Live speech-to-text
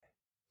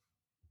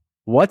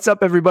What's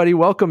up, everybody?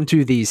 Welcome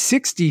to the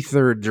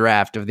 63rd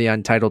draft of the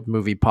Untitled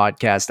Movie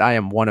Podcast. I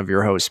am one of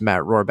your hosts,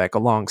 Matt Rohrbeck,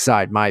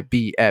 alongside my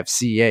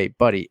BFCA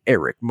buddy,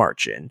 Eric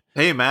Marchin.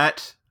 Hey,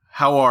 Matt.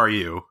 How are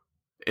you?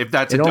 If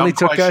that's It a only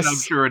dumb took question, us- I'm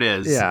sure it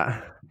is.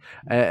 Yeah.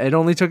 It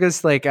only took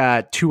us like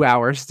 2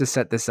 hours to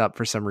set this up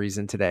for some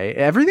reason today.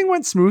 Everything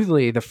went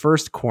smoothly. The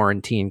first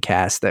quarantine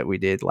cast that we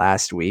did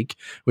last week,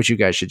 which you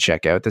guys should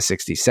check out, the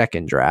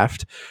 62nd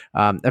draft.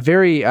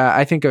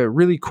 I think a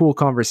really cool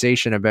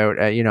conversation about,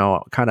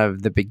 kind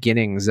of the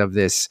beginnings of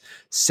this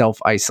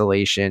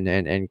self-isolation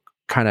and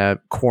kind of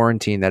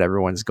quarantine that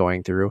everyone's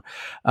going through.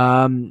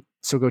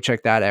 So go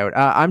check that out.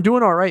 I'm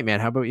doing all right, man.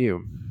 How about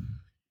you?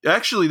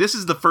 Actually, this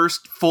is the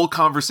first full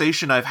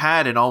conversation I've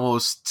had in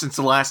almost since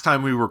the last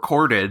time we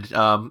recorded.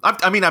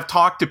 I've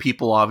talked to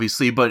people,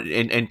 obviously, but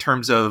in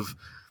terms of,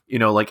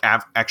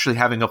 actually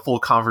having a full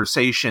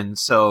conversation.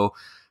 So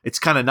it's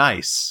kind of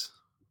nice.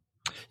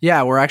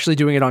 Yeah, we're actually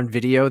doing it on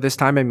video this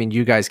time. I mean,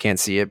 you guys can't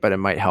see it, but it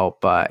might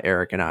help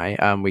Eric and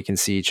I. We can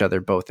see each other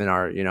both in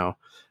our,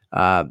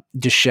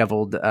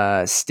 disheveled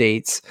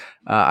states.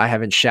 I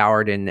haven't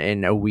showered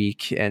in a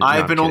week, and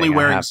I've been only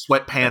wearing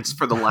sweatpants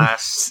for the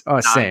last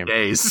 9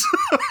 days.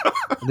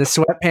 The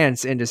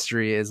sweatpants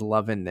industry is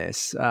loving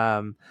this.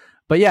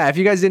 But yeah, if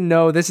you guys didn't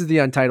know, this is the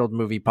Untitled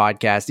Movie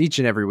Podcast. Each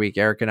and every week,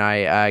 Eric and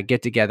I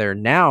get together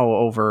now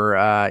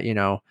over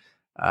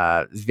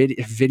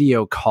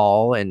video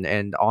call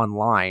and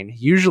online,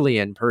 usually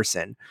in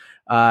person,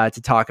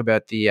 to talk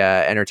about the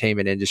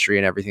entertainment industry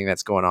and everything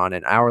that's going on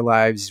in our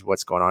lives,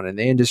 what's going on in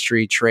the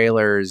industry,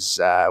 trailers,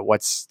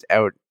 what's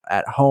out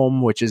at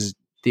home, which is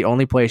the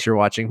only place you're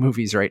watching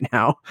movies right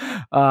now,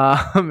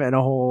 and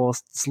a whole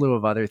slew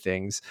of other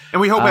things. And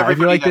we hope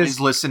everybody that is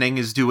listening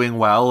is doing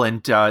well,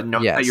 and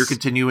know Yes. that you're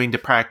continuing to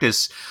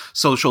practice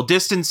social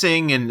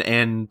distancing,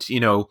 and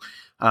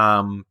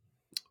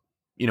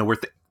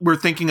we're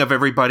thinking of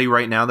everybody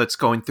right now that's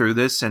going through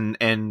this,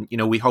 and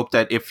we hope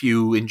that if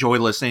you enjoy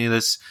listening to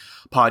this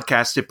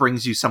podcast, it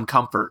brings you some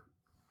comfort.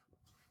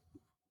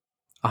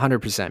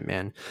 100%,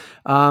 man.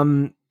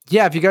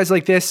 Yeah, if you guys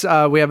like this,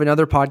 we have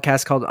another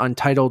podcast called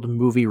Untitled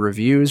Movie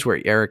Reviews,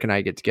 where Eric and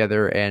I get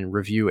together and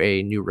review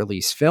a new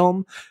release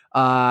film.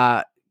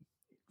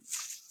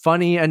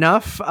 Funny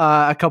enough,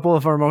 a couple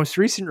of our most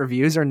recent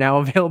reviews are now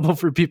available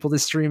for people to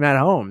stream at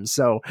home.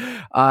 So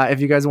if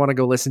you guys want to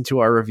go listen to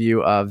our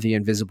review of The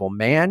Invisible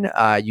Man,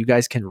 you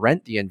guys can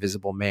rent The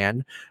Invisible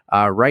Man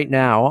right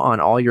now on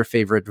all your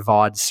favorite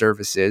VOD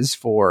services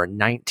for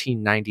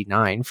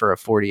 $19.99 for a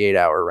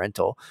 48-hour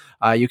rental.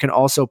 You can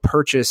also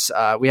purchase,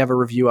 we have a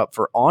review up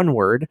for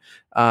Onward,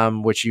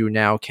 which you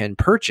now can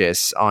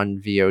purchase on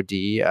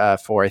VOD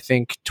for, I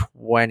think,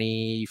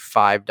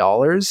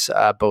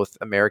 $25, both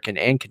American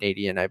and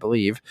Canadian, I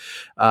believe,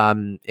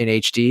 in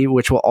HD,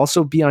 which will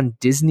also be on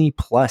Disney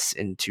Plus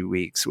in 2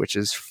 weeks, which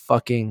is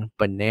fucking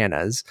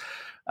bananas.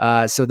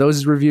 So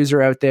those reviews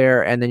are out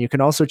there. And then you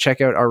can also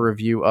check out our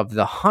review of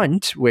The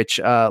Hunt, which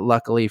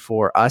luckily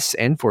for us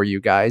and for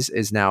you guys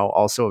is now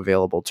also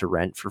available to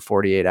rent for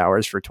 48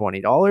 hours for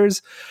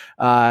 $20,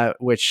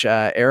 which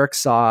Eric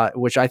saw,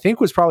 which I think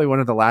was probably one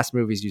of the last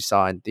movies you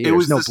saw in theaters. It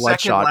was no the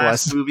Bloodshot second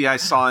last movie I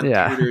saw in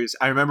theaters.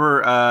 I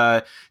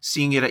remember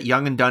seeing it at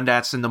Young and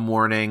Dundas in the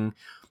morning,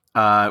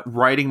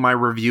 writing my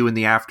review in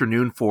the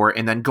afternoon for it,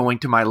 and then going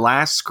to my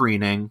last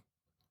screening,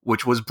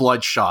 which was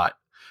Bloodshot.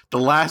 The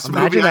last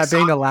Imagine that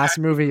being the last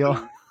movie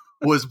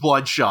was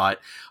Bloodshot.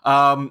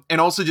 And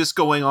also just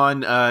going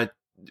on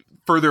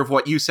further of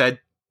what you said,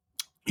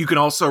 you can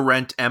also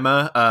rent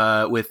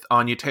Emma with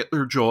Anya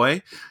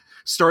Taylor-Joy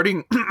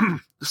starting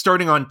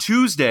on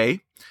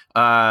Tuesday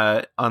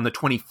on the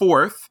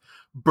 24th.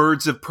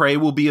 Birds of Prey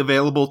will be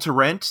available to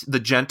rent. The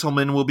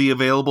Gentleman will be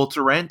available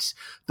to rent.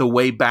 The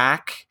Way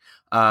Back,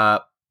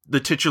 the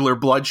titular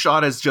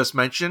Bloodshot, as just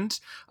mentioned,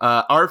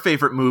 our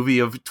favorite movie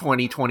of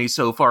 2020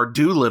 so far,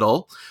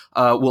 Dolittle,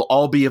 will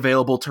all be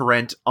available to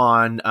rent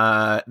on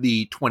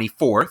the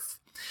 24th.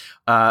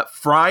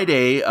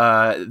 Friday,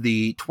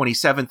 the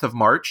 27th of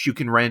March, you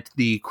can rent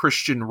the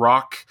Christian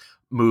rock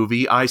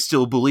movie, I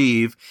Still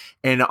Believe.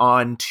 And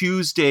on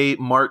Tuesday,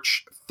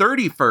 March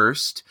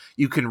 31st,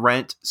 you can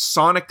rent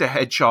Sonic the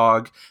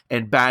Hedgehog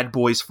and Bad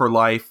Boys for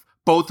Life,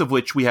 both of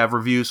which we have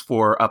reviews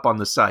for up on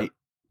the site.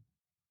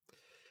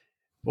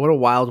 What a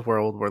wild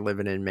world we're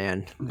living in,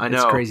 man. I know.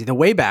 It's crazy. The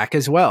Way Back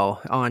as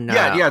well on the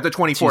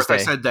 24th. Tuesday. I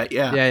said that.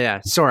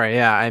 Yeah.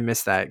 Sorry, I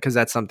missed that because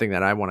that's something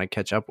that I want to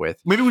catch up with.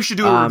 Maybe we should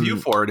do a review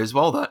for it as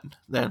well.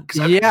 Then.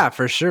 Yeah,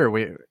 for sure.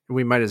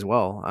 We might as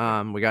well.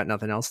 We got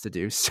nothing else to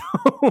do, so.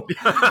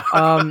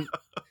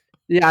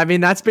 Yeah, I mean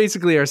that's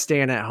basically our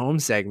staying at home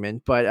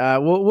segment,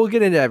 but we'll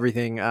get into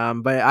everything.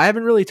 But I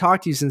haven't really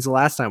talked to you since the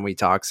last time we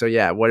talked. So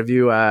yeah, what have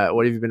you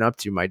been up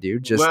to, my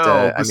dude? Just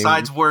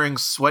besides wearing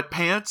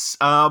sweatpants,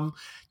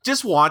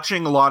 just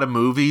watching a lot of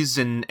movies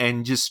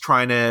and just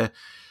trying to,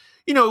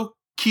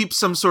 keep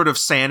some sort of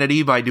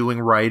sanity by doing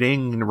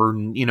writing and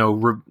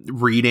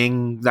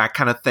reading, that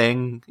kind of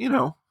thing.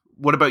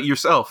 What about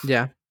yourself?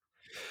 Yeah.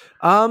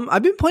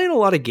 I've been playing a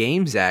lot of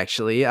games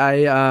actually.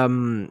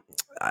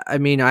 I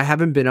mean, I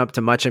haven't been up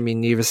to much. I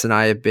mean, Nevis and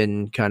I have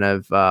been kind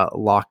of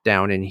locked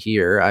down in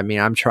here. I mean,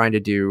 I'm trying to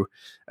do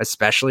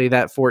especially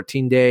that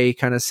 14-day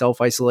kind of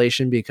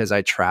self-isolation because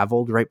I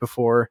traveled right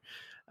before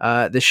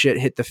the shit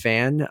hit the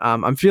fan.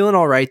 I'm feeling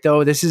all right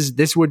though.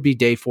 This would be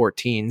day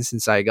 14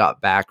 since I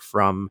got back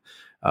from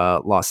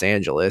Los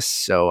Angeles.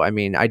 So, I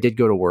mean, I did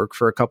go to work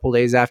for a couple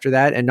days after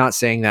that, and not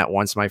saying that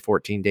once my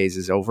 14 days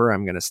is over,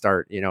 I'm going to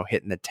start,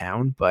 hitting the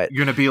town, but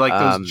You're going to be like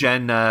those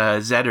Gen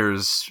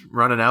Zers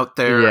running out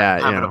there yeah,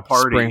 and having a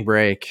party. Spring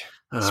break.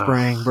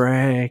 Spring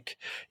break.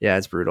 Yeah,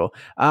 it's brutal.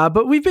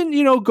 But we've been,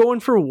 going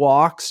for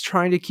walks,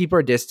 trying to keep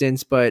our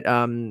distance. But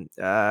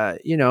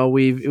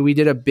we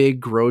did a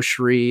big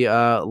grocery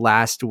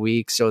last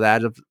week, so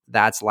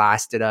that's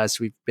lasted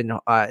us. We've been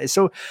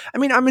so I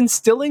mean, I'm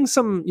instilling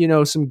some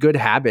good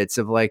habits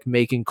of like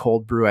making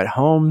cold brew at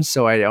home,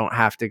 so I don't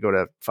have to go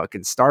to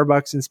fucking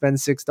Starbucks and spend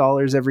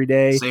 $6 every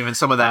day. Saving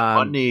some of that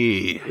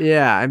money.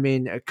 Yeah, I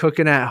mean,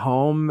 cooking at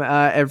home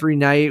every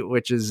night,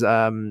 which is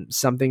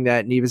something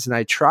that Nevis and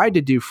I tried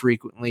to do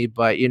frequently,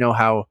 but you know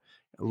how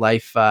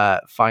life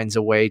finds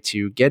a way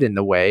to get in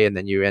the way, and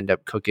then you end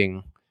up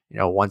cooking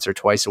once or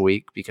twice a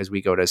week because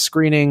we go to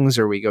screenings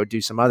or we go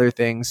do some other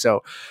things.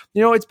 So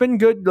it's been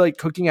good, like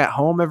cooking at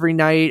home every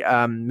night.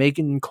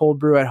 Making cold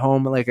brew at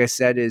home, like I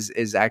said,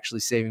 is actually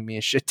saving me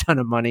a shit ton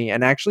of money,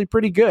 and actually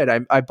pretty good.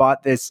 I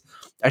bought this,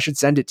 I should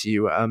send it to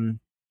you,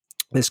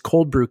 this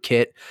cold brew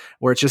kit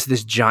where it's just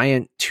this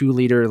giant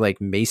 2-liter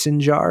like mason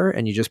jar,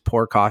 and you just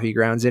pour coffee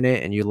grounds in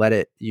it, and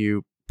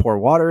you pour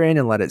water in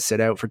and let it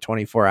sit out for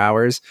 24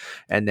 hours.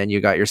 And then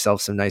you got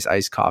yourself some nice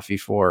iced coffee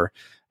for,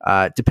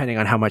 depending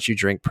on how much you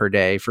drink per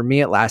day. For me,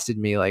 it lasted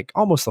me like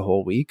almost the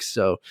whole week.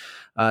 So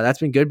that's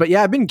been good. But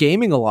yeah, I've been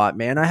gaming a lot,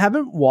 man. I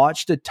haven't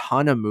watched a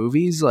ton of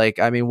movies. Like,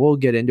 I mean, we'll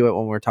get into it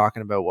when we're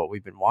talking about what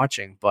we've been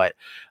watching, but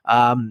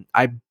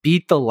I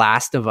beat The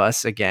Last of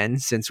Us again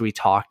since we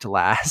talked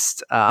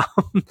last.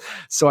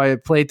 So I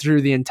played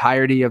through the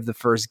entirety of the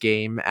first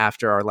game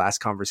after our last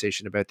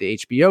conversation about the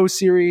HBO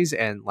series,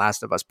 and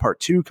Last of Us Part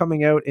 2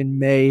 coming out in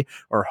May,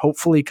 or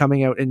hopefully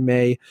coming out in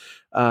May.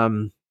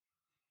 And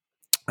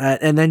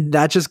then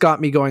that just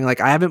got me going. Like,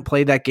 I haven't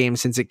played that game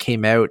since it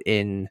came out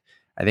in,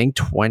 I think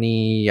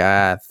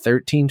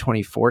 2013,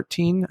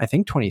 2014, I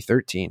think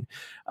 2013.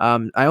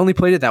 I only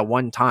played it that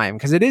one time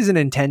because it is an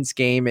intense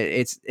game.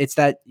 It's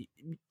that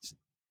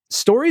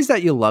stories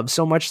that you love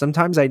so much.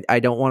 Sometimes I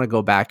don't want to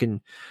go back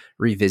and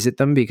revisit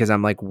them because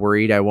I'm like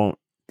worried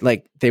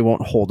they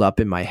won't hold up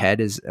in my head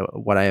as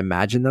what I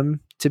imagine them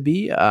to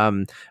be.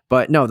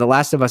 But no, The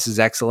Last of Us is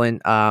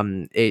excellent.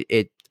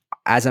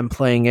 As I'm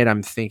playing it,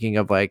 I'm thinking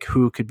of like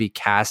who could be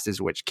cast as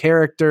which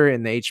character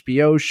in the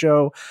HBO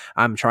show.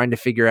 I'm trying to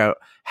figure out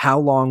how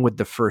long would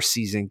the first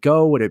season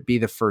go? Would it be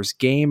the first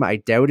game? I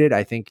doubt it.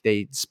 I think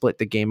they split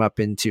the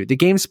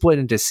game split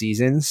into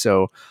seasons.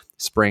 So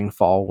spring,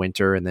 fall,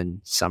 winter, and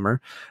then summer,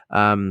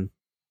 or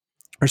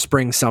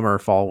spring, summer,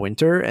 fall,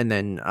 winter. And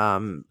then,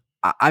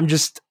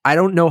 I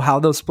don't know how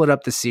they'll split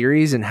up the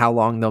series and how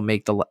long they'll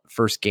make the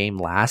first game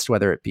last,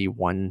 whether it be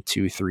 1,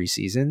 2, 3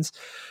 seasons.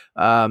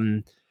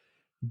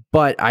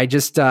 But I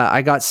just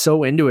I got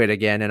so into it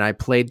again, and I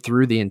played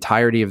through the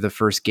entirety of the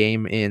first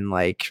game in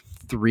like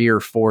 3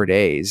 or 4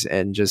 days,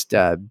 and just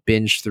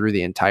binged through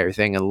the entire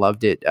thing and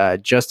loved it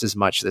just as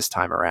much this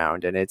time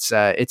around. And it's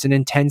an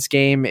intense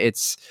game.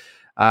 It's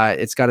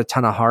got a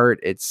ton of heart.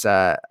 It's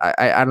I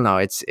don't know.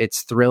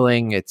 It's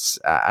thrilling. It's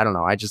I don't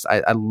know. I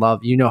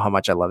love, how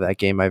much I love that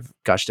game. I've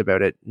gushed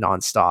about it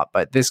nonstop,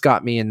 but this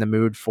got me in the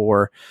mood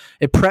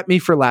it prepped me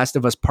for Last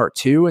of Us Part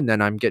 2. And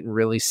then I'm getting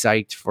really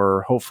psyched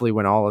for hopefully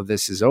when all of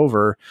this is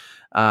over,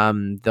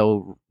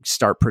 they'll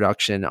start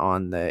production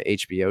on the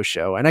HBO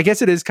show. And I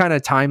guess it is kind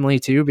of timely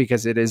too,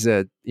 because it is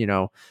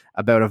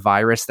about a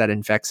virus that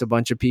infects a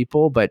bunch of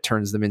people, but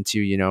turns them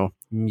into,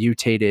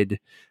 mutated,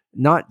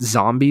 not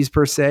zombies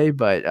per se,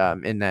 but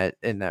in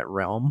that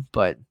realm.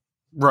 But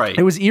right,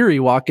 it was eerie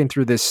walking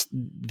through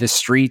the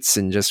streets,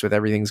 and just with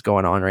everything's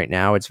going on right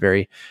now, it's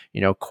very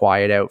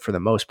quiet out for the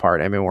most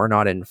part. I mean, we're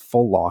not in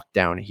full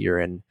lockdown here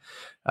in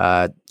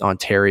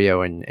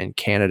Ontario and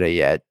Canada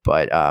yet,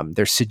 but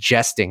they're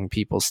suggesting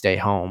people stay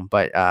home.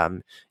 But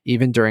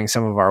even during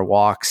some of our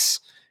walks,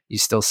 you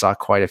still saw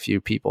quite a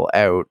few people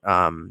out,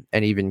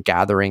 and even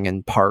gathering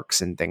in parks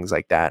and things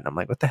like that. And I'm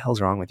like, what the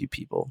hell's wrong with you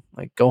people?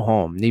 Like, go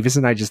home. Nevis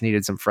and I just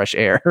needed some fresh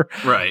air.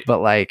 Right.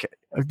 But like,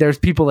 there's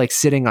people like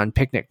sitting on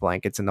picnic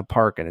blankets in the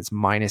park, and it's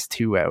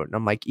 -2 out. And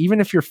I'm like, even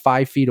if you're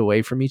 5 feet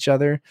away from each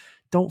other,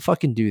 don't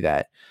fucking do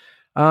that.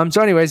 So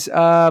anyways,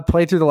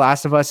 play through The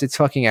Last of Us. It's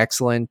fucking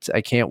excellent.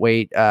 I can't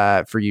wait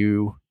for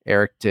you,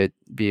 Eric, to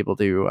be able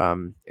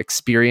to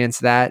experience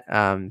that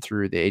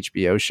through the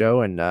HBO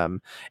show.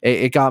 And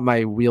it got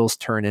my wheels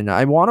turning.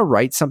 I want to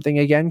write something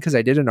again, because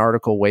I did an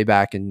article way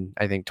back in,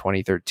 I think,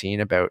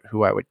 2013 about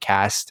who I would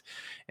cast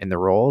in the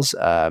roles. In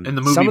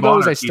the movie some of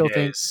those I Monarchy still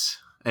days.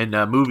 And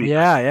movie.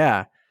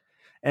 Yeah.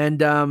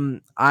 And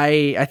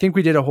I think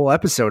we did a whole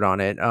episode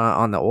on it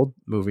on the old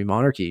Movie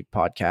Monarchy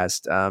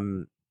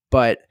podcast.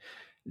 But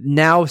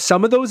Now,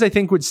 some of those I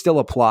think would still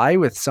apply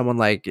with someone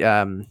like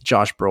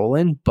Josh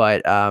Brolin,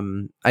 but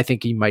I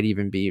think he might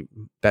even be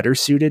better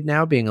suited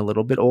now, being a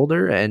little bit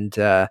older. And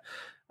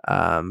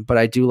but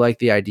I do like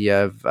the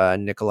idea of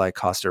Nikolai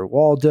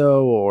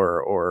Coster-Waldau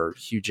or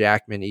Hugh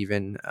Jackman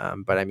even.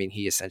 But I mean,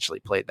 he essentially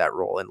played that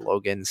role in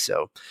Logan,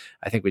 so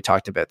I think we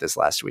talked about this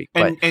last week.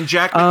 And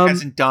Jackman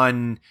hasn't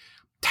done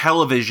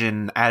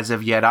television as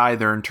of yet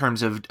either in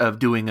terms of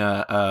doing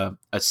a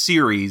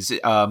series.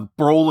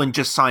 Brolin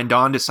just signed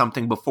on to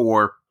something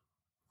before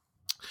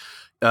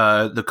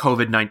the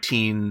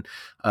COVID-19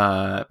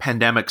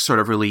 pandemic sort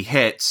of really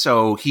hit,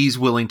 so he's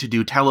willing to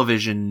do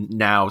television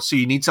now. So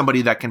you need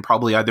somebody that can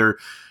probably either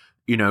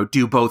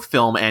do both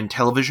film and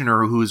television,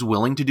 or who's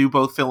willing to do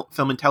both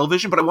film and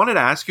television. But I wanted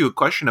to ask you a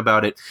question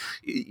about it,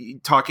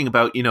 talking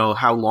about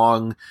how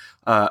long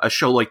a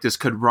show like this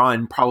could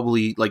run.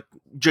 Probably, like,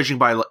 judging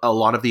by a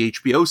lot of the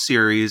HBO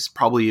series,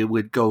 probably it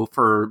would go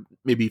for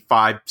maybe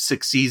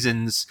 5-6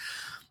 seasons.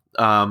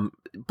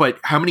 But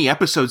how many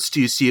episodes do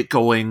you see it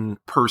going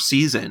per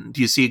season?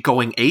 Do you see it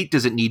going 8?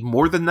 Does it need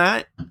more than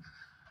that?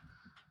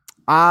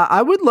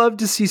 I would love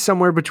to see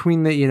somewhere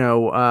between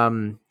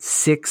the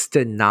 6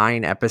 to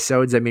 9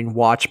 episodes. I mean,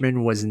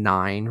 Watchmen was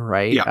 9,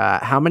 right?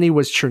 Yeah. How many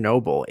was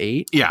Chernobyl?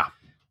 8? Yeah.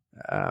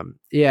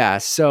 Yeah.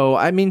 So,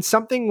 I mean,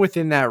 something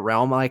within that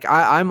realm. Like,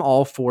 I'm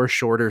all for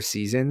shorter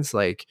seasons.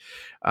 Like,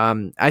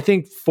 I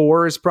think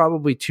 4 is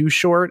probably too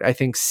short. I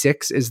think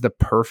 6 is the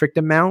perfect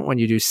amount when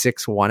you do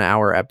 6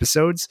 1-hour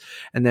episodes.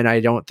 And then I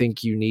don't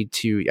think you need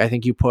to. I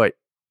think you put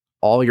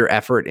all your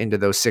effort into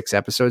those 6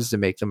 episodes to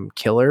make them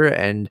killer.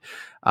 And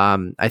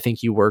I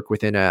think you work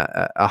within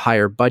a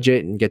higher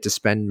budget and get to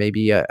spend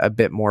maybe a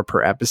bit more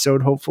per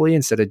episode, hopefully,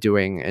 instead of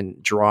doing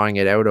and drawing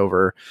it out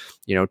over,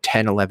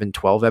 10, 11,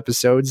 12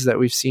 episodes that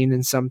we've seen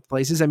in some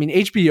places. I mean,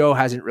 HBO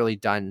hasn't really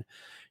done,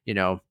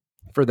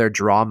 for their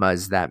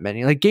dramas that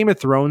many. Like Game of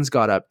Thrones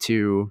got up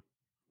to,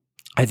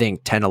 I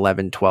think, 10,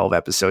 11, 12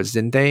 episodes,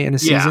 didn't they, in a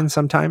season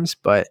sometimes?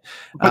 But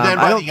then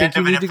I don't think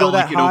you need to go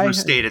that high. It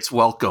overstayed its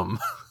welcome.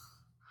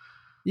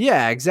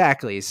 Yeah,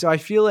 exactly. So I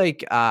feel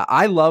like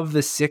I love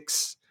the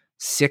six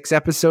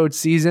episode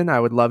season. I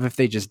would love if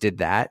they just did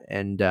that,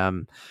 and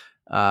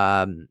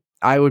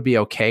I would be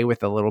okay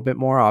with a little bit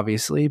more,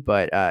 obviously.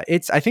 But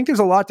I think there's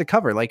a lot to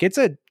cover. Like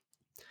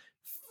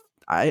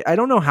I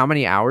don't know how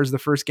many hours the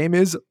first game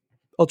is.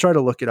 I'll try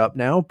to look it up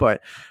now.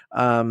 But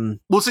well,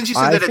 since you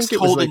said that it's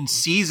told in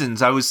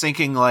seasons, I was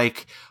thinking,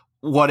 like,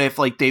 what if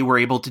like they were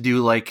able to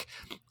do like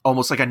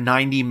almost like a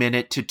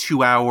 90-minute to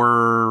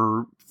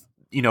 2-hour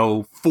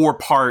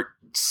 4-part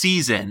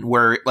season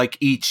where like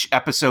each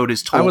episode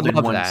is told in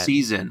one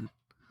season.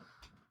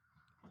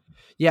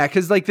 Yeah,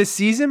 because like the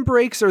season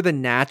breaks are the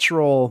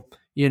natural,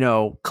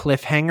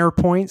 cliffhanger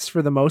points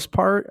for the most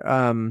part.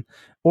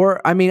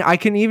 Or I mean, I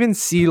can even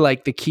see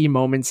like the key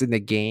moments in the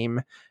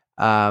game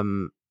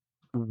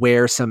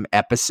where some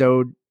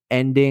episode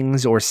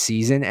endings or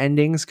season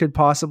endings could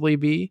possibly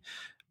be.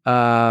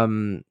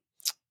 And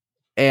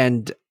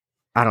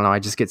I don't know, I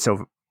just get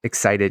so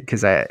excited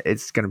because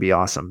it's going to be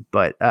awesome.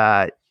 But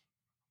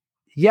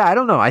yeah, I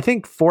don't know. I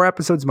think 4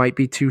 episodes might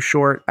be too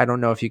short. I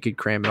don't know if you could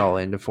cram it all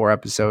into 4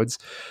 episodes.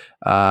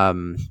 I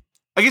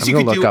guess you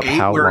could do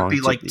 8 where it'd be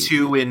like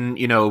 2 in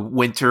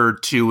winter,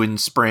 2 in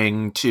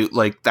spring, 2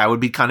 like that would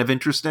be kind of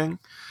interesting.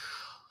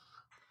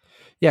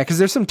 Yeah, because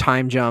there's some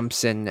time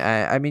jumps, and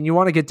I mean, you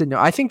want to get to know.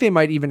 I think they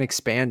might even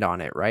expand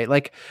on it, right?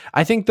 Like,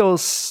 I think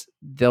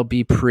they'll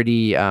be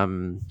pretty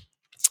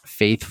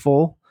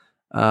faithful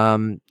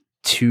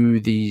to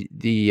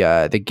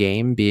the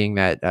game, being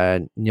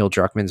that Neil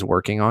Druckmann's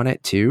working on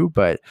it too.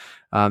 But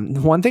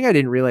one thing I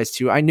didn't realize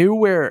too, I knew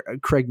where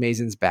Craig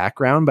Mazin's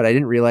background, but I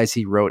didn't realize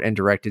he wrote and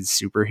directed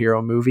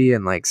superhero movie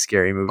and like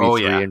Scary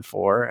Movie 3 and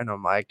 4. And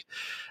I'm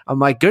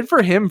like, good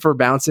for him for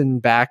bouncing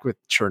back with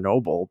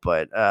Chernobyl,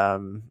 but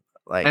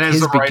like, and as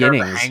his the writer of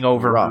beginnings, the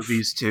Hangover rough.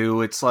 movies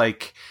too, it's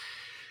like,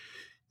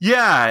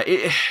 yeah,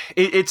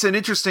 it's an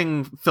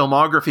interesting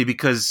filmography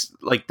because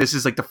like this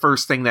is like the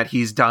first thing that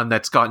he's done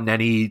that's gotten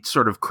any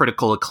sort of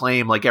critical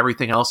acclaim. Like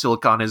everything else you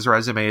look on his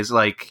resume is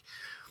like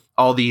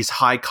all these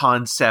high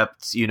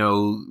concept,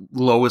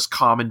 lowest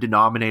common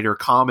denominator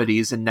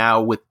comedies, and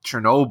now with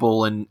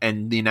Chernobyl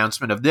and the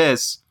announcement of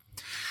this,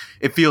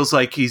 it feels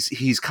like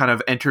he's kind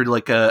of entered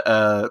like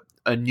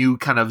a new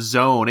kind of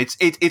zone.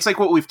 It's like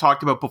what we've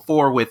talked about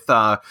before with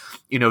Todd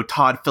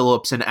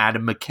Phillips and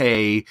Adam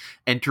McKay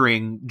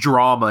entering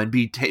drama and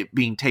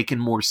being taken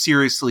more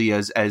seriously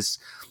as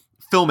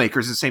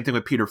filmmakers. The same thing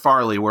with Peter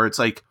Farrelly, where it's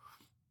like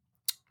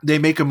they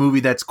make a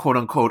movie that's quote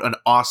unquote an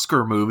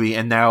Oscar movie,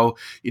 and now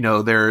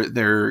they're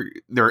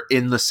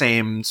in the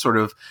same sort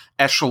of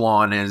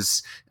echelon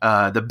as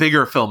the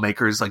bigger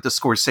filmmakers like the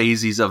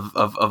Scorseses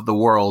of the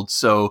world.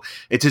 So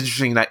it's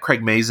interesting that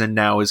Craig Mazin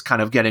now is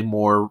kind of getting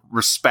more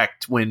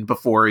respect when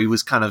before he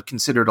was kind of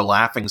considered a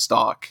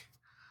laughingstock.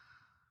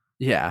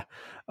 Yeah.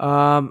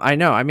 I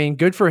know. I mean,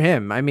 good for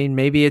him. I mean,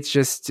 maybe it's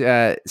just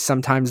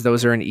sometimes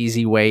those are an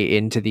easy way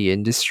into the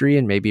industry,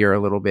 and maybe you're a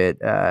little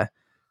bit I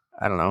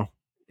don't know,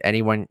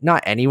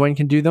 not anyone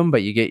can do them,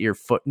 but you get your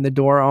foot in the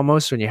door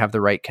almost when you have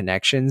the right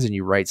connections and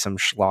you write some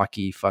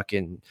schlocky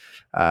fucking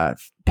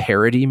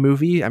parody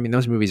movie. I mean,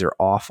 those movies are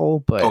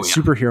awful, but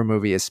superhero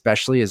movie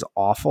especially is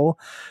awful.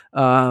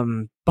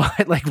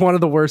 But like one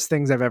of the worst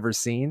things I've ever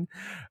seen.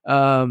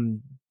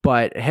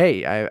 But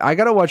hey, I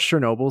gotta watch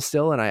Chernobyl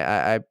still, and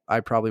I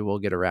probably will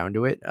get around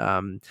to it.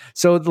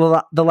 So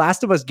the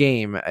Last of Us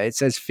game, it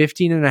says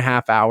 15 and a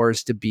half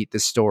hours to beat the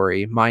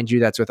story. Mind you,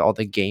 that's with all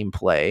the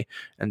gameplay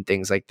and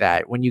things like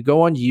that. When you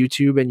go on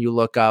YouTube and you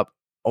look up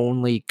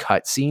only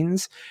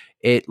cutscenes,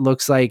 it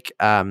looks like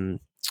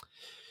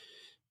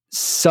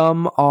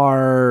some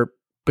are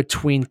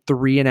between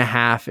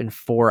 3.5 and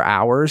 4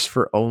 hours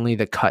for only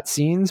the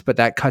cutscenes, but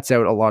that cuts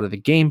out a lot of the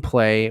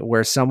gameplay,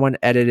 where someone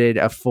edited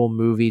a full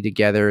movie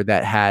together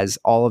that has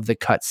all of the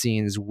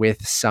cutscenes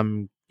with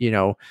some,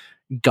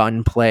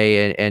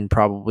 gunplay and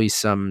probably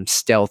some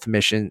stealth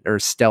mission or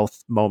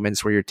stealth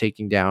moments where you're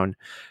taking down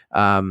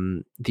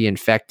the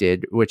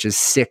infected, which is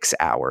 6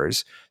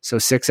 hours. So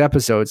 6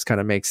 episodes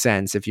kind of makes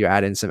sense if you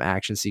add in some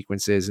action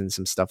sequences and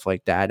some stuff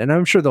like that. And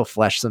I'm sure they'll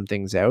flesh some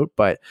things out,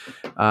 but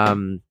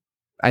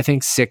I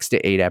think 6 to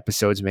 8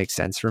 episodes makes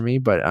sense for me,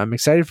 but I'm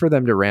excited for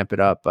them to ramp it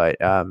up. But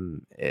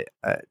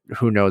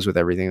who knows with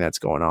everything that's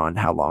going on,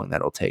 how long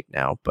that'll take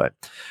now. But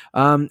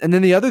and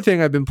then the other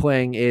thing I've been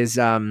playing is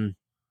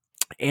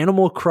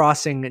Animal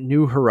Crossing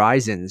New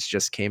Horizons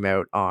just came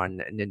out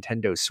on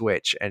Nintendo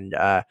Switch and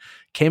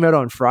came out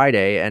on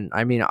Friday. And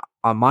I mean,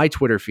 on my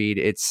Twitter feed,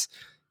 it's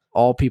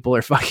all people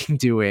are fucking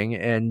doing,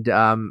 and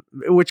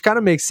which kind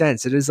of makes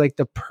sense. It is like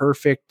the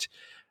perfect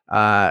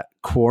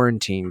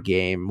quarantine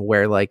game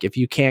where, like, if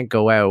you can't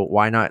go out,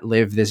 why not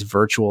live this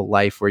virtual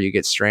life where you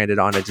get stranded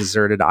on a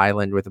deserted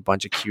island with a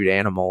bunch of cute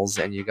animals,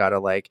 and you gotta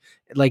like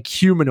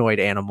humanoid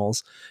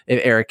animals,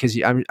 Eric,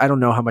 because I don't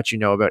know how much you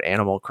know about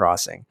Animal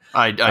Crossing.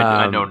 I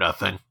know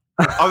nothing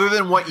other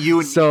than what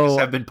you and Eunice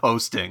have been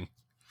posting.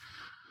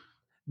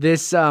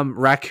 This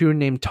raccoon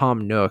named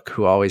Tom Nook,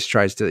 who always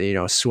tries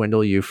to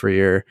swindle you for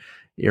your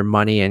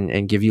money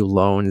and give you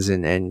loans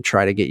and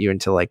try to get you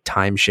into like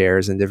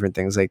timeshares and different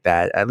things like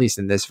that. At least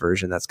in this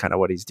version, that's kind of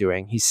what he's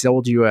doing. He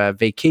sold you a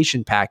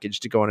vacation package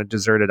to go on a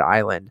deserted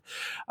island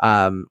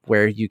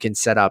where you can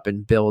set up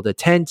and build a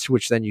tent,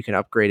 which then you can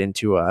upgrade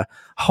into a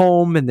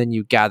home, and then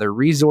you gather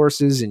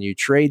resources and you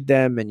trade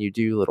them and you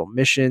do little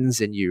missions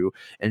and you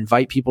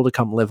invite people to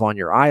come live on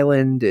your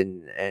island,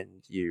 and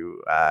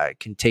you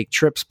can take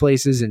trips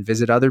places and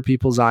visit other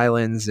people's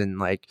islands, and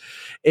like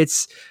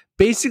it's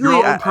basically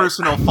your own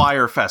personal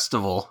fire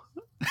festival.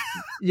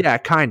 Yeah,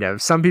 kind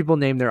of. Some people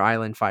name their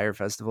island Fire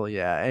Festival.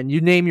 Yeah. And you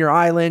name your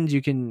island,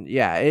 you can,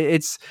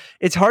 it's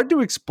hard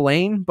to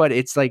explain, but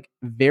it's like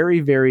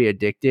very, very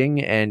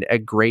addicting and a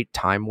great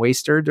time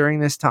waster during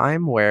this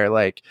time where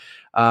like,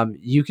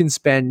 you can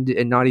spend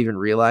and not even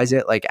realize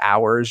it, like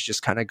hours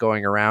just kind of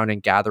going around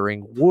and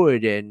gathering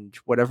wood and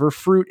whatever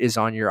fruit is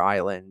on your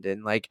island.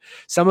 And like,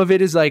 some of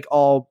it is like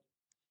all,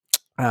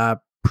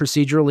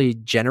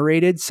 procedurally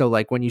generated, so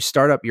like when you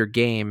start up your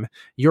game,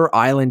 your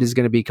island is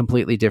going to be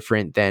completely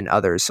different than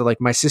others. So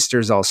like my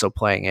sister's also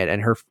playing it,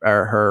 and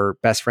her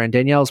best friend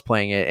Danielle's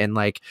playing it, and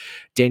like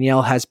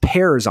Danielle has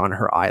pears on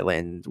her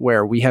island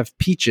where we have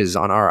peaches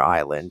on our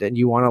island, and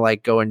you want to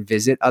like go and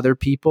visit other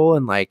people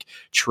and like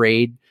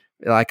trade,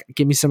 like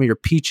give me some of your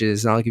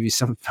peaches and I'll give you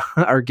some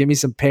or give me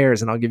some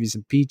pears and I'll give you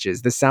some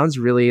peaches. This sounds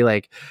really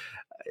like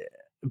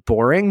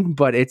boring,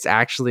 but it's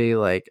actually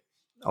like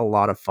a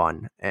lot of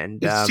fun,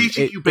 and it's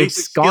teaching you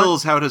basic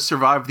skills how to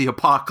survive the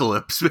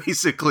apocalypse,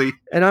 basically.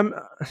 And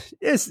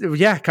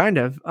kind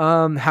of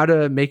how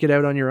to make it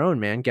out on your own,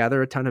 man. Gather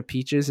a ton of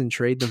peaches and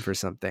trade them for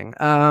something.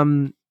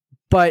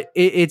 But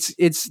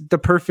it's the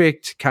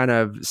perfect kind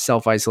of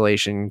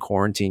self-isolation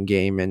quarantine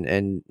game,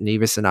 and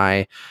Nevis and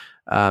I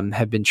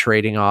have been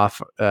trading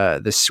off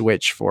the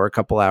Switch for a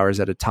couple hours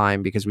at a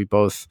time, because we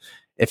both,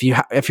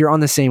 if you're on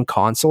the same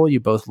console, you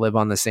both live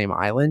on the same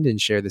island and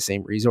share the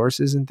same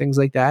resources and things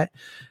like that.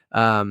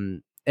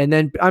 And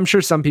then I'm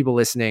sure some people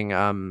listening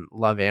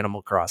love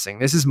Animal Crossing.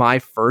 This is my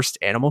first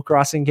Animal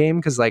Crossing game,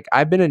 because like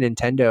I've been a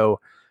Nintendo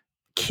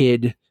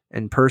kid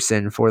and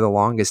person for the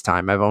longest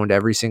time. I've owned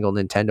every single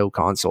Nintendo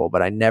console,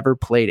 but I never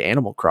played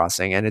Animal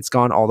Crossing, and it's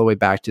gone all the way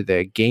back to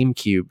the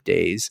GameCube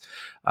days.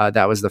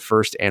 That was the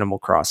first Animal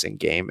Crossing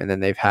game, and then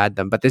they've had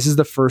them, but this is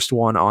the first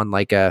one on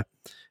like a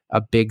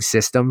big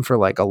system for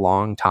like a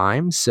long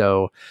time.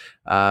 So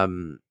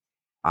I'm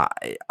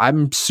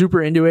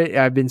super into it.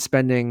 I've been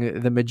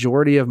spending the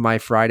majority of my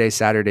Friday,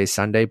 Saturday,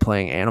 Sunday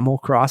playing Animal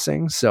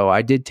Crossing. So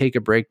I did take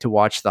a break to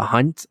watch The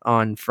Hunt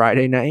on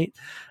Friday night,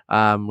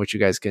 which you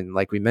guys can,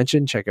 like we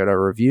mentioned, check out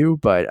our review.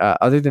 But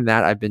other than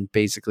that, I've been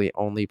basically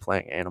only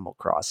playing Animal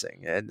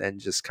Crossing, and then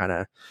just kind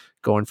of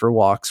going for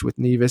walks with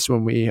Nevis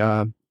when we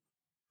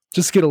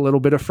just get a little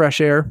bit of fresh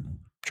air.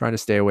 Trying to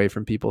stay away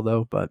from people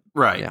though, but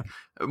right. Yeah.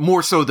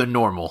 More so than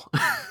normal.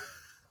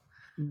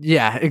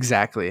 Yeah,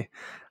 exactly.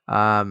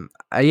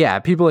 Yeah,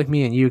 people like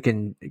me and you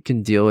can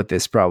deal with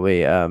this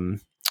probably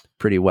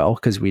pretty well,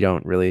 because we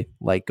don't really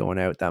like going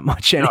out that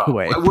much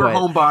anyway. No, we're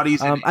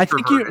homebodies and I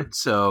think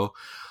so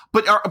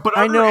But are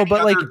I there know, any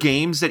but other like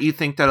games that you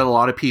think that a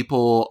lot of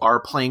people are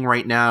playing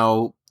right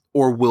now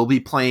or will be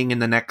playing in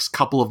the next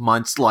couple of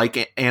months,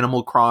 like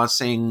Animal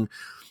Crossing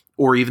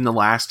or even The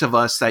Last of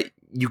Us, that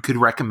you could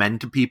recommend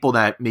to people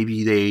that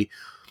maybe they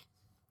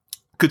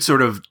could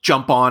sort of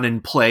jump on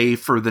and play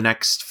for the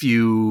next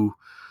few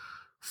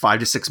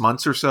 5 to 6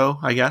 months or so,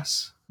 I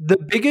guess?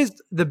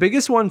 the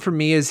biggest one for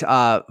me is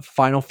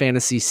Final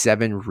Fantasy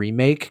VII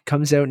Remake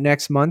comes out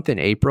next month in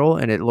April,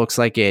 and it looks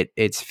like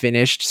it's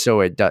finished,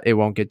 so it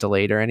won't get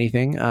delayed or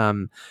anything.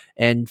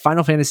 And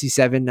Final Fantasy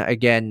VII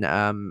again,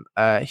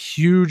 a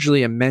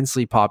hugely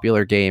immensely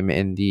popular game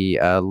in the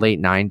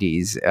late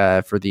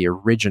 '90s for the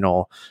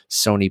original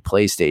Sony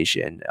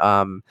PlayStation.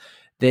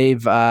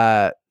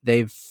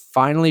 They've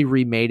finally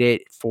remade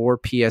it for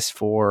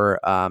PS4.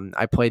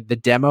 I played the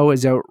demo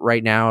is out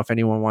right now if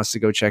anyone wants to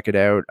go check it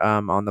out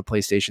on the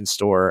PlayStation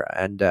Store,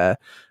 and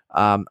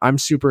I'm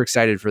super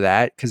excited for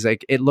that because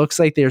like it looks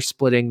like they're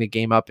splitting the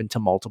game up into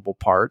multiple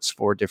parts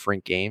for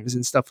different games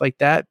and stuff like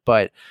that.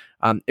 But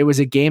it was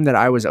a game that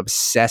I was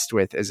obsessed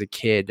with as a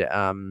kid.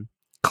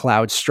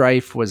 Cloud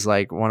Strife was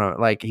like one of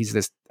like he's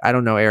this I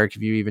don't know Eric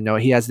if you even know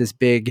he has this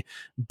big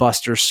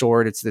buster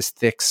sword. It's this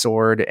thick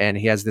sword and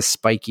he has this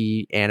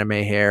spiky anime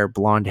hair,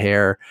 blonde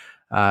hair,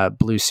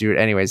 blue suit.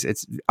 Anyways,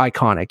 it's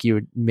iconic. You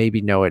would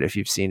maybe know it if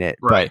you've seen it.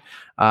 Right.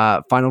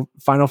 But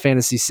Final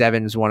Fantasy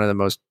VII is one of the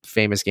most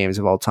famous games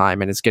of all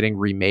time, and it's getting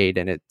remade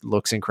and it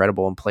looks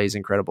incredible and plays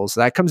incredible. So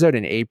that comes out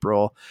in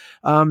April.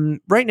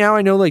 Right now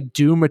I know like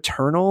Doom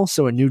Eternal,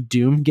 so a new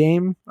Doom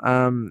game.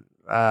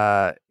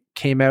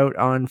 Came out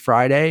on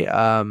Friday.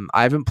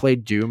 I haven't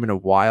played Doom in a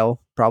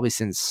while, probably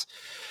since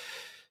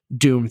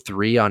Doom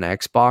 3 on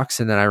Xbox.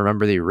 And then I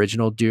remember the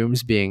original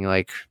Dooms being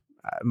like,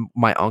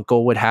 my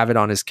uncle would have it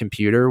on his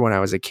computer when I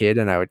was a kid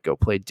and I would go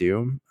play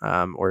Doom,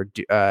 or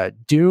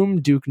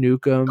Doom, Duke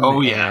Nukem.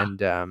 Oh, yeah.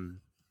 And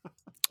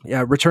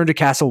yeah, Return to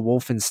Castle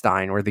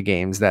Wolfenstein were the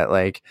games that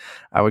like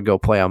I would go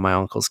play on my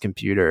uncle's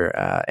computer,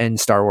 and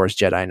Star Wars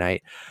Jedi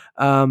Knight.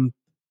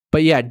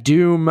 But yeah,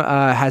 Doom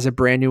has a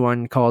brand new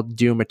one called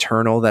Doom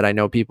Eternal that I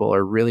know people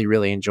are really,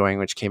 really enjoying,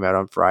 which came out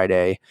on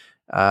Friday.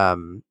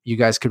 You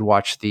guys could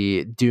watch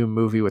the Doom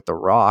movie with The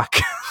Rock.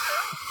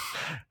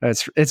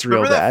 It's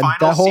real bad.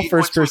 That whole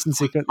first person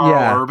sequence,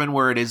 yeah, Urban,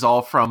 where it is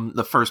all from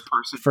the first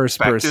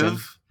person,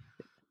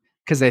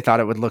 because they thought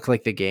it would look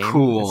like the game.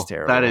 Cool. It's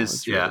terrible. That is,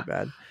 it's yeah. really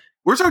bad.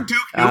 Where's our Duke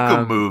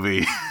Nukem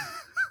movie?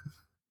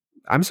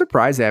 I'm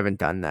surprised they haven't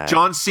done that.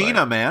 John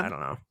Cena, man. I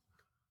don't know.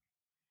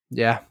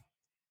 Yeah.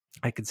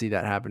 I could see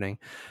that happening.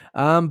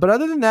 But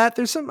other than that,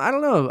 there's some, I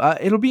don't know.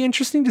 It'll be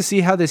interesting to see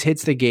how this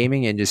hits the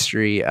gaming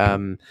industry.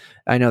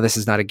 I know this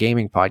is not a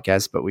gaming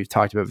podcast, but we've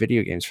talked about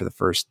video games for the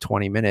first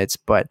 20 minutes.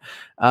 But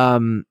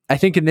I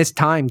think in this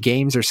time,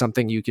 games are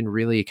something you can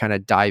really kind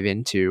of dive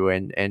into,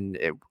 and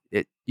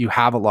you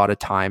have a lot of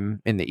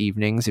time in the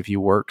evenings if you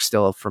work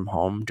still from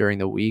home during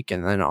the week,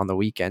 and then on the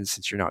weekends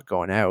since you're not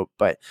going out.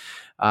 But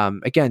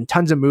again,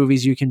 tons of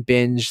movies you can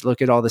binge.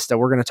 Look at all this stuff.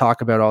 We're going to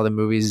talk about all the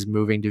movies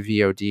moving to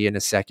VOD in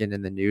a second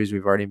in the news.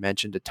 We've already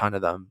mentioned a ton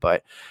of them,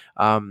 but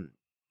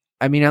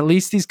I mean, at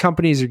least these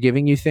companies are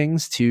giving you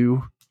things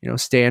to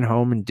stay at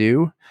home and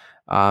do.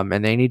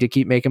 And they need to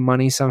keep making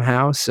money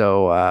somehow.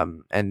 So,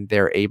 and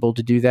they're able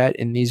to do that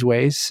in these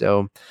ways.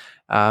 So,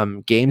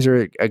 games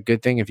are a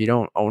good thing if you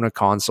don't own a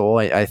console.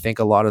 I think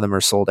a lot of them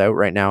are sold out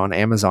right now on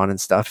Amazon and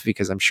stuff,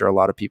 because I'm sure a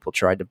lot of people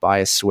tried to buy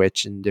a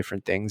Switch and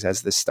different things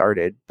as this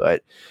started.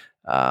 But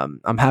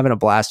I'm having a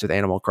blast with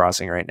Animal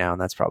Crossing right now, and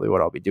that's probably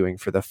what I'll be doing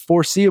for the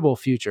foreseeable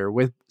future,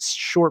 with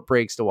short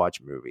breaks to watch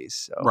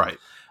movies. So, right.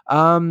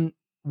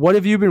 What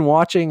have you been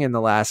watching in the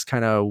last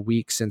kind of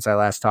week since I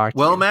last talked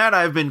to you? Well, Matt,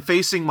 I've been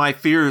facing my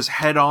fears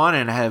head on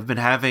and have been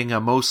having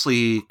a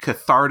mostly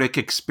cathartic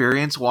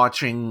experience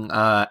watching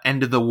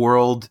end of the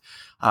world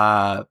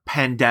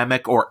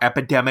pandemic or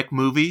epidemic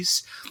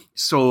movies.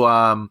 So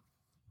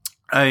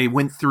I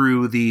went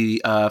through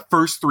the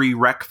first 3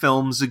 Rec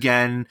films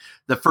again,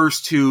 the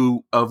first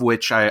 2 of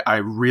which I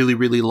really,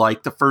 really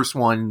liked. The first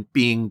one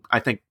being, I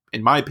think,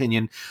 in my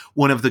opinion,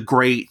 one of the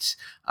great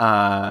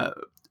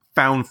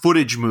found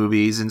footage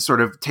movies, and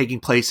sort of taking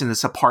place in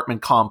this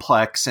apartment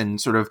complex, and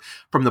sort of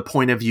from the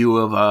point of view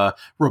of a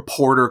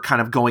reporter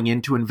kind of going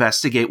in to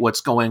investigate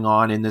what's going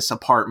on in this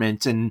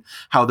apartment and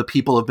how the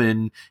people have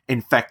been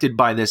infected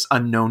by this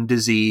unknown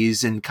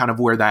disease and kind of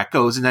where that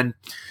goes. And then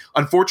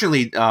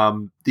unfortunately,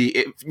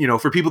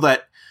 for people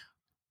that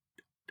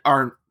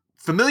aren't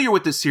familiar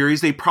with the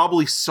series, they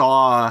probably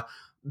saw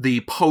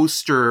the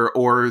poster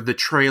or the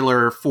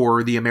trailer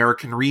for the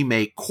American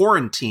remake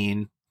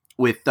Quarantine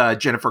with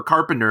Jennifer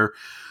Carpenter,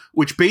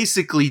 which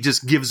basically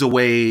just gives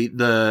away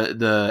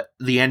the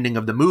ending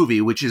of the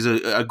movie, which is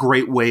a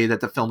great way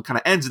that the film kind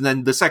of ends. And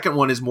then the second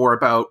one is more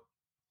about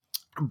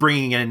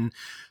bringing in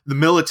the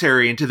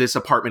military into this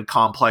apartment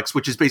complex,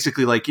 which is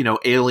basically like,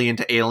 Alien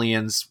to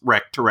Aliens,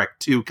 Wreck to Wreck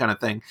 2 kind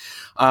of thing.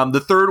 The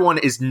third one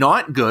is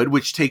Not Good,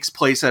 which takes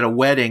place at a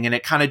wedding, and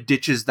it kind of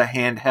ditches the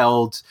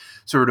handheld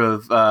sort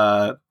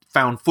of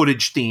found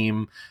footage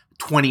theme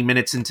 20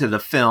 minutes into the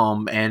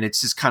film, and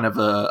it's just kind of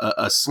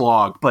a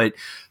slog. But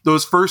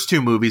those first two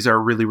movies are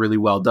really, really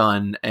well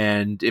done.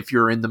 And if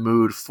you're in the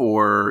mood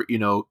for,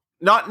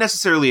 not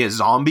necessarily a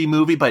zombie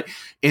movie, but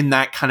in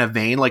that kind of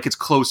vein, like it's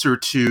closer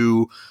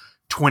to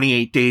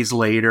 28 Days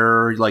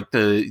Later, like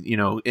an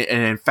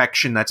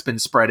infection that's been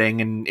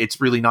spreading, and it's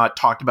really not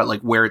talked about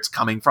like where it's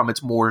coming from.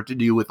 It's more to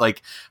do with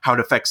like how it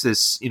affects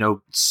this,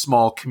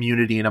 small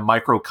community in a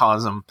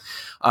microcosm.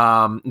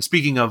 And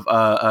speaking of,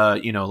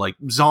 like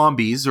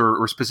zombies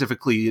or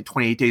specifically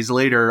 28 Days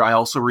Later, I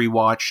also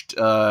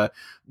rewatched,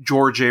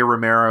 George A.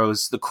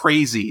 Romero's The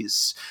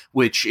Crazies,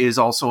 which is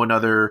also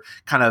another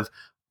kind of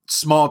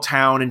small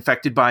town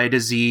infected by a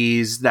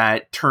disease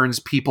that turns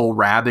people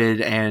rabid,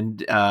 and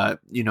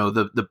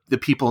the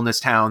people in this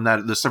town,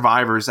 that the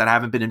survivors that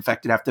haven't been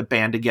infected, have to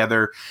band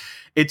together.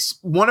 It's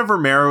one of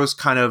Romero's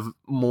kind of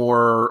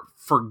more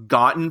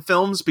forgotten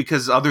films,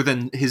 because other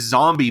than his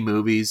zombie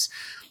movies,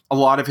 a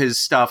lot of his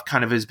stuff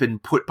kind of has been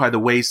put by the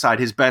wayside.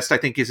 His best, I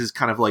think, is his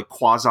kind of like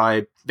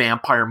quasi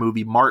vampire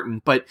movie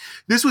Martin. But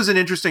this was an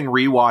interesting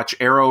rewatch.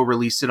 Arrow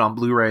released it on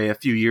Blu-ray a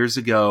few years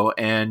ago,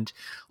 and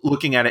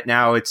looking at it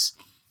now, it's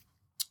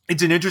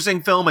an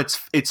interesting film.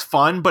 It's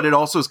fun, but it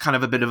also is kind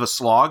of a bit of a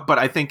slog. But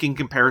I think in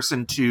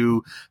comparison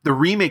to the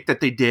remake that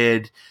they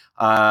did,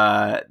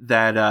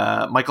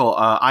 that Michael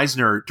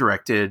Eisner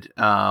directed,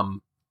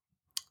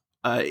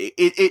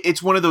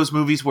 it's one of those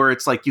movies where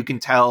it's like you can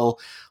tell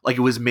like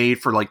it was made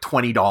for like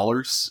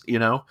 $20,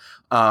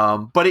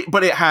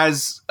 but it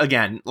has,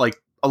 again, like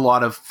a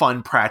lot of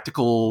fun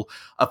practical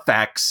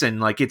effects, and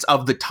like it's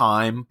of the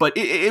time, but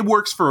it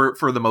works for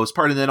the most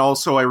part. And then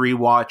also I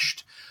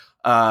rewatched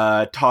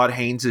Todd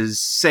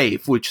Haynes's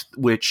Safe,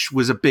 which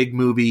was a big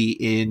movie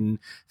in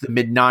the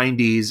mid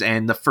 90s,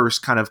 and the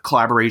first kind of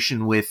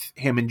collaboration with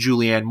him and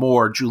Julianne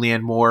Moore.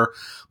 Julianne Moore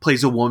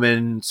plays a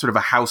woman, sort of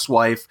a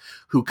housewife,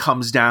 who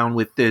comes down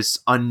with this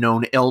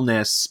unknown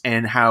illness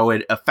and how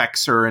it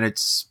affects her. And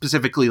it's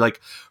specifically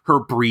like her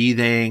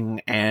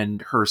breathing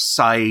and her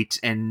sight,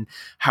 and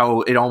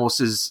how it almost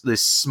is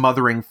this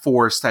smothering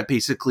force that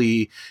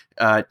basically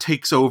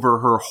takes over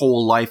her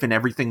whole life and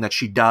everything that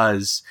she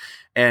does.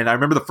 And I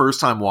remember the first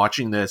time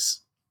watching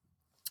this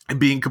and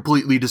being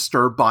completely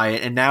disturbed by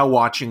it. And now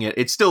watching it,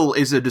 it still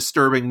is a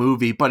disturbing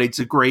movie, but it's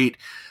a great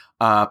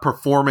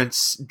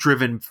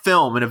performance-driven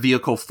film and a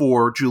vehicle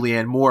for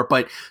Julianne Moore.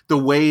 But the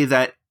way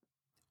that,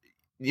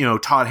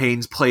 Todd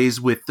Haynes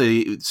plays with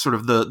the sort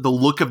of the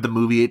look of the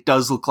movie, it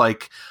does look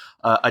like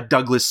a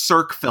Douglas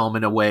Sirk film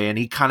in a way. And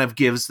he kind of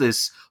gives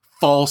this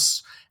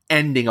false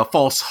ending, a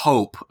false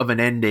hope of an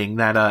ending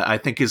that I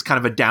think is kind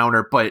of a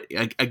downer, but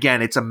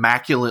again, it's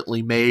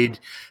immaculately made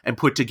and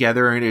put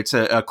together, and it's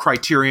a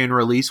Criterion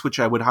release,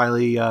 which I would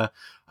highly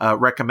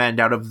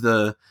recommend out of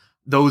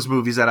those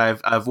movies that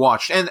I've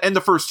watched. And the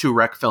first two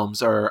Rec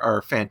films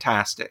are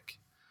fantastic.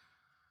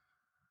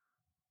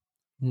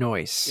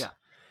 Nice. Yeah.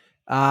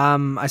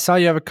 I saw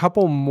you have a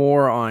couple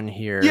more on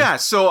here. Yeah,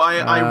 so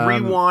I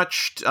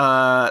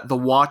rewatched the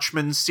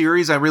Watchmen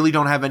series. I really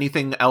don't have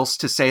anything else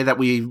to say that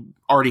we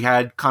already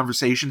had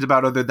conversations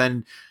about, other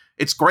than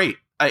it's great.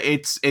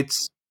 It's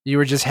You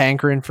were just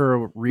hankering for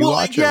a rewatch?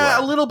 Well, yeah,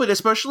 a little bit,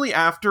 especially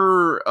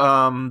after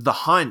The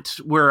Hunt,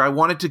 where I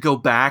wanted to go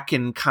back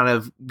and kind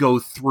of go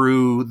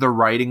through the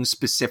writing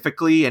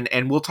specifically,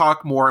 and we'll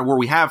talk more, where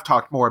we have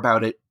talked more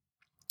about it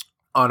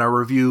on our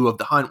review of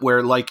The Hunt,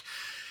 where like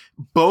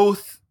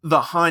both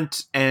The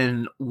Hunt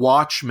and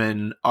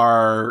Watchmen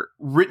are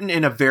written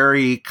in a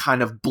very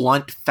kind of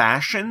blunt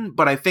fashion,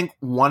 but I think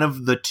one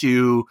of the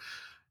two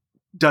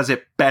does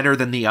it better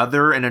than the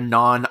other in a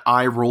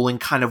non-eye rolling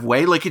kind of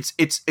way. Like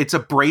it's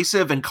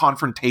abrasive and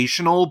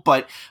confrontational,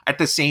 but at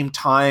the same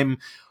time,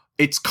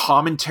 it's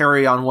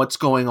commentary on what's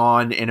going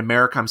on in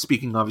America. I'm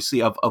speaking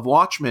obviously of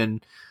Watchmen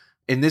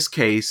in this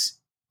case,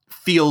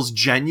 feels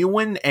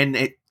genuine,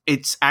 and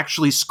it's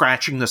actually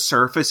scratching the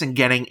surface and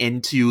getting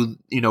into,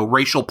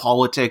 racial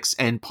politics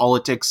and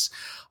politics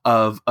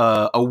of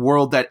a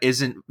world that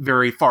isn't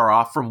very far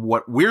off from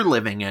what we're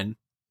living in,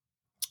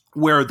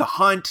 where The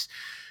Hunt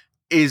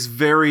is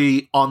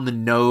very on the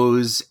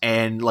nose,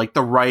 and like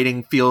the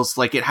writing feels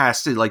like it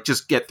has to like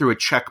just get through a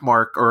check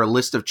mark or a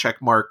list of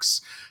check marks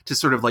to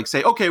sort of like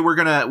say, okay, we're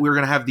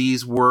gonna have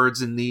these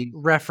words and the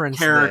reference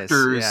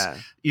characters,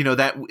 this, yeah.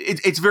 That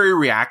it's very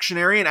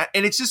reactionary, and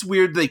it's just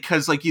weird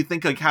because like you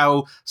think like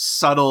how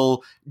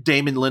subtle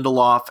Damon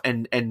Lindelof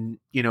and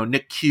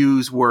Nick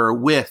Hughes were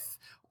with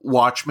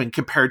Watchmen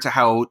compared to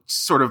how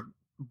sort of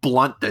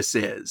blunt this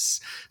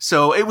is.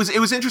 So it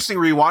was interesting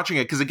rewatching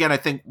it, because again, I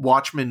think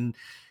Watchmen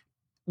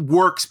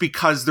works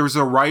because there's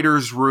a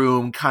writer's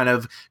room kind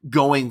of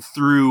going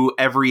through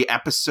every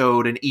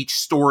episode and each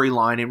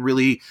storyline and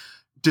really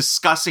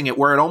discussing it,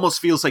 where it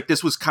almost feels like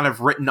this was kind of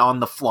written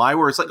on the fly,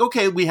 where it's like,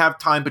 okay, we have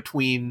time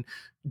between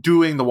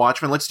doing the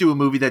Watchmen, let's do a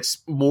movie that's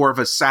more of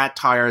a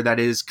satire,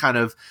 that is kind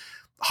of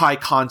high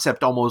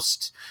concept,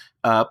 almost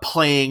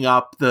playing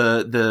up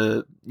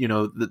the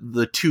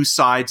two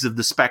sides of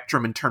the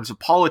spectrum in terms of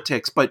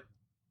politics. But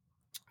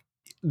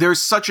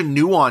there's such a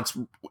nuance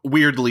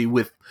weirdly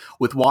with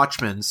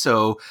Watchmen.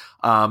 So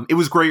it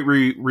was great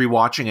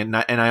rewatching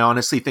it, and I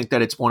honestly think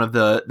that it's one of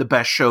the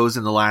best shows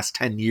in the last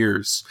 10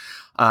 years.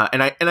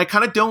 And I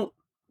kind of don't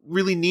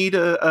really need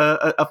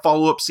a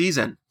follow-up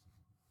season.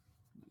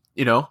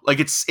 You know, like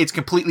it's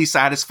completely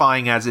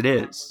satisfying as it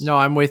is. No,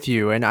 I'm with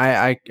you, and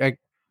I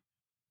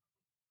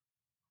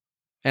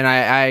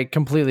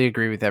completely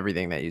agree with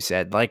everything that you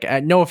said. Like,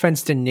 no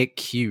offense to Nick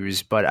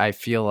Hughes, but I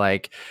feel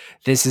like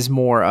this is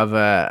more of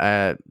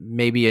a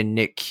maybe a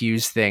Nick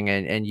Hughes thing,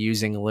 and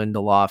using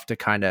Lindelof to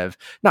kind of,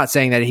 not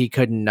saying that he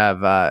couldn't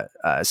have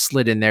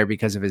slid in there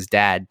because of his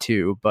dad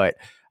too, but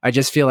I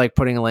just feel like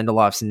putting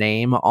Lindelof's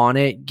name on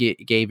it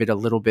gave it a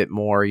little bit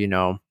more, you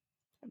know,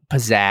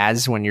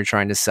 pizzazz when you're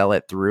trying to sell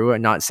it through.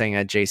 I'm not saying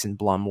that Jason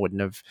Blum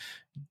wouldn't have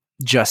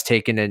just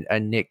taken a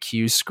Nick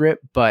Hughes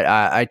script, but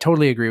I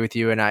totally agree with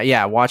you.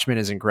 And Watchmen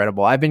is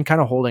incredible. I've been kind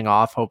of holding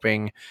off,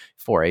 hoping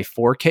for a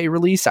 4K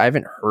release. I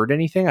haven't heard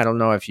anything. I don't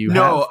know if you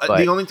have. But,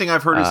 the only thing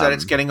I've heard is that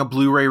it's getting a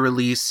Blu-ray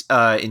release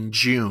in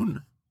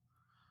June.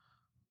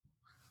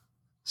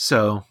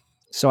 So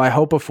I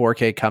hope a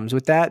 4K comes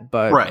with that,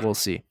 but we'll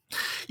see.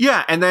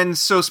 Yeah, and then,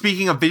 so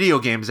speaking of video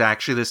games,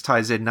 actually, this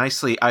ties in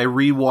nicely. I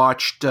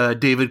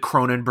rewatched David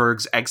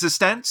Cronenberg's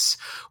Existence,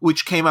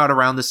 which came out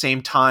around the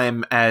same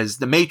time as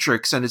The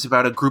Matrix, and it's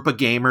about a group of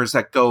gamers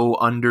that go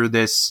under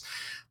this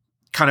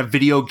kind of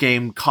video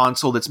game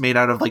console that's made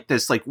out of like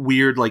this like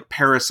weird like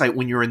parasite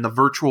when you're in the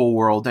virtual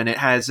world, and it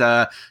has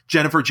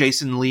Jennifer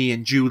Jason Leigh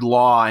and Jude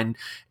Law, and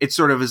it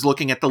sort of is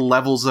looking at the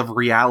levels of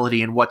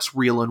reality and what's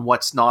real and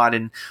what's not.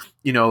 And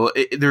you know,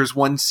 there's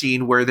one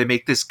scene where they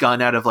make this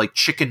gun out of like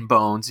chicken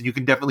bones, and you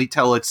can definitely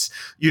tell it's,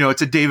 you know,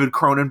 it's a David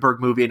Cronenberg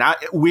movie. And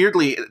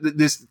weirdly,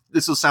 this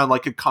will sound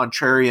like a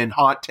contrarian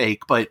hot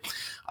take, but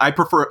I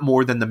prefer it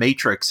more than The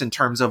Matrix in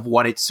terms of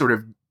what it's sort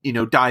of, you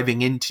know,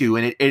 diving into,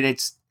 and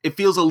it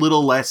feels a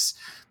little less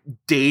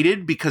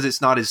dated because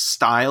it's not as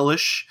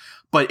stylish,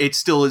 but it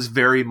still is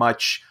very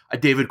much a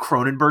David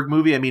Cronenberg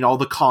movie. I mean, all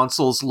the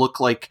consoles look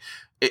like,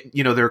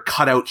 you know, they're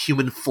cut out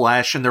human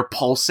flesh, and they're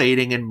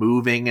pulsating and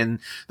moving, and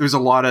there's a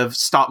lot of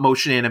stop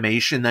motion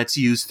animation that's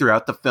used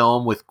throughout the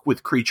film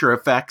with creature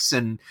effects,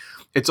 and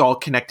it's all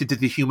connected to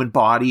the human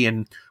body.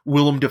 And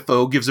Willem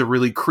Dafoe gives a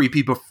really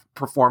creepy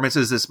performance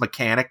as this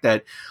mechanic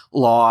that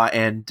Law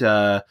and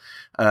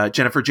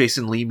Jennifer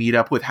Jason Leigh meet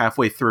up with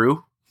halfway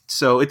through.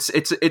 So it's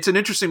an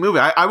interesting movie.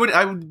 I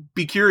would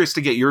be curious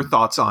to get your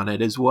thoughts on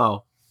it as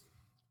well.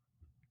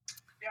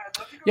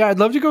 Yeah, I'd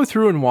love to go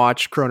through and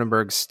watch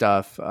Cronenberg's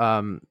stuff.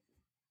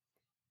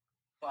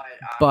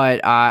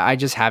 But I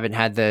just haven't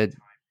had the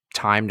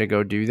time to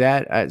go do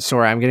that.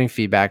 Sorry, I'm getting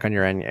feedback on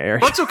your end,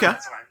 Eric. That's okay.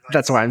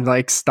 That's why I'm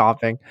like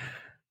stopping.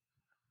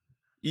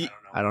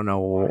 I don't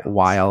know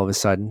why all of a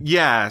sudden.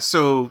 Yeah,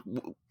 so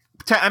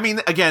I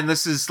mean, again,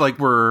 this is like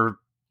we're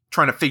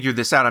trying to figure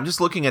this out. I'm just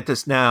looking at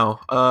this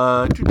now.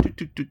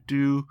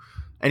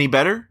 Any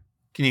better?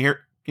 Can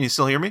you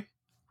still hear me?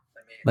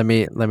 Let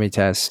me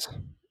test.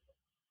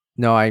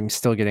 No, I'm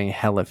still getting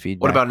hella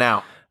feedback. What about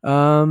now?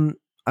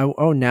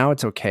 Now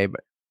it's okay,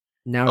 but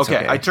now it's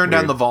okay. I turned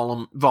down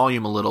the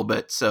volume a little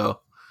bit, so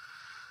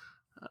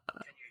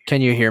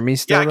can you hear me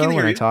still? Yeah, I can hear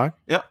when you. I talk.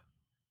 Yeah,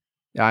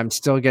 I'm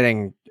still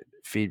getting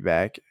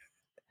feedback.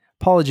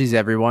 Apologies,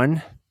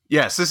 everyone.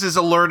 Yes, this is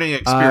a learning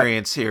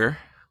experience here.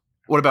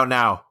 What about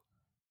now?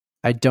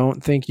 I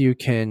don't think you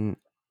can.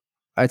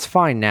 It's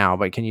fine now,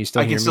 but can you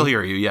still hear me? I can still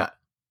hear you, yeah.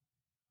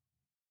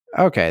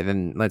 Okay,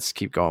 then let's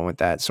keep going with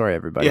that. Sorry,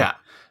 everybody. Yeah.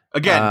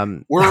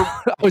 Again, I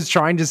was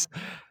trying to...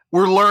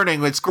 We're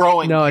learning. It's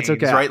growing. No, it's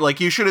okay. Right? Like,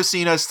 you should have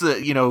seen us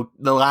the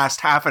last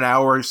half an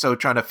hour or so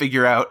trying to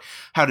figure out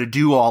how to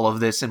do all of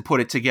this and put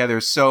it together.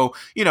 So,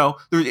 you know,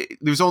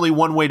 there's only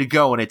one way to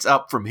go, and it's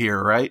up from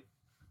here, right?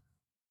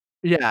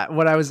 Yeah,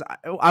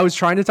 I was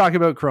trying to talk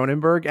about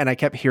Cronenberg, and I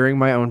kept hearing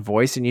my own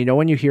voice. And you know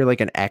when you hear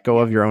like an echo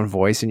of your own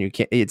voice, and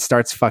it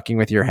starts fucking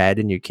with your head,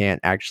 and you can't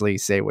actually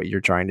say what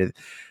you're trying to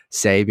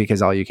say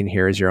because all you can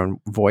hear is your own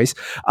voice.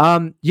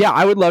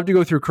 I would love to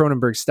go through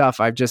Cronenberg stuff.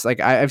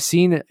 I've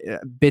seen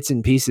bits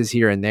and pieces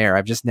here and there.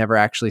 I've just never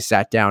actually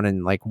sat down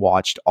and like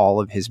watched all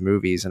of his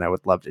movies, and I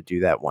would love to do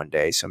that one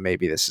day. So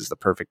maybe this is the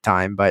perfect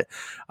time. But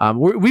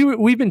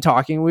we've been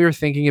talking. We were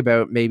thinking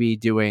about maybe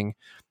doing,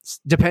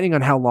 depending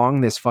on how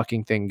long this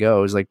fucking thing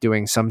goes, like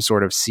doing some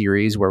sort of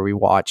series where we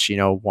watch, you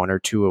know, 1 or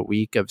 2 a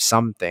week of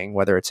something,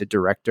 whether it's a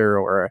director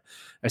or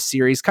a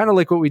series, kind of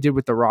like what we did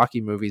with the Rocky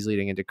movies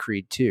leading into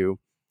Creed 2.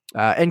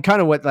 And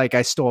kind of what like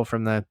I stole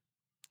from the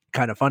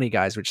Kind of Funny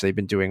guys, which they've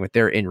been doing with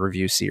their in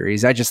review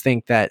series. I just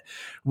think that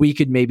we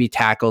could maybe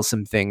tackle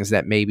some things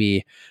that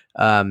maybe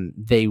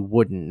they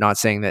wouldn't, not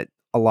saying that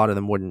a lot of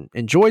them wouldn't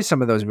enjoy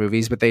some of those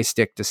movies, but they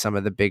stick to some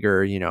of the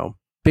bigger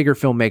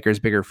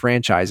filmmakers, bigger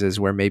franchises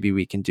where maybe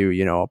we can do,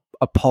 you know,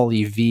 a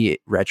Pauly V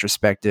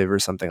retrospective or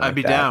something like that.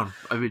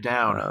 I'd be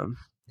down.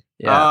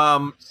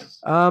 Yeah.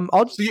 I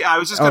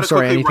was just going to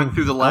quickly run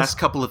through the last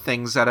couple of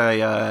things that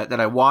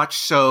I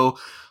watched. So,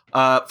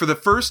 for the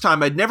first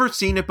time, I'd never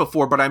seen it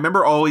before, but I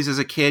remember always as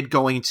a kid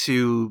going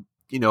to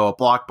a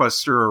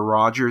Blockbuster or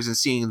Rogers and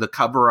seeing the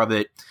cover of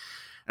it.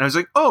 And I was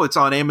like, oh, it's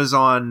on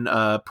Amazon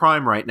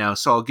Prime right now,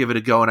 so I'll give it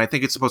a go. And I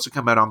think it's supposed to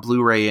come out on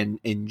Blu-ray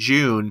in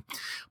June.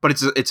 But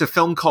it's a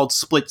film called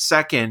Split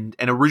Second,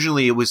 and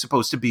originally it was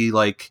supposed to be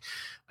like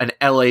an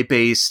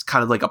LA-based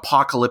kind of like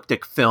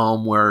apocalyptic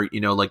film where,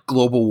 like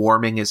global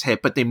warming is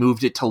hit, but they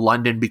moved it to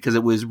London because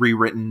it was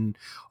rewritten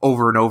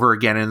over and over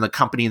again. And the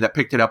company that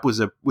picked it up was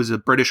a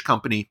British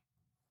company.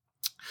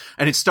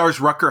 And it stars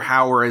Rutger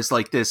Hauer as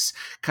like this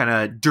kind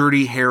of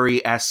Dirty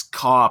Harry-esque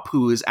cop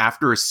who is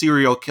after a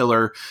serial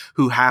killer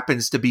who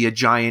happens to be a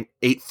giant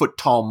 8-foot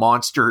tall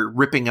monster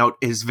ripping out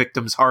his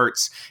victims'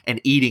 hearts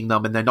and eating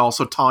them, and then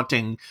also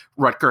taunting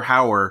Rutger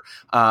Hauer.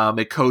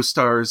 It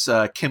co-stars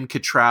Kim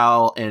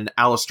Cattrall and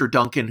Alistair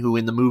Duncan, who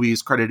in the movie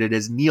is credited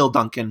as Neil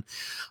Duncan.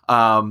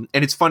 And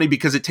it's funny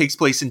because it takes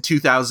place in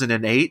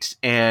 2008,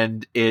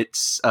 and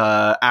it's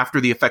after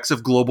the effects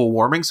of global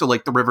warming. So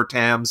like the River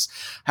Thames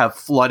have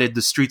flooded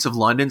the streets of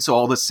London. So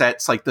all the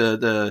sets, like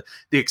the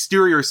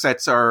exterior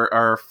sets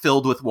are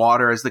filled with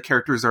water as the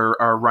characters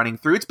are running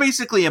through. It's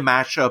basically a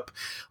mashup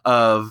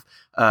of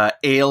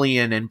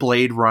Alien and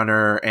Blade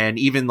Runner, and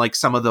even like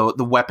some of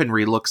the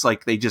weaponry looks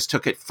like they just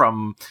took it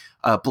from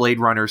Blade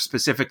Runner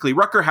specifically.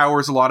 Rutger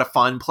Hauer's a lot of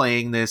fun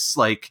playing this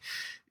like,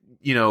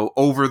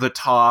 over the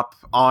top,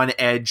 on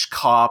edge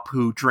cop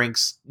who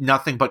drinks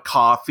nothing but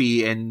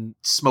coffee and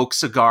smokes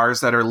cigars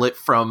that are lit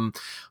from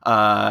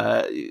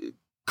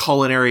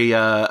culinary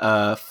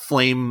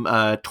flame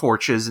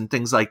torches and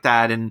things like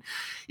that. And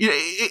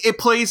it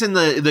plays in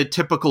the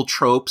typical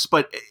tropes,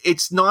 but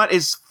it's not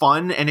as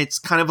fun, and it's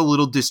kind of a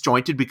little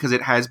disjointed because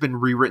it has been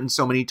rewritten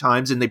so many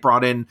times, and they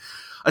brought in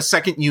a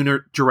second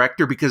unit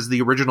director because the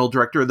original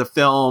director of the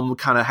film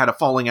kind of had a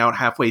falling out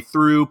halfway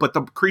through. But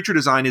the creature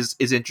design is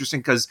interesting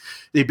because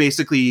they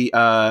basically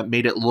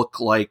made it look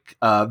like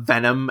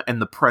Venom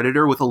and the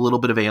Predator with a little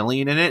bit of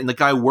Alien in it. And the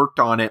guy who worked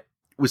on it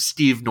was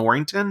Steve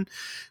Norrington,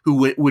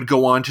 who would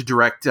go on to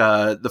direct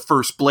the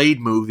first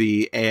Blade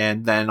movie,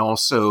 and then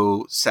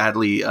also,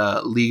 sadly,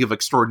 League of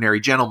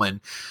Extraordinary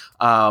Gentlemen.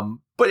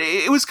 But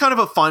it was kind of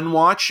a fun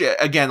watch.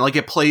 Again, like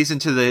it plays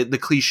into the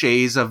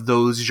cliches of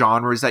those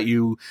genres that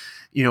you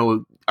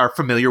are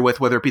familiar with,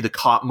 whether it be the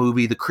cop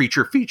movie, the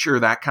creature feature,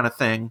 that kind of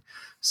thing.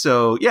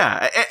 So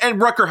yeah,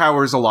 and Rutger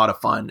Hauer is a lot of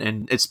fun.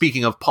 And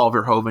speaking of Paul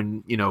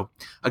Verhoeven,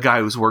 a guy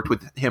who's worked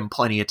with him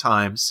plenty of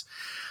times.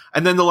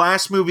 And then the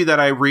last movie that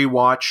I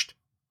rewatched,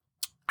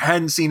 I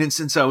hadn't seen it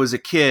since I was a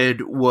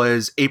kid,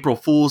 was April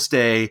Fool's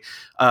Day.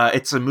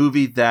 It's a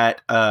movie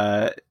that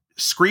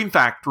Scream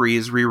Factory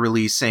is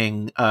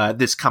re-releasing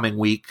this coming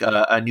week,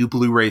 a new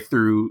Blu-ray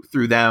through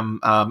them.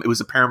 It was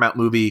a Paramount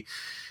movie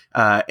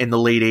in the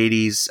late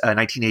 80s,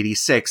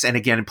 1986, and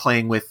again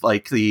playing with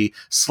like the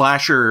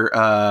slasher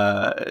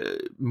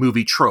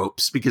movie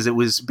tropes, because it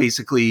was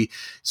basically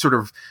sort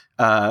of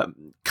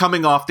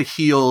coming off the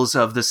heels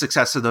of the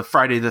success of the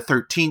Friday the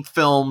 13th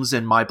films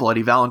and My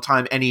Bloody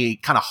Valentine, any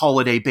kind of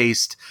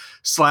holiday-based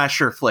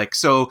slasher flick.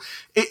 So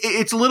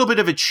it's a little bit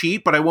of a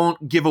cheat, but I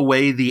won't give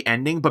away the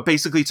ending. But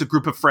basically, it's a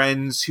group of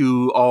friends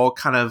who all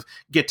kind of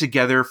get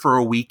together for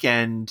a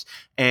weekend,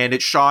 and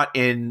it's shot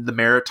in the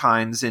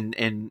Maritimes in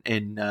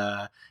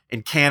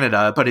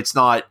Canada, but it's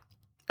not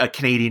a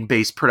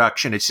Canadian-based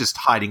production. It's just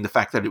hiding the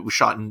fact that it was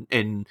shot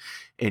in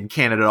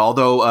Canada.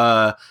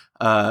 Although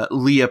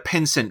Leah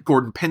Pinsent,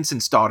 Gordon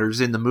Pinsent's daughter's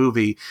in the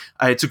movie.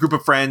 It's a group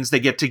of friends. They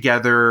get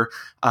together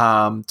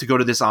to go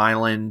to this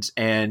island,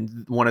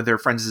 and one of their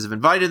friends has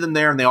invited them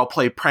there, and they all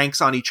play pranks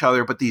on each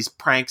other. But these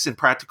pranks and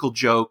practical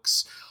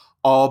jokes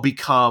all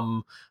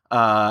become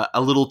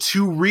a little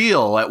too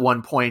real at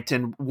one point,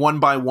 and one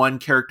by one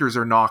characters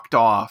are knocked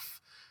off.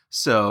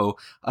 So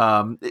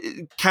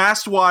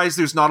cast wise,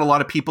 there's not a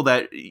lot of people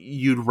that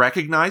you'd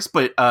recognize,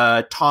 but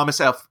Thomas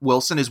F.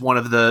 Wilson is one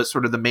of the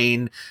sort of the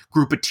main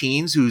group of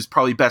teens, who's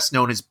probably best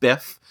known as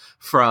Biff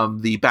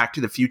from the Back to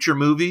the Future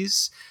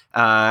movies,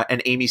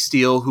 and Amy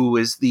Steele, who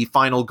is the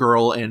final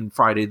girl in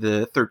Friday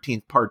the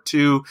 13th Part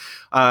 2.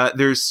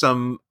 There's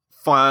some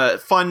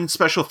fun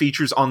special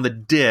features on the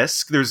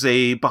disc. There's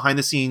a behind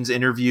the scenes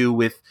interview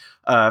with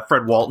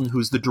Fred Walton,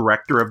 who's the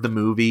director of the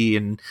movie,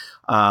 and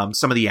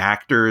some of the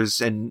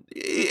actors, and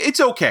it's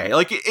okay.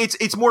 Like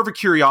it's more of a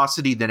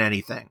curiosity than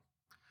anything.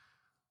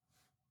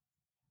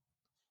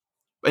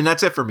 And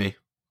that's it for me.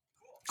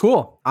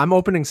 Cool. I'm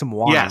opening some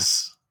wine.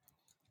 Yes.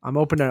 I'm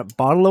opening a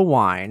bottle of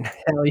wine.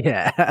 Hell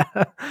yeah.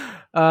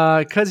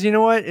 Cause you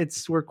know what?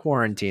 We're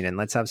quarantining.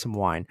 Let's have some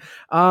wine.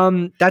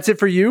 That's it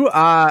for you.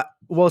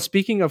 Well,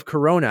 speaking of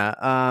Corona,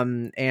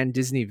 and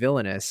Disney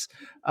villainous,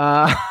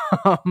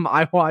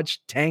 I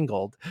watched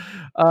Tangled,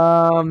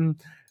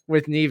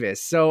 with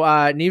Nevis.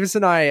 So, Nevis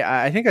and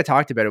I think I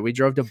talked about it. We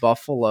drove to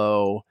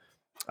Buffalo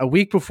a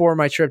week before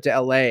my trip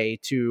to LA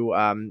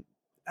to,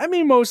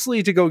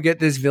 mostly to go get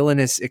this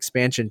villainous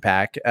expansion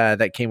pack,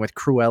 that came with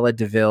Cruella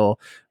DeVille,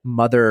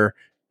 Mother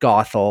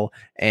Gothel,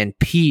 and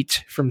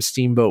Pete from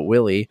Steamboat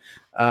Willie.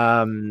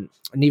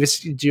 Nevis,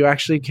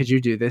 could you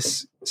do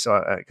this?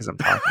 So, cause I'm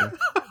talking.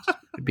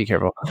 Be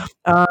careful.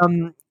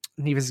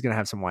 Nevis is going to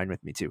have some wine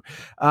with me too.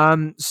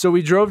 So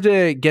we drove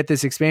to get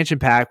this expansion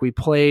pack. We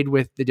played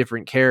with the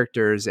different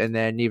characters, and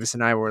then Nevis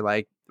and I were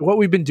like, what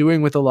we've been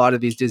doing with a lot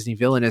of these Disney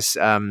villainous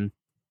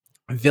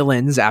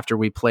villains after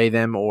we play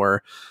them,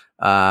 or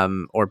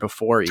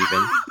before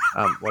even.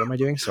 What am I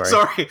doing?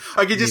 Sorry,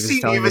 I can just see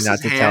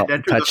Nevis's hand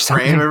enter the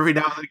frame every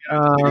now and again.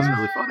 I think it's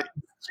really funny.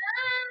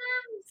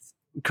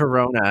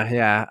 Corona,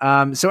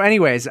 yeah. So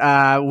anyways,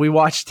 we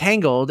watched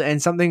Tangled,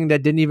 and something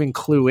that didn't even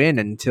clue in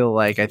until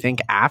like I think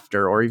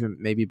after or even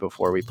maybe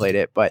before we played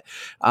it, but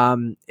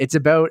it's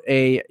about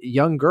a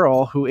young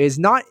girl who is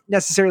not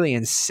necessarily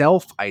in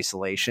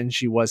self-isolation.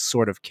 She was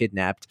sort of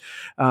kidnapped.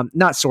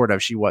 Not sort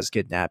of, she was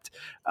kidnapped.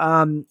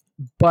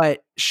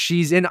 But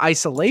she's in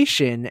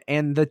isolation,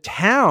 and the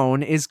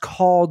town is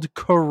called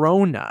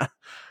Corona.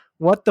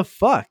 What the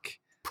fuck?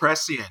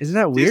 Prescient. Isn't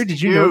that weird? Did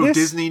you know this?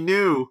 Disney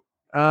knew.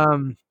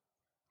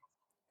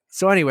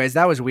 So anyways,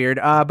 that was weird.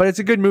 But it's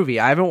a good movie.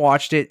 I haven't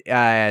watched it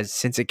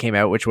since it came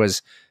out, which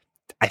was,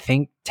 I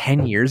think,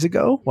 10 years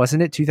ago.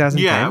 Wasn't it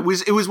 2010? Yeah,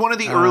 it was one of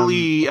the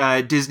early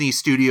Disney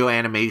studio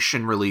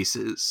animation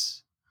releases.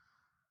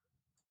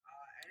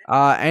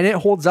 And it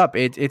holds up.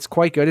 It's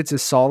quite good. It's a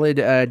solid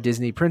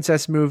Disney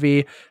princess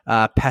movie.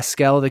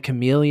 Pascal the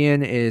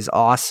Chameleon is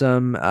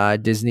awesome.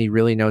 Disney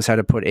really knows how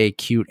to put a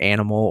cute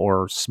animal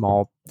or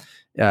small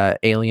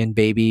alien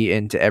baby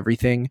into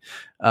everything.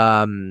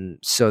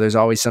 So there's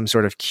always some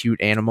sort of cute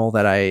animal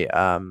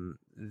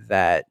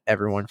that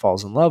everyone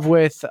falls in love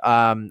with.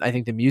 I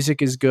think the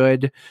music is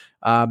good.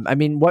 I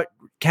mean, what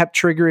kept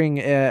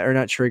triggering or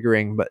not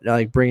triggering, but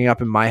like bringing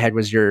up in my head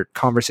was your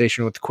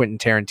conversation with Quentin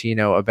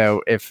Tarantino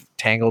about if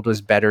Tangled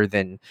was better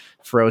than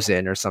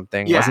Frozen or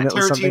something. Yeah, wasn't it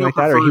Tarantino something like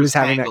that? Or he was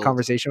having Tangled. that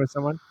conversation with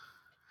someone?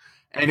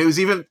 And it was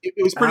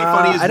pretty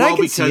funny as well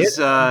because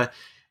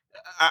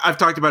I've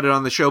talked about it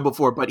on the show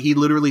before, but he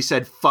literally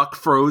said "fuck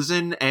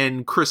Frozen,"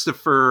 and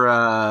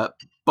Christopher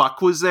Buck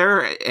was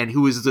there, and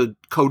who is the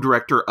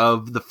co-director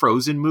of the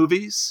Frozen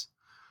movies,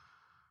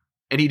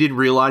 and he didn't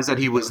realize that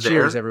he was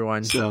there. Cheers,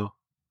 everyone! So,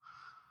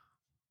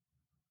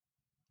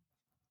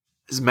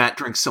 as Matt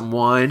drinks some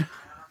wine,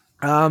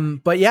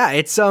 but yeah,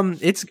 it's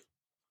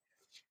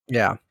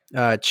yeah.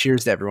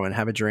 Cheers to everyone.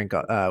 Have a drink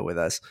with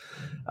us.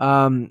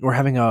 We're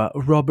having a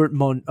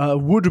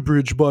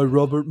Woodbridge by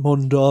Robert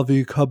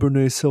Mondavi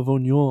Cabernet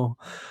Sauvignon.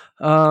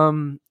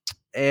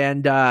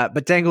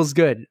 But Tangled's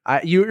good.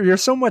 You're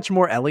so much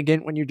more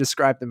elegant when you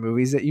describe the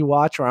movies that you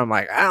watch, where I'm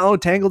like, oh,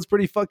 Tangled's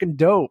pretty fucking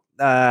dope.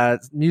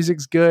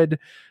 Music's good.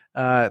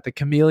 The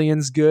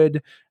Chameleon's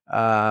good.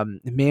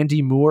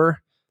 Mandy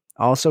Moore,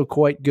 also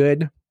quite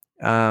good.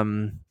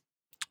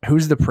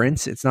 Who's the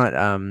prince? It's not,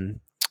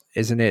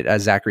 isn't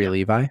it Zachary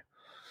Levi?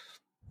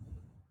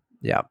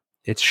 Yeah,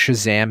 it's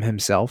Shazam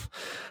himself.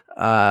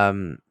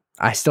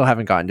 I still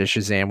haven't gotten to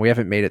Shazam. We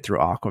haven't made it through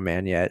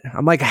Aquaman yet.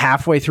 I'm like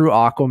halfway through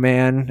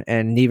Aquaman,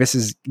 and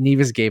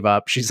Nevis gave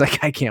up. She's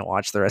like, I can't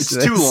watch the rest of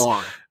this. It's too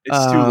long.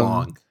 It's too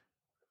long.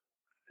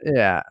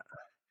 Yeah.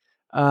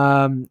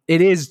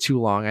 It is too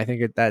long. I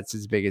think that's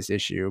his biggest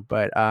issue.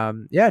 But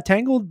yeah,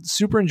 Tangled,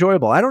 super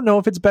enjoyable. I don't know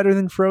if it's better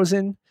than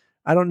Frozen.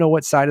 I don't know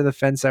what side of the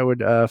fence I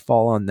would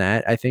fall on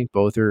that. I think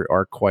both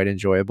are quite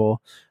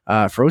enjoyable.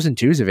 Frozen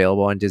 2 is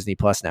available on Disney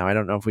Plus now. I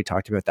don't know if we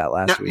talked about that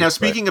last week. Now,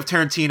 speaking of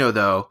Tarantino,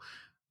 though,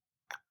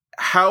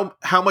 how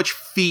much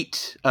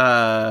feet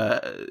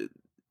are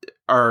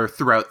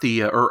throughout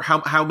the or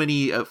how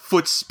many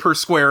foots per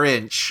square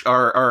inch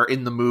are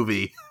in the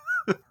movie?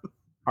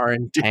 Are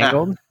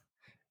entangled? Yeah.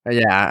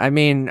 Yeah, I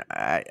mean,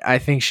 I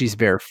think she's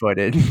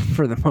barefooted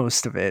for the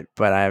most of it,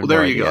 but I have there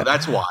no you idea. Go.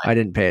 That's why I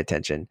didn't pay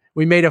attention.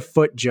 We made a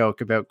foot joke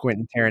about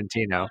Quentin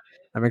Tarantino.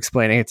 I'm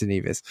explaining it to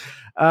Nevis,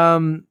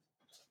 because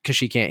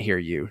she can't hear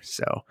you.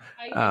 So,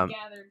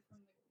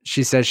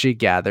 she says she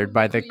gathered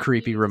by the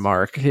creepy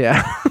remark.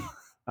 Yeah.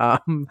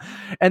 And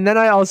then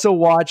I also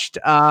watched,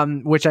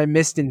 which I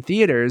missed in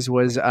theaters,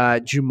 was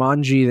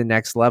Jumanji: The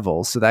Next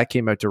Level. So that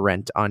came out to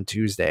rent on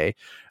Tuesday.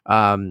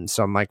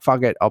 So I'm like,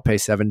 fuck it, I'll pay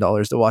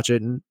 $7 to watch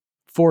it in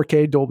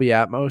 4K Dolby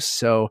Atmos.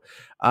 So,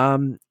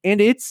 and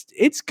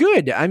it's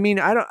good. I mean,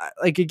 I don't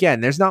like,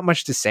 again, there's not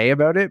much to say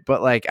about it,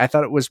 but like, I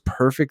thought it was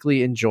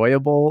perfectly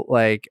enjoyable.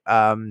 Like,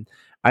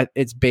 it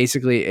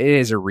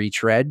is a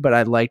retread, but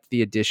I liked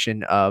the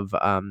addition of,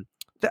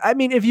 I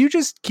mean, if you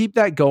just keep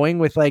that going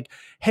with like,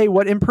 hey,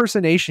 what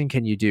impersonation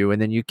can you do?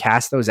 And then you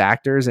cast those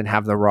actors and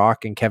have The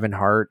Rock and Kevin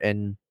Hart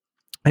and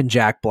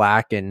Jack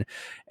Black and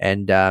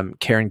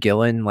Karen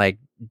Gillan like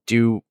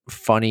do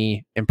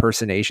funny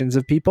impersonations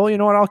of people. You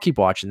know what? I'll keep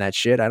watching that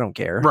shit. I don't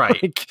care.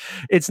 Right. Like,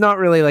 it's not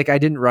really like I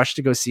didn't rush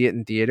to go see it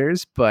in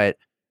theaters, but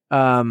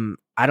I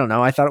don't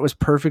know. I thought it was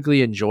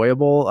perfectly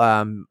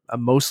enjoyable.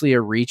 Mostly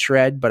a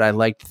retread, but I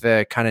liked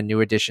the kind of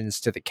new additions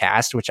to the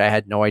cast, which I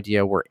had no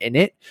idea were in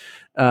it.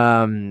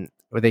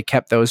 Where they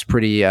kept those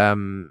pretty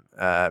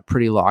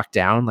locked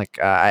down. Like,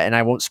 and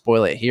I won't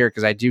spoil it here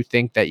because I do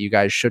think that you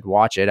guys should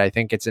watch it. I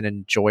think it's an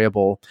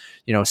enjoyable,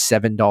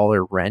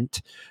 $7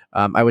 rent.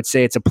 I would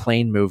say it's a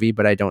plain movie,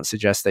 but I don't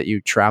suggest that you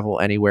travel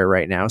anywhere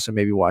right now. So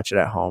maybe watch it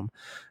at home.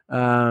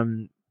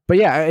 But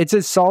yeah, it's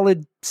a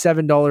solid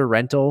 $7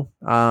 rental.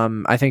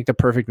 I think the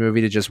perfect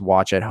movie to just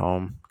watch at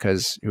home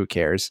because who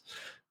cares?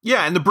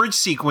 Yeah, and the bridge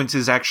sequence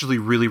is actually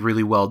really,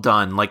 really well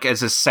done. Like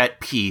as a set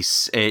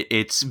piece,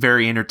 it's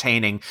very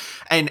entertaining.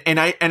 And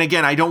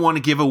again, I don't want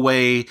to give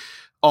away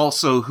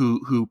also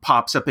who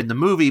pops up in the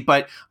movie,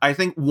 but I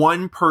think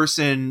one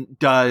person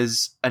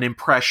does an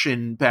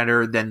impression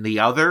better than the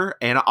other,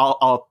 and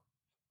I'll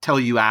tell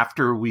you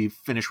after we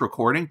finish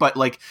recording. But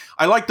like,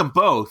 I like them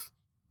both.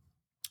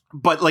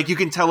 But like you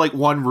can tell like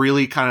one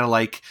really kind of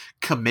like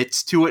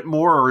commits to it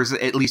more, or is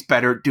at least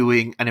better at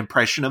doing an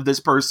impression of this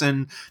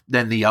person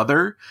than the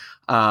other.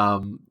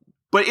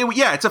 But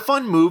yeah, it's a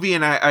fun movie,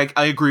 and I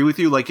agree with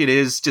you. Like it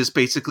is just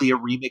basically a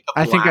remake of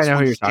the I think last I know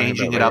one, who you're just talking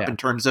changing about, it right? up in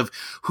terms of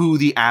who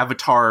the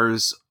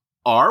avatars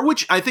are,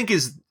 which I think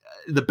is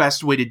the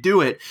best way to do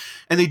it.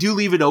 And they do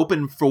leave it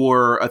open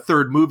for a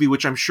third movie,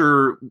 which I'm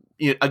sure,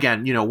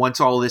 again,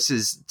 once all this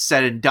is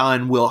said and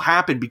done, will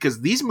happen, because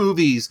these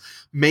movies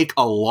make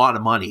a lot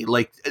of money.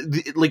 Like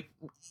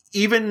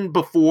even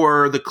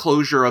before the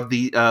closure of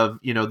the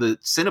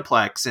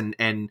Cineplex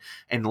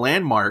and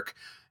Landmark,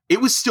 it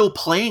was still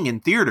playing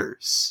in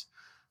theaters.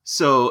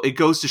 So it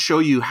goes to show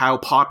you how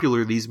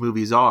popular these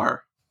movies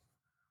are.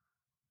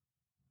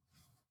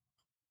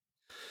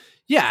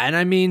 Yeah, and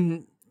I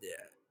mean,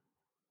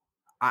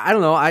 I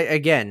don't know.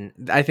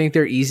 I think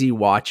they're easy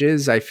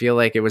watches. I feel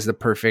like it was the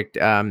perfect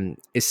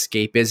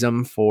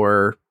escapism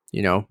for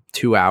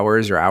 2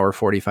 hours or hour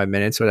 45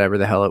 minutes, whatever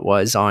the hell it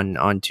was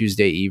on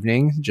Tuesday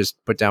evening.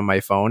 Just put down my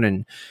phone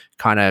and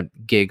kind of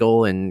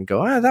giggle and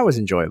go, that was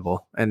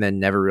enjoyable, and then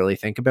never really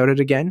think about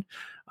it again.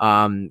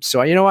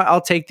 So you know what? I'll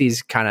take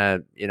these kind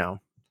of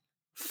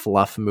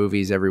fluff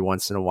movies every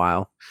once in a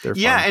while. They're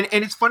fun.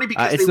 And it's funny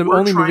because it's they the were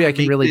only trying movie to I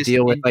can make really this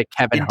deal with, like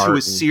Kevin into Hart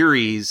a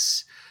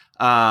series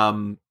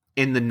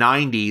in the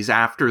 90s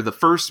after the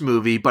first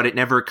movie, but it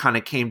never kind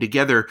of came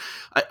together.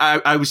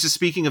 I was just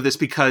speaking of this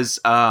because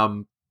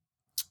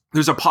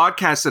there's a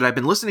podcast that I've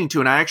been listening to,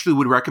 and I actually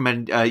would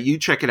recommend you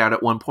check it out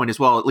at one point as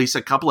well, at least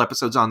a couple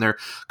episodes on there,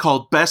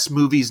 called Best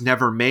Movies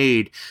Never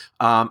Made.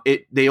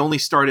 They only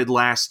started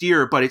last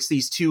year, but it's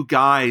these two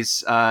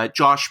guys,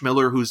 Josh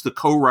Miller, who's the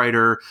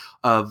co-writer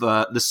of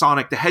the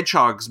Sonic the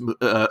Hedgehog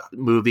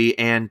movie,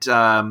 and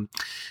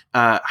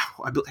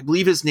I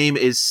believe his name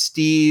is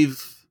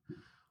Steve.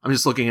 I'm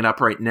just looking it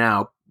up right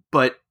now.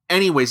 But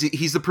anyways,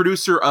 he's the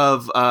producer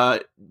of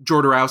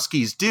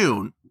Jodorowsky's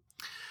Dune.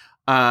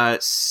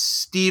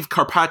 Steve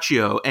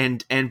Carpaccio,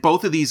 and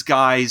both of these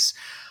guys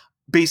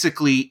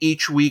basically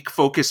each week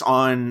focus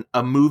on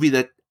a movie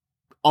that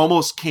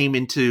almost came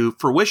into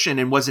fruition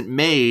and wasn't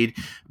made,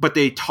 but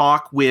they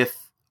talk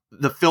with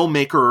the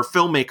filmmaker or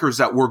filmmakers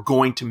that were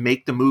going to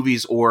make the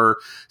movies, or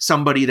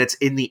somebody that's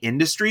in the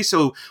industry.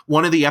 So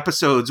one of the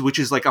episodes, which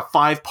is like a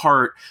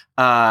 5-part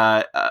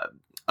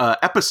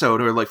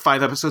episode, or like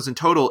 5 episodes in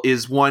total,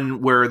 is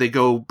one where they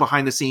go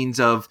behind the scenes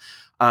of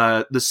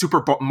the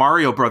Super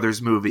Mario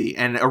Brothers movie,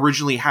 and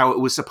originally how it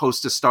was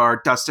supposed to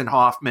star Dustin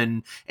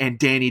Hoffman and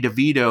Danny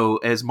DeVito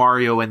as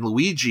Mario and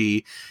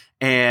Luigi,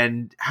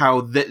 and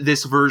how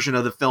this version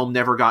of the film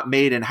never got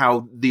made, and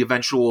how the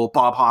eventual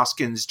Bob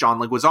Hoskins, John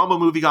Leguizamo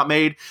movie got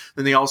made.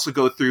 Then they also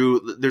go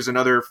through, there's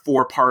another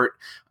 4-part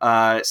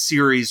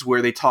series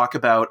where they talk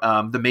about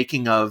the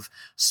making of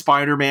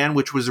Spider-Man,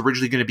 which was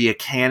originally going to be a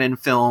canon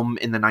film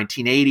in the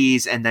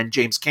 1980s, and then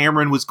James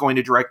Cameron was going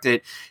to direct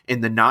it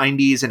in the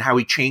 90s, and how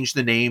he changed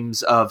the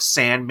names of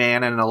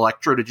Sandman and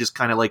Electro to just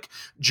kind of like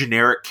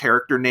generic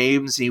character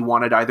names. He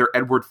wanted either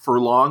Edward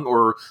Furlong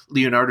or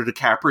Leonardo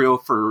DiCaprio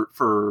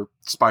for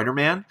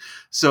Spider-Man.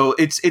 So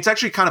it's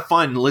actually kind of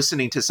fun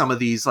listening to some of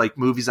these like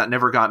movies that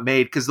never got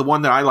made, because the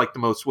one that I liked the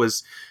most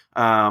was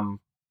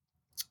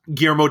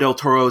Guillermo del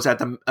Toro's At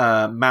the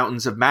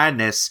Mountains of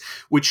Madness,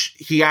 which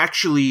he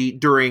actually,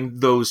 during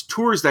those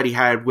tours that he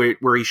had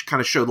where he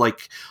kind of showed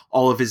like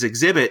all of his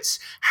exhibits,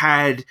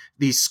 had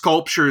these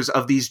sculptures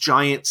of these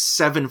giant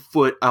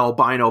 7-foot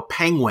albino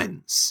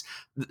penguins,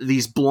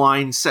 these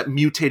blind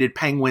mutated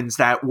penguins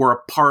that were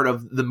a part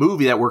of the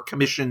movie, that were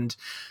commissioned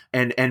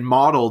and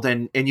modeled,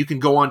 and you can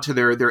go onto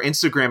their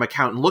Instagram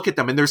account and look at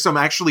them, and there's some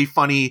actually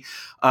funny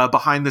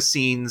behind the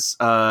scenes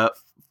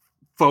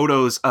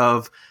photos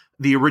of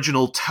the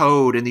original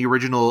Toad and the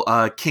original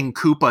King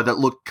Koopa that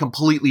look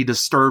completely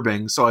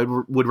disturbing. So I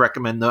would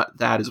recommend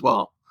that as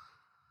well.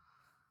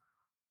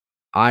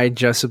 I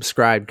just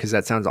subscribed because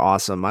that sounds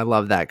awesome. I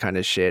love that kind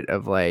of shit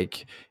of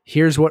like,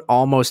 here's what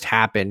almost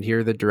happened. Here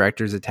are the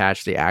directors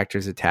attached, the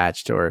actors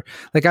attached, or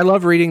like, I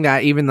love reading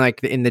that even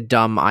like in the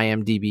dumb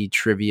IMDb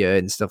trivia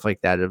and stuff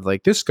like that of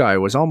like, this guy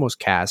was almost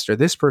cast, or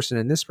this person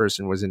and this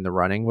person was in the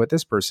running, but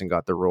this person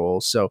got the role.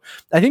 So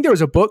I think there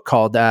was a book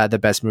called The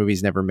Best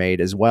Movies Never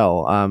Made as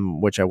well,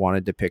 which I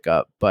wanted to pick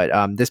up.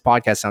 But this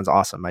podcast sounds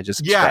awesome. I just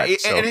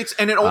subscribed,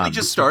 and it only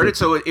just started,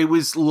 so it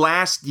was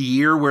last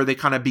year where they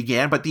kind of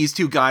began. But these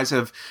two guys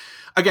have,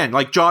 again,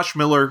 like Josh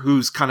Miller,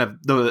 who's kind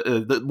of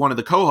the one of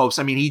the co-hosts.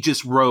 I mean, he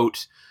just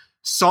wrote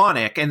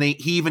Sonic, and he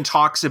even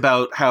talks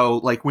about how,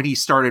 like, when he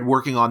started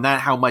working on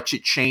that, how much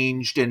it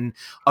changed, and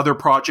other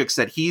projects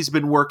that he's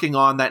been working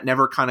on that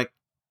never kind of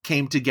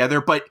came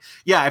together. But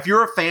yeah, if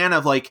you're a fan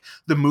of like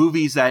the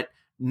movies that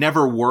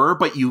never were,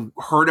 but you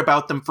heard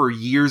about them for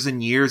years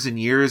and years and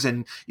years,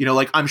 and you know,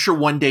 like, I'm sure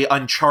one day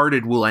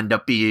Uncharted will end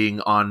up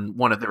being on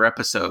one of their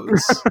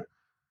episodes.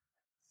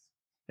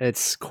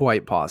 It's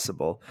quite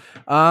possible.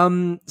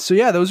 So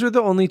yeah, those are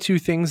the only two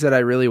things that I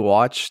really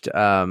watched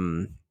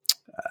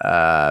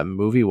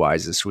movie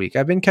wise this week.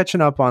 I've been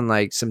catching up on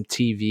like some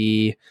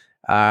TV.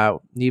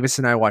 Nevis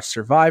and I watch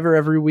Survivor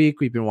every week.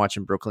 We've been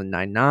watching Brooklyn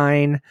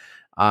Nine-Nine.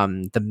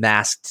 The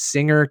Masked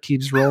Singer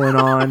keeps rolling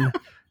on.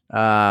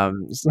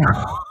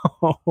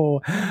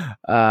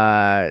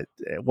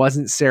 It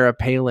wasn't Sarah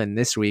Palin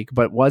this week,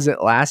 but was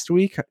it last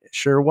week?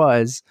 Sure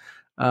was.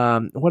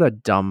 What a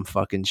dumb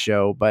fucking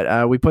show,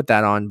 but we put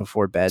that on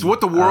before bed. It's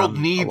what the world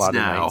needs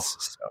now.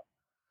 Nights, so.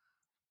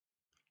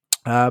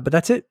 But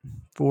that's it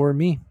for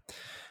me.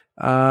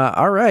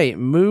 All right,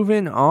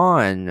 moving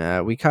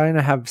on. We kind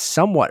of have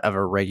somewhat of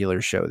a regular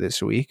show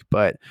this week,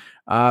 but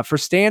for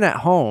staying at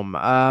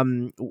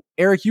home,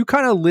 Eric, you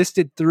kind of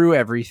listed through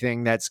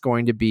everything that's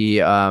going to be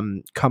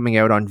coming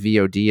out on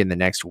VOD in the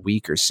next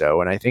week or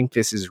so, and I think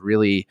this is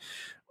really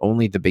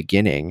only the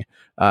beginning.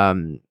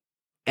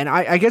 And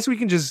I guess we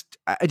can just.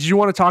 Did you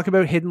want to talk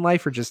about Hidden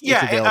Life or just? Yeah,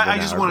 I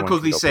just want to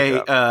quickly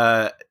say,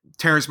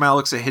 Terrence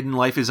Malick's A Hidden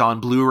Life is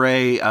on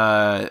Blu-ray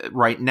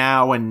right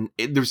now, and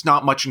there's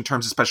not much in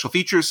terms of special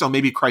features, so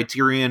maybe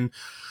Criterion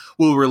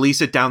will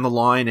release it down the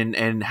line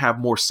and have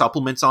more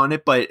supplements on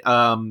it. But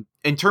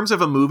in terms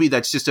of a movie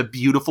that's just a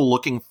beautiful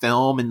looking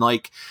film and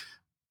like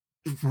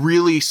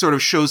really sort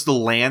of shows the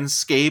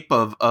landscape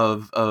of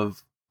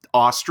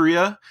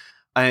Austria,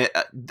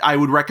 I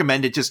would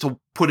recommend it just to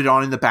put it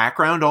on in the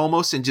background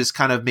almost and just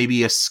kind of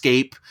maybe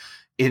escape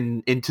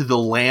into the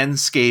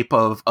landscape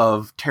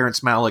of Terrence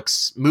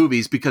Malick's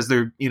movies, because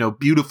they're, you know,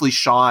 beautifully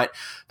shot.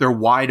 They're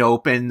wide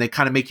open. They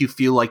kind of make you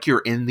feel like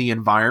you're in the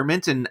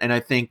environment. And I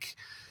think,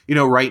 you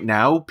know, right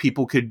now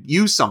people could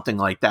use something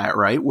like that,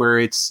 right? Where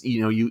it's,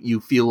 you know, you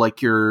feel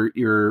like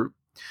you're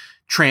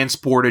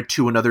transported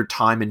to another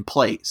time and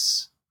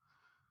place.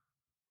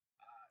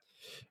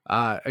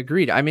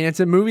 Agreed. I mean, it's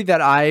a movie that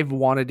I've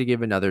wanted to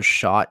give another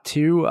shot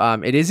to.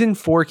 It is in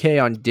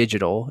 4K on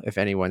digital, if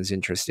anyone's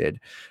interested.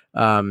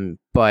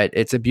 But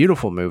it's a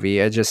beautiful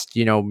movie. I just,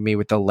 you know, me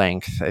with the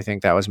length, I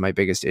think that was my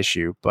biggest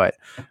issue. But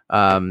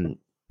it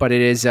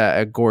is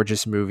a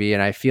gorgeous movie,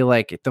 and I feel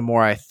like the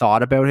more I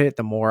thought about it,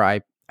 the more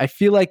I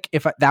feel like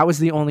if that was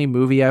the only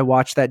movie I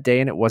watched that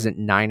day and it wasn't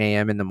 9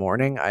 a.m. in the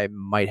morning, I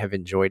might have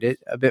enjoyed it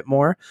a bit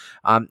more.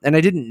 And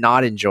I didn't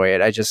not enjoy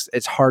it.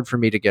 It's hard for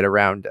me to get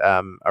around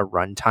a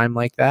runtime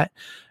like that.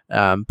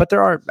 But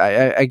there are,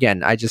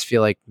 I just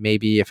feel like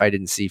maybe if I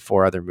didn't see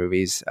 4 other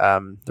movies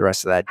the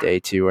rest of that day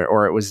too,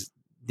 or it was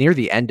near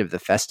the end of the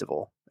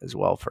festival as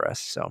well for us.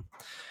 So,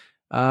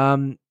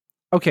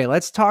 okay,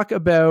 let's talk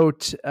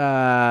about,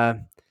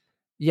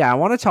 I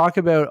want to talk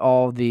about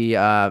all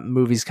the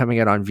movies coming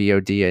out on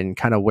VOD and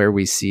kind of where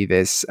we see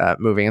this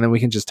moving. And then we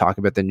can just talk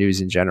about the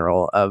news in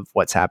general of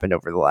what's happened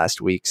over the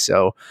last week.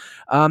 So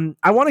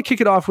I want to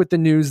kick it off with the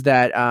news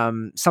that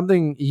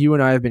something you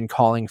and I have been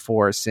calling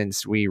for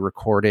since we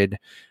recorded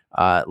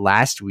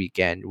last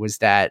weekend was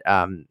that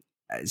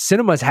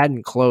cinemas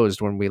hadn't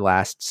closed when we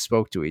last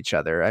spoke to each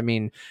other. I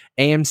mean,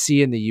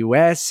 AMC in the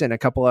US and a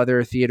couple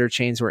other theater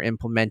chains were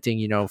implementing,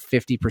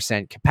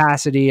 50%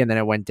 capacity. And then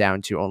it went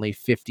down to only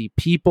 50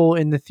 people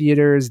in the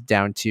theaters,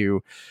 then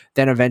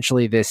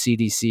eventually the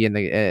CDC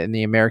and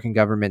the American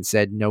government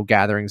said no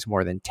gatherings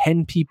more than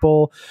 10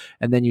 people.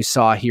 And then you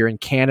saw here in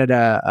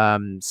Canada,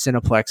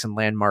 Cineplex and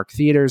Landmark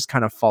theaters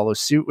kind of follow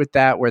suit with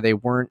that, where they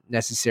weren't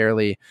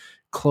necessarily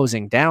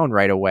closing down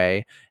right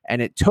away.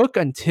 And it took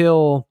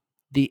until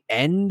the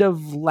end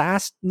of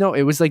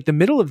it was like the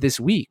middle of this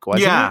week,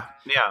 wasn't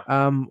it?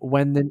 Yeah.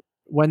 When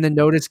the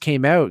notice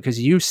came out, because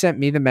you sent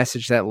me the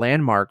message that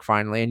Landmark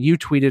finally, and you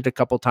tweeted a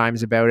couple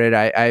times about it.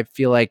 I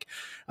feel like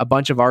a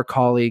bunch of our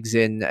colleagues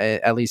in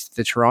at least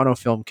the Toronto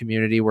film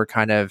community were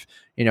kind of,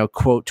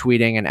 quote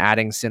tweeting and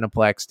adding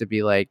Cineplex to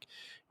be like,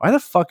 why the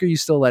fuck are you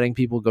still letting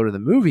people go to the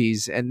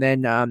movies? And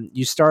then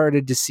you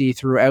started to see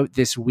throughout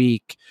this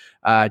week,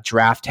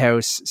 Draft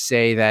House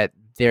say that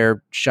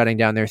they're shutting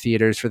down their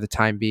theaters for the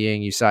time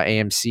being. You saw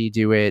AMC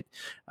do it.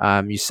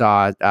 You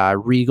saw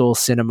Regal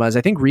Cinemas.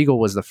 I think Regal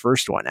was the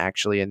first one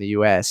actually in the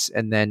US.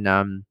 And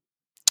then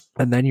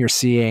you're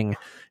seeing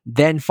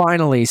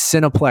finally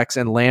Cineplex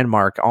and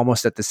Landmark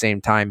almost at the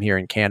same time here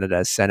in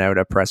Canada sent out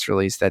a press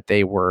release that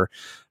they were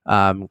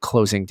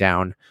closing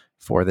down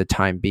for the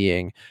time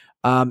being.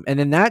 And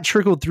then that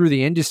trickled through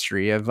the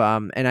industry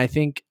and I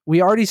think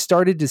we already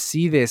started to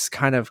see this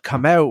kind of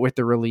come out with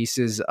the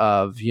releases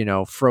of,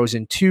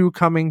 Frozen 2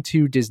 coming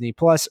to Disney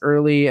Plus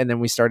early. And then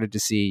we started to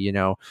see,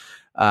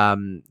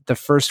 the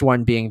first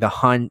one being The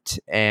Hunt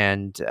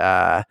and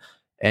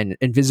and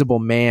Invisible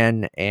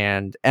Man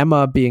and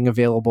Emma being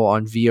available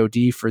on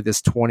VOD for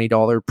this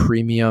 $20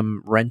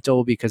 premium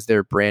rental because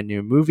they're brand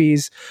new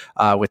movies,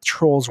 with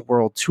Trolls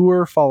World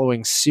Tour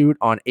following suit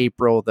on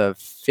April the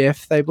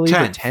 5th, I believe,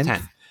 10th, or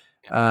 10th.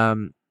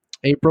 10th.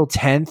 April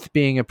 10th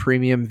being a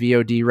premium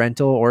VOD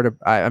rental, or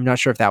I'm not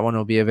sure if that one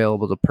will be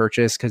available to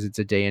purchase because it's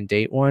a day and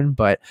date one,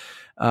 but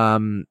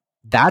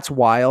that's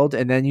wild.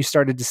 And then you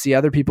started to see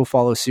other people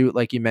follow suit,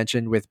 like you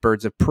mentioned, with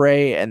Birds of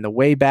Prey and The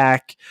Way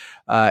Back,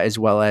 as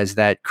well as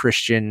that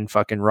Christian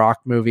fucking rock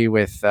movie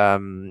with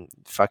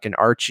fucking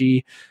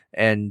Archie.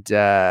 And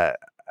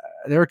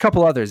there are a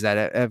couple others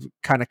that have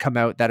kind of come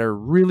out that are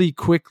really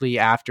quickly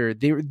after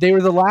they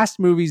were the last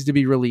movies to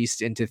be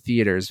released into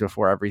theaters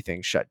before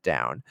everything shut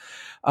down.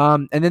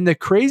 And then the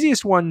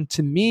craziest one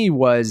to me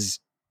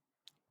was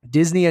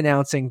Disney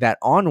announcing that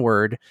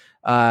Onward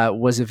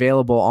was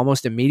available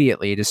almost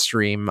immediately to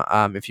stream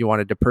if you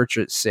wanted to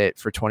purchase it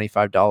for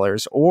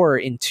 $25, or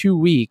in 2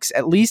 weeks,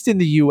 at least in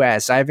the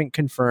US. I haven't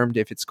confirmed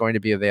if it's going to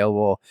be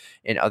available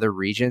in other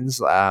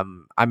regions.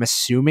 I'm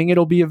assuming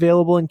it'll be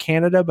available in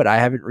Canada, but I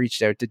haven't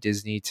reached out to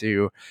Disney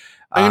to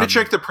I'm going to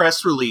check the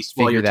press release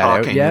while you're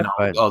talking, yet,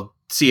 and I'll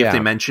see if they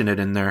mention it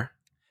in there.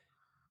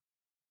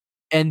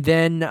 And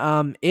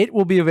then it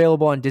will be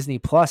available on Disney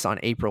Plus on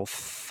April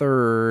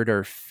 3rd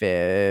or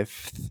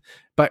 5th,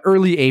 but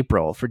early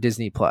April for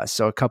Disney Plus,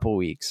 so a couple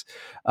weeks,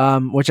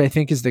 which I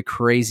think is the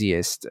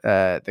craziest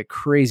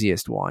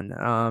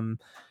one.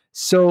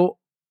 So,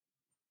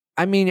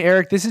 I mean,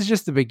 Eric, this is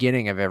just the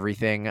beginning of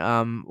everything.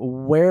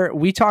 Where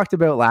we talked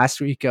about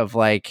last week of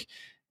like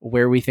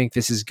where we think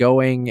this is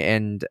going,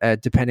 and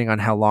depending on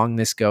how long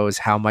this goes,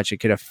 how much it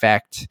could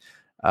affect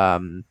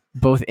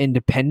both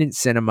independent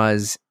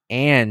cinemas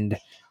and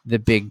the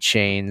big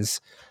chains.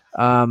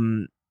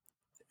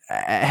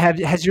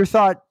 Has your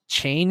thought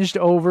changed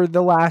over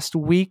the last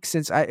week?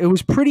 Since it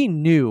was pretty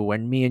new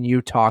when me and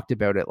you talked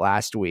about it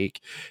last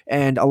week,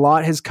 and a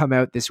lot has come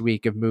out this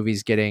week of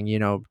movies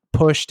getting,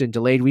 pushed and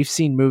delayed. We've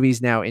seen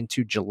movies now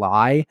into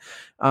July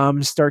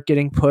start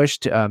getting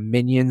pushed.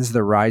 Minions: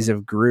 The Rise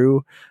of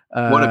Gru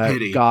what a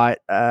pity. got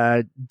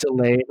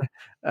delayed,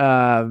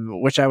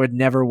 which I would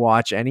never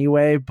watch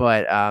anyway,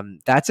 but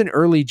that's an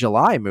early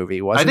July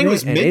movie, wasn't it? I think it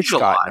was mid-July. It's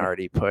gotten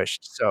already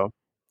pushed. So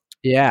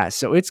yeah,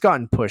 so it's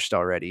gotten pushed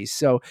already.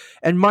 So,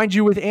 and mind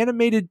you, with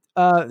animated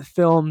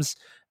films,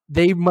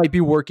 they might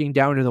be working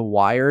down to the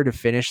wire to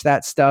finish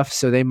that stuff.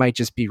 So they might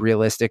just be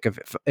realistic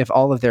if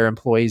all of their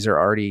employees are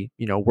already,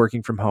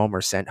 working from home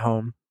or sent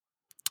home.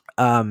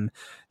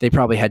 They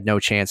probably had no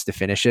chance to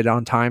finish it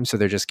on time, so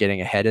they're just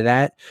getting ahead of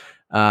that.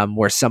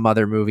 Where some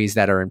other movies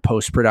that are in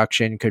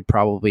post-production could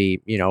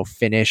probably,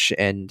 finish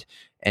and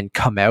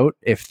come out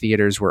if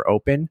theaters were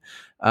open.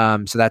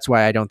 So that's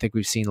why I don't think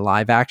we've seen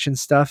live action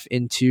stuff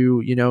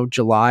into,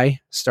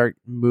 July start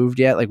moved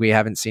yet. Like we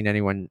haven't seen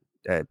anyone,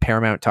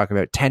 Paramount, talk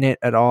about Tenet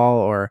at all,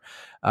 or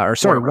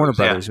Warner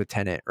Brothers with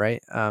Tenet,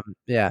 right?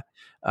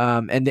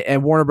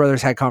 And Warner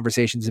Brothers had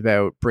conversations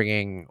about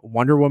bringing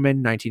Wonder Woman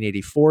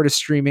 1984 to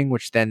streaming,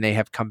 which then they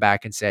have come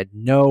back and said,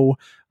 no,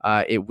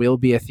 it will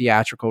be a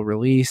theatrical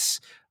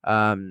release.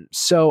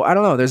 So I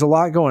don't know. There's a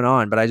lot going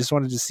on, but I just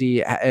wanted to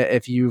see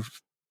if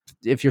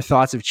your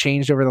thoughts have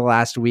changed over the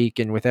last week,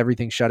 and with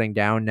everything shutting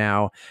down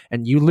now,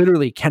 and you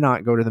literally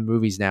cannot go to the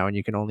movies now and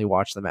you can only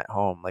watch them at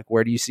home. Like,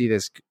 where do you see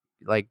this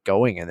like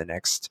going in the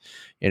next,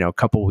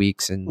 couple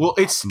weeks? And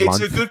it's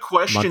a good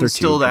question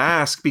still to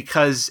ask,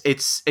 because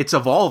it's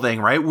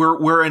evolving, right?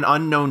 We're in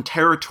unknown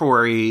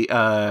territory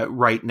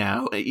right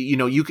now.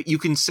 You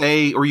can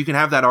say, or you can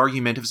have that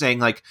argument of saying,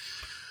 like,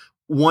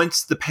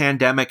 once the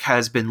pandemic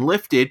has been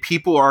lifted,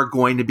 people are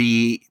going to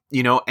be,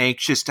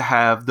 anxious to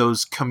have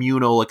those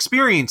communal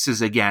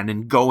experiences again,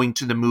 and going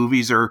to the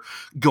movies or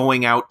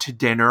going out to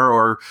dinner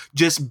or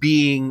just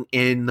being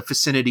in the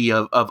vicinity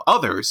of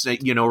others.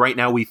 Right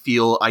now we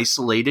feel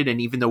isolated, and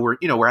even though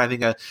we're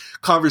having a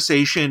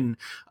conversation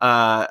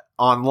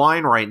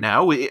online right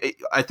now,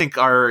 I think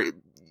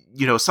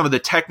some of the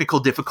technical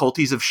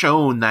difficulties have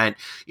shown that,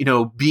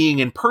 being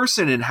in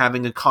person and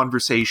having a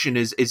conversation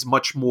is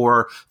much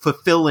more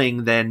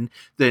fulfilling than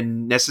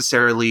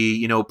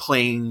necessarily,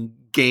 playing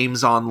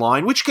games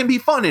online, which can be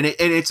fun. And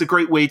it's a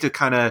great way to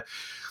kind of,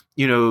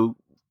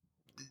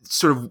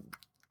 sort of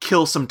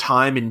kill some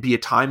time and be a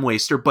time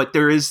waster. But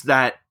there is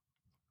that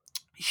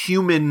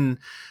human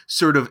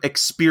sort of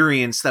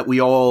experience that we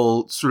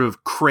all sort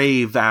of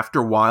crave after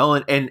a while.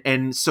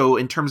 And so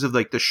in terms of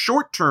like the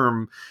short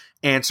term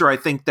answer, I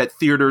think that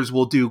theaters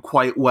will do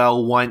quite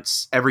well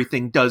once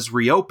everything does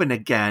reopen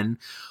again.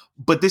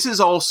 But this is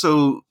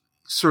also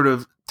sort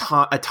of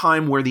a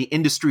time where the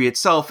industry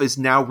itself is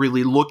now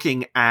really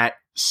looking at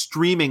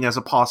streaming as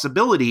a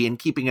possibility and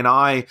keeping an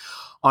eye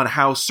on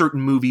how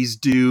certain movies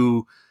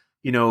do,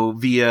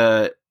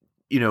 via,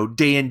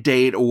 day and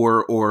date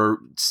or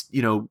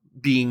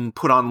being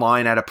put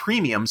online at a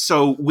premium.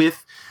 So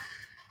with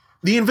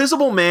The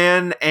Invisible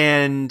Man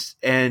and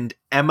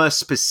Emma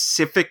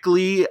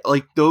specifically,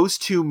 like those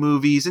two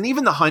movies, and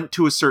even The Hunt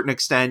to a certain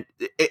extent,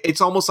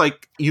 it's almost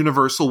like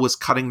Universal was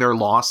cutting their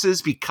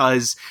losses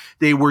because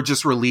they were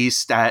just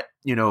released at,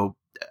 you know,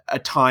 a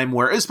time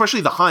where,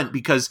 especially The Hunt,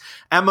 because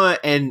Emma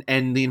and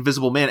the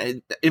Invisible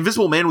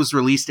Man was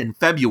released in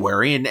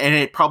February, and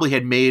it probably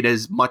had made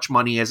as much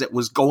money as it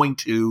was going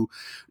to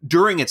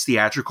during its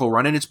theatrical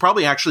run, and it's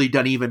probably actually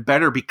done even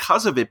better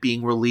because of it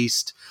being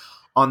released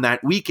on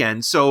that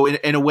weekend. So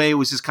in a way, it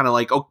was just kind of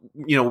like, oh,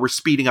 you know, we're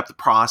speeding up the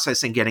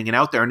process and getting it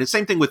out there. And the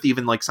same thing with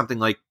even like something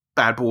like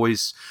Bad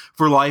Boys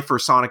for Life or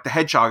Sonic the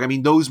Hedgehog. I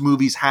mean, those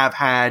movies have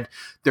had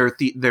their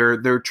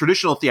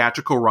traditional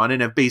theatrical run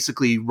and have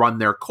basically run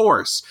their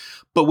course.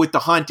 But with The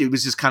Hunt, it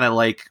was just kind of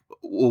like,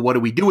 well, what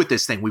do we do with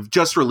this thing? We've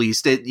just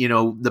released it. You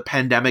know, the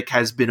pandemic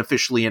has been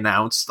officially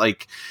announced.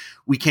 Like,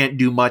 we can't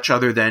do much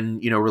other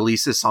than, you know,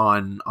 release this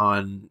on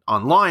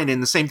online.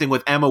 And the same thing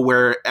with Emma,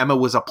 where Emma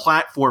was a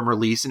platform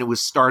release and it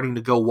was starting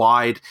to go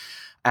wide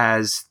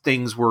as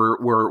things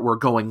were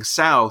going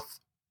south.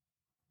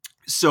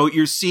 So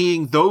you're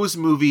seeing those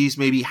movies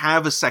maybe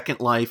have a second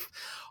life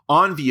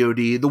on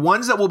VOD. The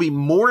ones that will be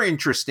more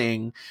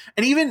interesting,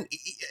 and even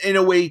in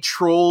a way,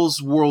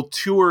 Trolls World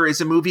Tour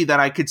is a movie that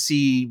I could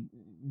see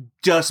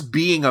just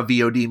being a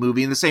VOD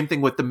movie. And the same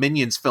thing with the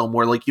Minions film,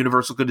 where like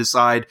Universal could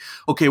decide,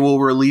 okay, we'll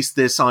release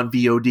this on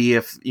VOD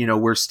if, you know,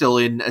 we're still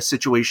in a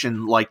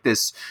situation like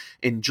this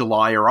in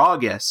July or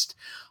August.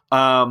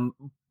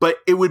 But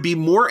it would be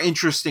more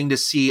interesting to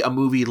see a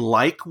movie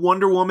like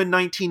Wonder Woman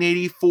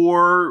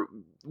 1984,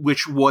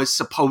 which was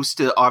supposed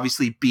to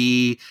obviously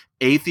be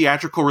a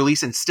theatrical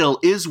release and still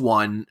is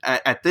one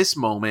at this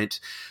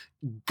moment,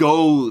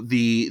 go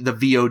the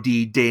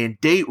VOD day and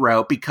date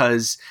route,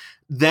 because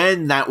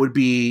then that would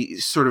be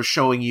sort of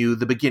showing you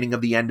the beginning of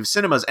the end of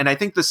cinemas. And I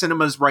think the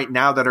cinemas right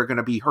now that are going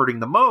to be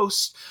hurting the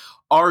most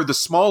are the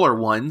smaller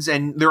ones.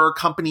 And there are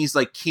companies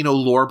like Kino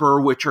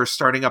Lorber, which are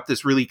starting up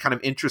this really kind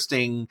of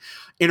interesting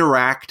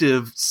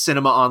interactive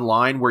cinema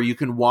online where you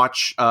can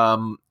watch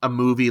a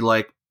movie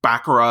like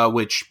Baccarat,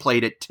 which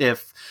played at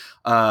TIFF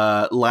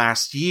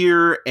last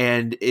year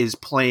and is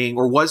playing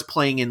or was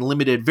playing in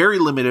very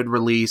limited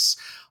release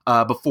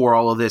before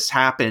all of this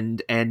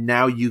happened. And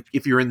now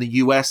if you're in the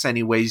US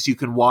anyways, you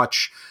can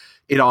watch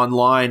it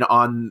online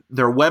on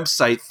their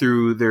website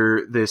through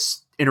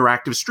this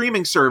interactive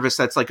streaming service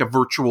that's like a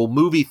virtual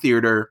movie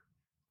theater.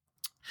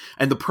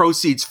 And the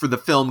proceeds for the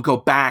film go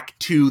back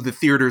to the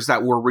theaters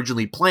that were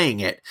originally playing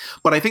it.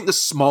 But I think the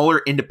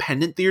smaller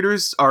independent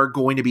theaters are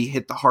going to be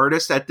hit the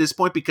hardest at this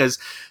point because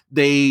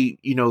they,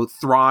 you know,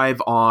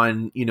 thrive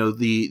on, you know,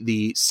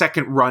 the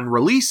second run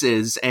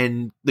releases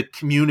and the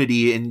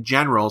community in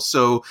general.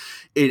 So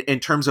in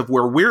terms of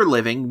where we're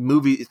living,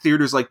 movie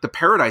theaters like the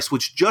Paradise,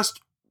 which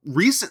just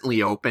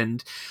recently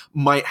opened,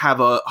 might have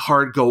a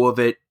hard go of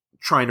it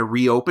trying to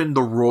reopen.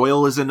 The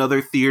Royal is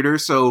another theater,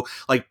 so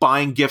like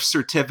buying gift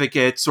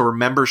certificates or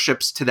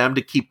memberships to them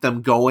to keep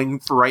them going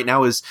for right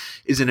now is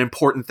an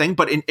important thing.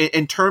 But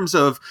in terms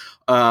of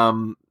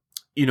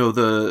you know,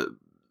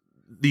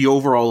 the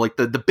overall, like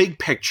the big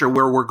picture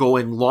where we're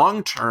going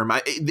long term,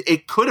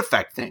 it could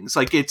affect things.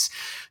 Like it's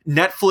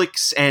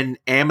Netflix and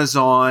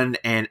Amazon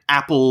and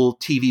Apple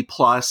TV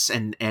Plus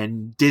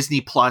and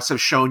Disney Plus have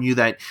shown you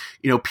that,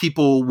 you know,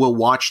 people will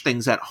watch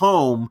things at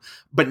home.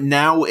 But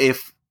now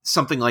if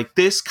something like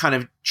this kind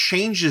of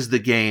changes the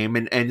game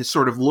and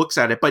sort of looks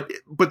at it, but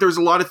there's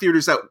a lot of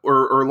theaters that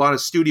or a lot of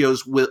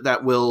studios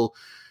that will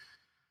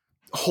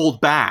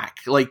hold back.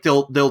 Like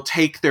they'll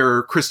take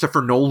their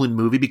Christopher Nolan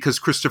movie because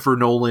Christopher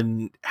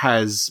Nolan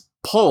has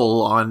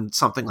pull on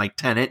something like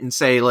Tenet and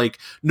say like,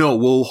 no,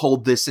 we'll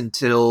hold this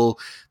until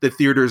the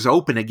theaters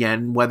open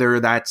again, whether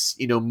that's,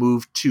 you know,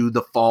 moved to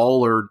the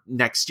fall or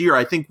next year.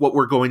 I think what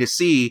we're going to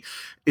see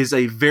is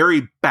a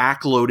very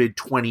backloaded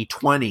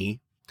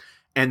 2020.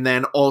 And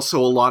then also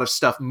a lot of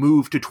stuff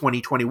moved to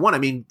 2021. I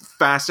mean,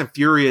 Fast and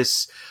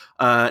Furious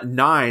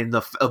 9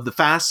 of the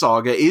Fast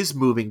saga is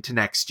moving to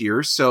next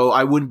year. So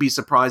I wouldn't be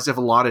surprised if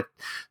a lot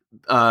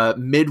of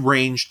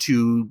mid-range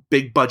to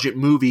big budget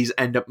movies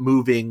end up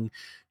moving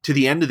to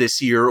the end of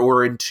this year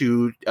or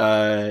into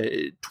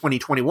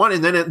 2021.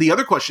 And then the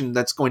other question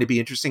that's going to be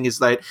interesting is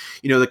that,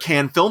 you know, the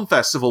Cannes Film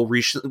Festival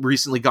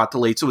recently got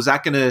delayed. So is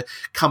that going to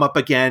come up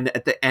again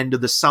at the end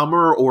of the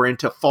summer or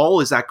into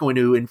fall? Is that going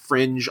to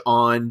infringe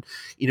on,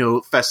 you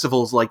know,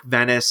 festivals like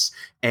Venice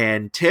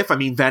and TIFF? I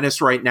mean,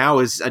 Venice right now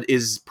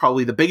is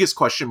probably the biggest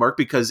question mark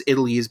because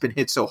Italy has been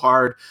hit so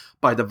hard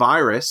by the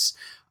virus.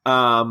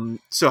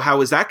 So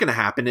how is that going to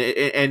happen?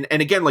 And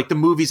again, like the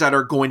movies that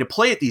are going to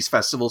play at these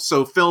festivals.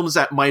 So films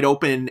that might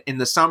open in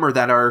the summer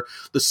that are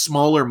the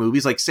smaller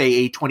movies, like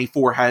say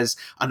A24 has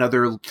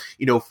another,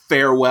 you know,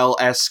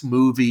 farewell-esque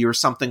movie or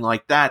something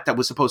like that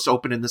was supposed to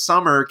open in the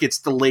summer, gets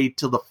delayed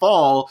till the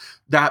fall.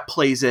 That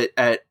plays it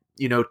at,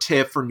 you know,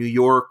 TIFF or New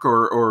York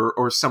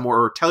or somewhere,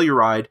 or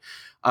Telluride.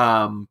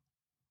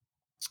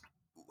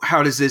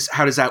 How does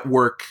that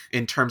work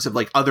in terms of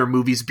like other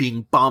movies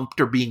being bumped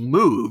or being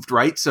moved,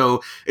 right?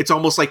 So it's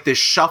almost like this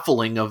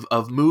shuffling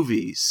of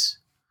movies.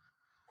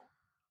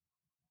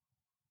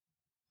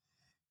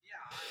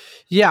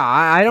 Yeah,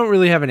 I don't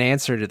really have an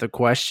answer to the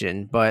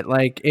question, but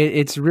like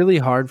it's really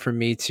hard for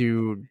me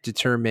to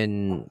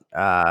determine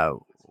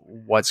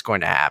what's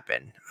going to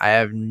happen. I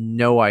have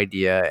no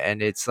idea.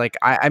 And it's like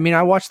I mean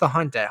I watched The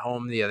Hunt at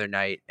home the other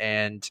night,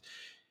 and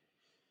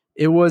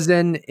it was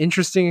an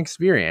interesting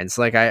experience.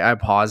 Like I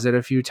paused it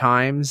a few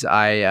times.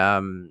 I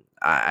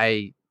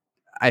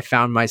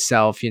found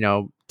myself,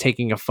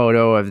 taking a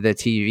photo of the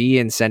TV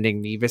and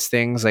sending Nevis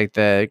things like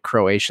the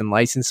Croatian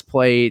license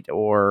plate,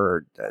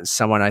 or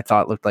someone I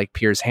thought looked like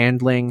Piers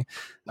Handling.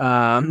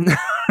 Um,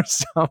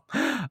 so,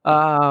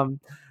 I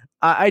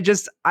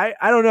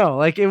don't know.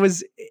 Like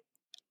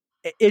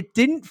it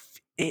didn't,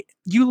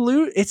 you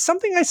lose. It's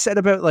something I said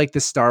about like the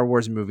Star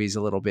Wars movies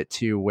a little bit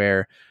too,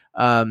 where,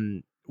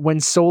 when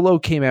Solo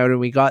came out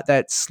and we got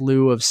that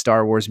slew of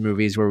Star Wars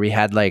movies where we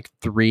had like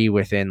three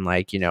within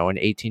like, an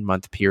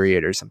 18-month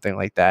period or something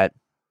like that.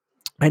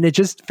 And it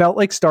just felt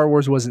like Star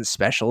Wars wasn't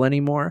special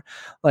anymore.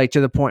 Like to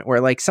the point where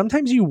like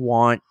sometimes you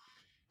want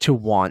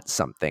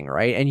something,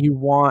 right? And you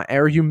want,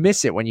 or you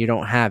miss it when you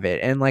don't have it.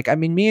 And like, I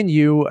mean, me and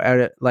you,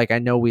 like, I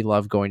know we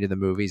love going to the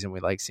movies and we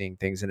like seeing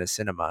things in a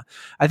cinema.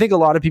 I think a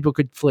lot of people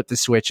could flip the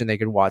switch and they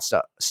could watch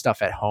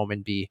stuff at home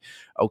and be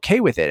okay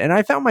with it. And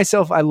I found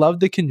myself, I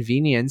love the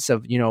convenience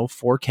of,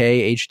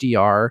 4K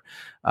HDR.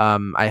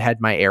 I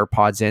had my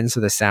AirPods in, so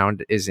the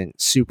sound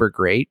isn't super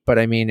great, but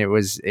I mean, it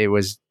was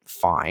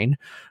fine.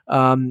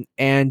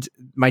 And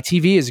my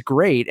TV is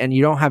great, and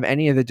you don't have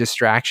any of the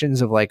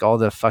distractions of like all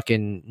the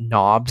fucking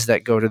knobs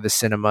that go to the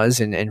cinemas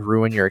and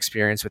ruin your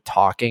experience with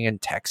talking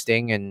and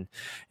texting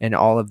and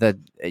all of the,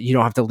 you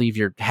don't have to leave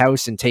your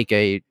house and take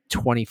a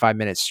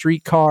 25-minute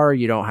streetcar.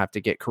 You don't have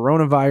to get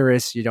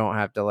coronavirus. You don't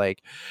have to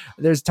like,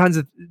 there's tons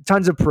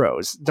of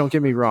pros. Don't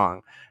get me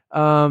wrong.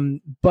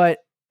 But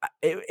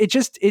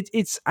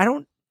it's, I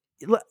don't,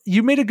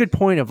 you made a good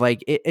point of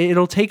like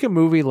it'll take a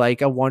movie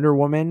like a Wonder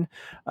Woman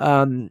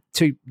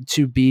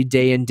to be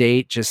day and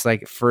date, just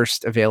like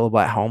first available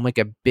at home, like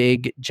a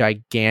big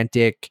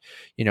gigantic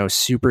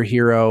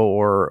superhero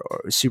or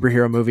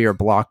superhero movie or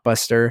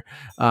blockbuster,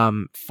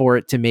 for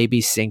it to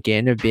maybe sink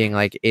in of being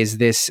like, is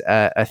this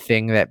a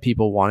thing that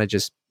people want to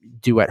just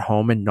do at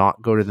home and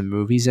not go to the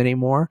movies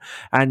anymore?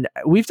 And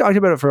we've talked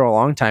about it for a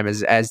long time.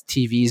 As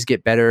TVs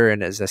get better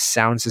and as the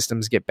sound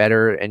systems get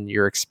better, and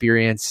your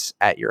experience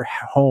at your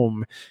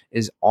home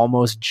is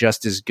almost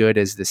just as good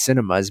as the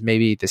cinemas.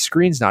 Maybe the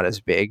screen's not as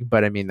big,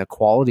 but I mean the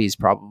quality is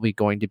probably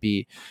going to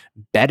be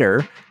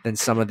better than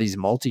some of these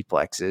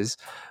multiplexes.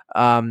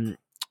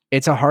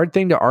 It's a hard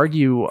thing to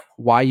argue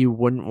why you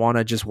wouldn't want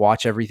to just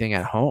watch everything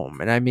at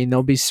home. And I mean,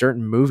 there'll be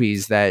certain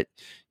movies that,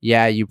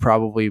 yeah, you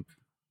probably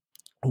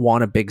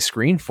want a big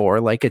screen for,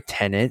 like a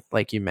Tenet,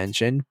 like you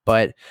mentioned.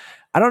 But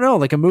I don't know,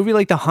 like a movie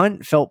like The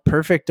Hunt felt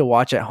perfect to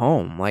watch at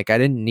home. Like I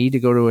didn't need to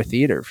go to a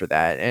theater for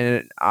that.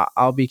 And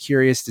I'll be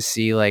curious to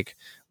see like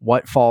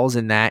what falls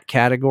in that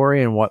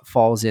category and what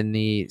falls in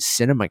the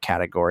cinema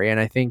category. And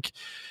I think,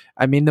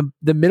 I mean,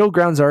 the middle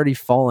ground's already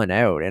fallen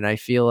out. And I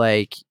feel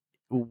like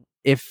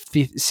if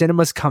the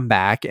cinemas come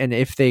back, and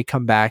if they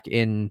come back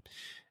in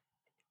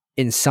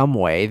some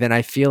way, then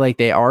I feel like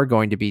they are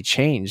going to be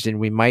changed, and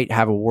we might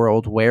have a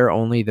world where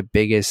only the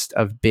biggest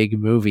of big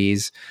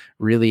movies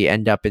really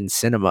end up in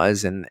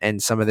cinemas,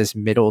 and some of this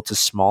middle to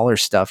smaller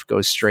stuff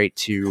goes straight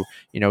to,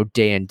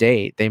 day and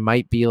date. They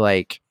might be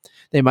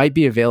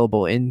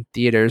available in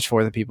theaters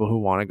for the people who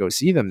want to go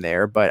see them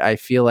there, but I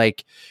feel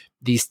like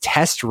these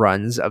test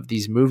runs of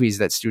these movies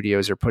that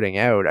studios are putting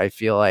out, I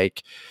feel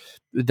like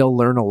they'll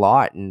learn a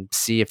lot and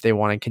see if they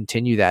want to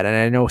continue that. And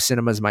I know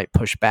cinemas might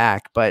push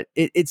back, but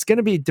it's going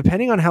to be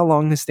depending on how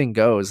long this thing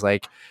goes.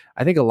 Like,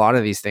 I think a lot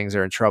of these things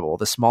are in trouble.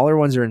 The smaller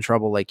ones are in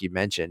trouble, like you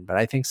mentioned, but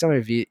I think some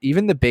of you,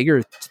 even the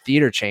bigger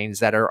theater chains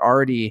that are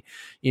already,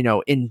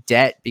 in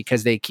debt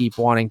because they keep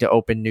wanting to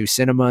open new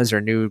cinemas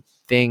or new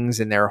things,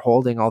 and they're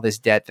holding all this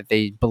debt that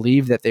they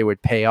believe that they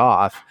would pay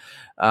off.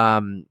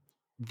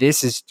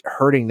 This is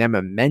hurting them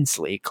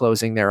immensely,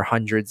 closing their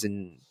hundreds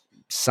and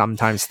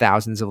sometimes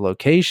thousands of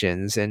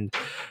locations. And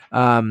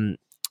I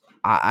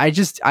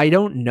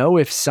don't know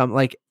if some,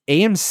 like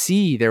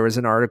AMC, there was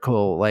an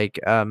article like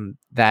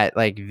that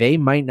like they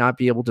might not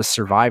be able to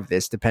survive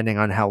this depending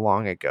on how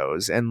long it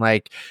goes. And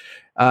like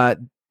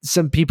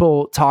some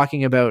people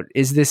talking about,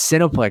 is this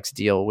Cineplex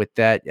deal with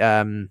that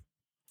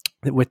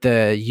with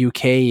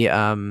the UK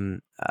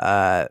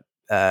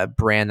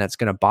brand that's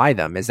going to buy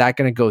them, is that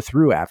going to go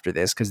through after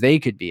this? Because they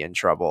could be in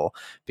trouble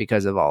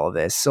because of all of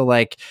this. So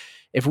like,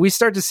 if we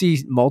start to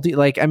see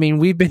I mean,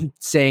 we've been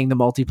saying the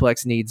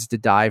multiplex needs to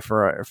die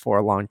for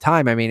a long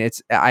time. I mean,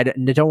 I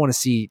don't want to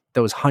see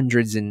those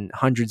hundreds and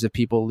hundreds of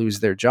people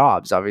lose their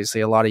jobs.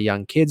 Obviously, a lot of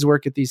young kids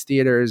work at these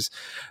theaters.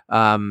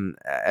 I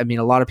mean,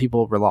 a lot of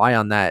people rely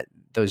on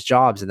those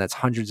jobs, and that's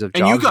hundreds of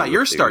jobs. And you got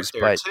your start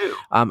there too.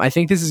 I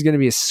think this is going to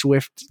be a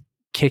swift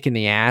kick in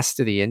the ass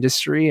to the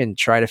industry, and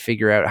try to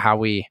figure out how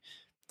we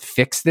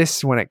fix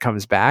this when it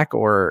comes back,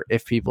 or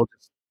if people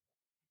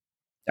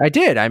I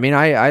did. I mean,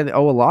 I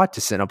owe a lot to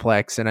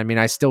Cineplex, and I mean,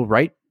 I still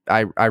write.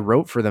 I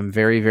wrote for them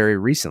very, very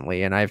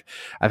recently, and I've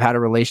had a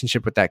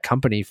relationship with that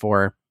company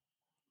for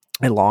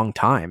a long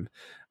time.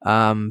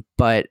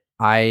 But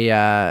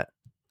I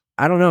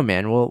don't know,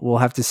 man. We'll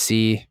have to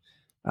see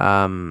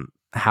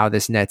how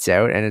this nets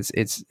out, and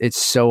it's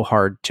so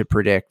hard to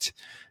predict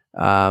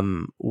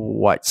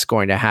what's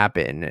going to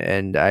happen.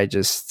 And I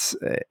just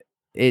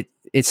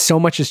it's so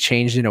much has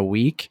changed in a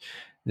week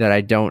that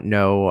I don't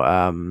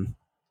know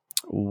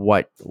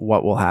what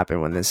will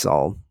happen when this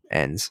all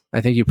ends.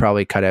 I think you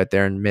probably cut out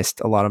there and missed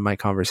a lot of my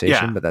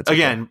conversation, but that's okay.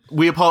 Again,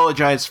 we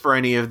apologize for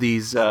any of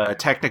these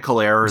technical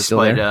errors,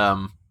 but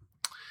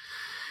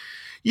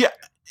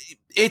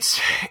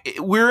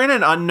we're in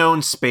an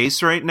unknown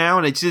space right now,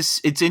 and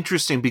it's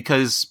interesting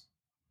because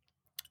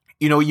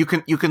you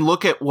can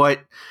look at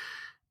what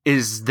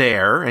is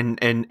there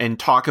and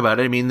talk about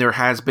it. I mean, there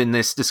has been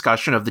this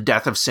discussion of the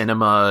death of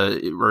cinema,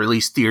 or at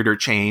least theater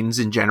chains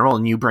in general,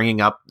 and you bringing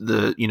up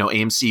the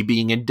AMC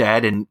being in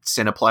debt and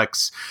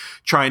Cineplex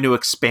trying to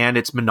expand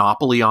its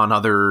monopoly on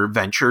other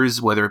ventures,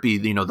 whether it be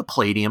the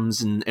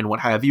Palladiums and what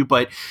have you.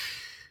 But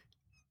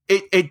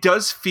it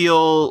does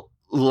feel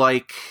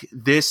like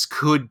this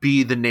could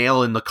be the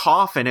nail in the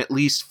coffin, at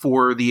least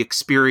for the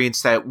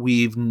experience that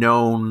we've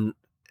known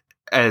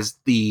as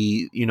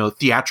the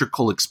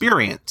theatrical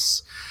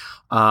experience.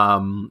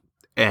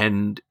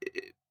 And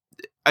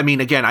I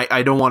mean, again,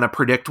 I don't want to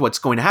predict what's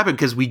going to happen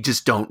because we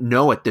just don't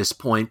know at this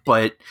point,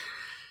 but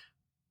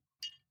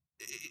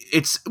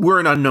we're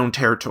in unknown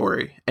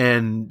territory,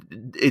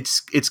 and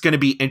it's going to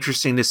be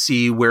interesting to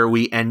see where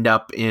we end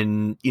up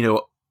in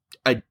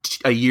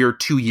a year,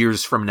 2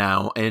 years from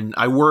now. And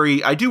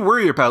I do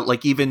worry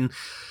about even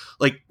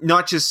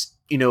not just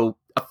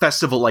a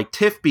festival like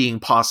TIFF being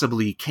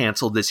possibly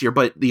canceled this year,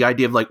 but the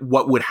idea of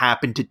what would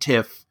happen to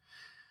TIFF,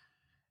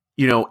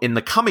 in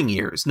the coming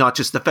years, not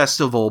just the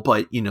festival,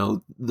 but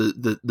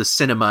the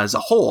cinema as a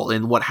whole,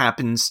 and what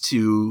happens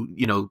to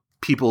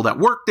people that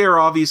work there,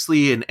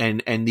 obviously,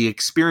 and the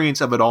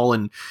experience of it all,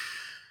 and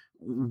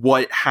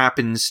what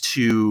happens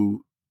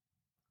to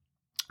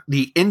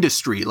the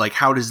industry.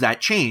 How does that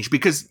change?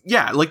 Because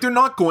they're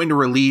not going to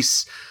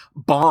release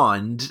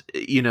Bond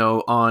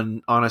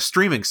on a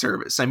streaming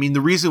service. I mean,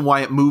 the reason why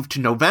it moved to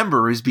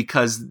November is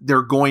because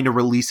they're going to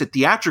release it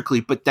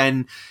theatrically, but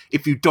then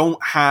if you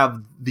don't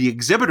have the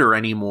exhibitor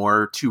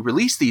anymore to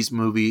release these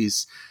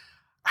movies,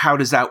 how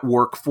does that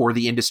work for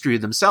the industry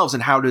themselves,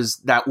 and how does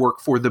that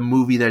work for the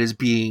movie that is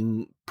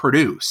being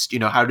produced?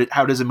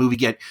 How does a movie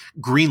get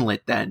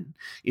greenlit then?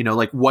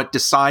 What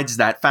decides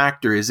that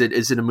factor? Is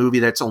it a movie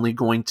that's only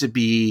going to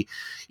be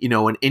an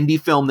indie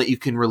film that you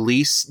can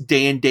release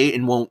day and date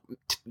and won't,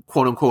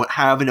 quote unquote,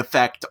 have an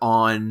effect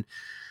on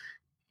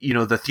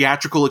the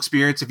theatrical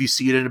experience if you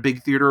see it in a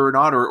big theater or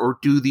not? Or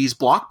do these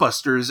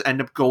blockbusters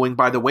end up going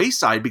by the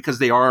wayside because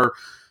they are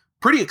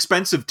pretty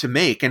expensive to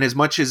make? And as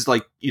much as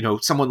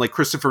someone like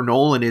Christopher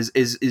Nolan is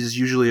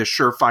usually a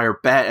surefire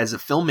bet as a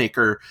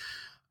filmmaker,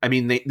 I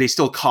mean, they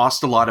still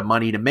cost a lot of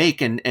money to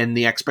make, and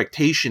the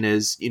expectation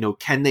is,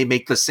 can they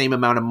make the same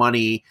amount of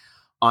money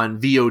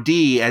on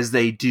VOD as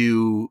they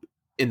do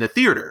in the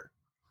theater?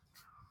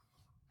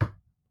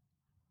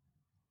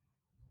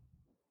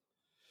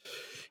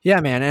 Yeah,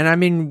 man. And I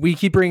mean, we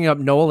keep bringing up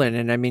Nolan,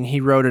 and I mean,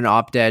 he wrote an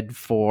op-ed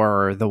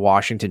for the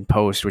Washington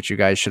Post, which you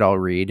guys should all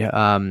read,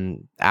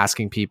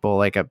 asking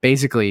people,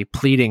 basically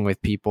pleading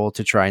with people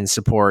to try and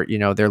support,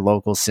 their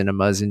local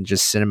cinemas and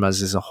just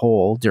cinemas as a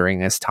whole during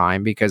this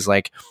time. Because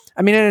I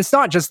mean, and it's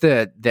not just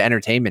the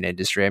entertainment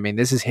industry. I mean,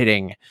 this is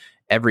hitting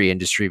every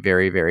industry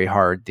very, very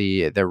hard.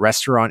 The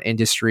restaurant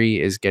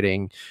industry is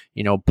getting,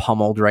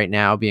 pummeled right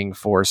now, being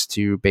forced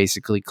to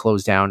basically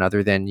close down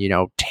other than,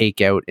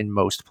 takeout in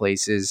most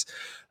places.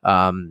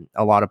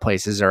 A lot of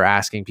places are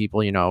asking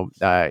people,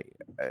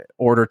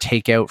 order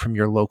takeout from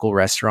your local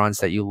restaurants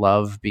that you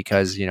love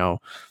because,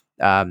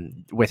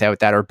 without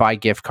that, or buy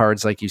gift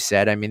cards, like you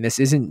said. I mean, this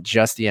isn't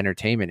just the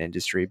entertainment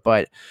industry,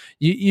 but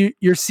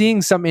you're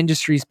seeing some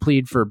industries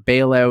plead for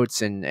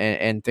bailouts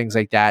and things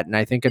like that. And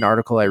I think an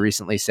article I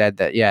recently said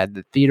that,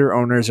 the theater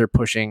owners are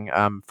pushing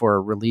for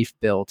a relief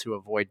bill to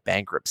avoid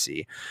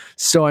bankruptcy.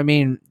 So, I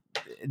mean,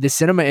 the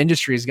cinema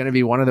industry is going to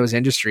be one of those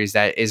industries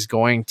that is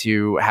going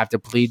to have to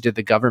plead to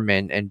the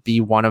government and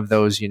be one of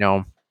those,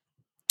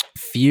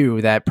 few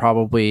that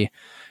probably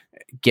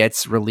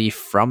gets relief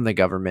from the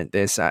government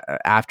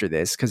after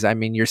this. Cause I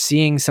mean, you're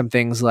seeing some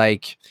things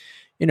like,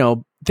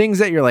 things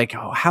that you're like,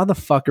 oh, how the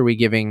fuck are we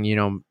giving,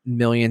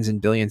 millions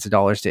and billions of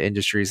dollars to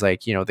industries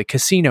like, the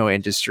casino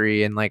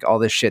industry and all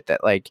this shit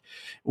that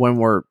when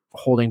we're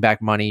holding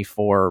back money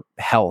for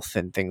health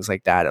and things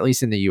like that, at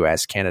least in the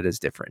US, Canada's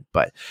different.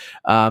 But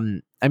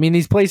I mean,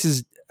 these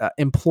places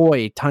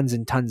employ tons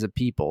and tons of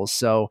people.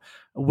 So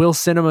will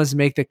cinemas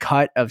make the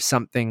cut of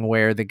something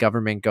where the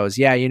government goes,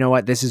 yeah, you know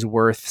what, this is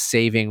worth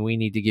saving, we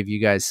need to give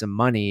you guys some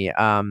money?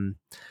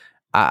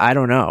 I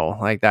don't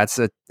know. That's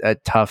a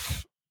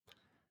tough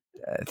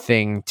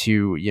thing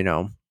to,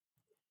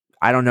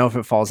 I don't know if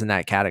it falls in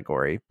that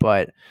category,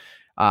 but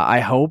I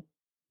hope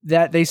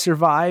that they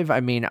survive. I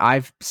mean,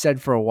 I've said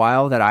for a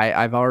while that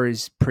I've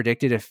always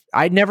predicted, if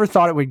I never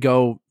thought it would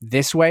go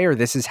this way or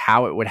this is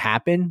how it would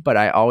happen, but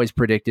I always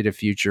predicted a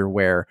future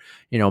where,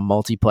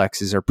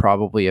 multiplexes are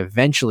probably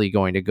eventually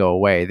going to go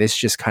away. This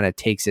just kind of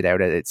takes it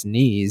out at its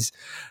knees.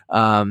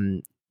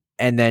 And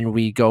then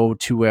we go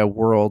to a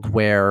world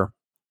where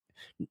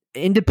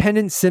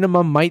independent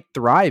cinema might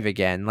thrive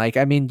again. Like,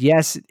 I mean,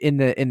 yes, in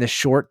the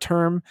short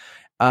term,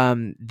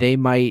 they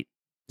might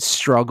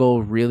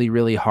struggle really,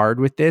 really hard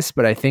with this,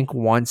 but I think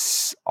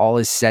once all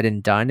is said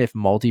and done, if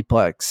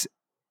multiplexes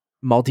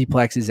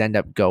end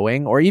up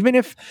going, or even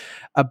if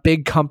a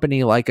big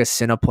company like a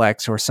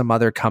Cineplex or some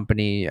other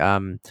company,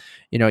 even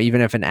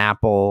if an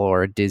Apple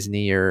or a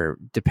Disney, or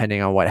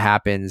depending on what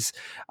happens,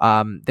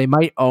 we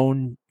might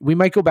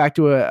go back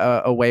to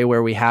a way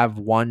where we have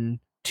 1-2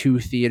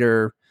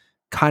 theater,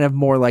 kind of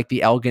more like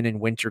the Elgin and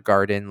Winter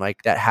Garden,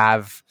 like that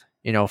have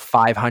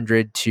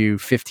 500 to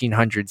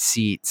 1,500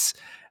 seats,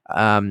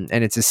 and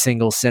it's a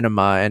single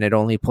cinema and it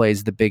only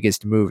plays the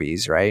biggest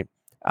movies, right?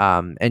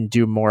 And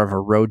do more of a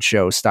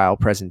roadshow style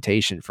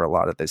presentation for a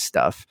lot of this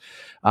stuff.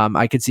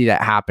 I could see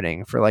that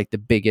happening for like the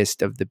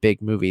biggest of the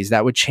big movies.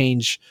 That would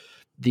change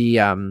the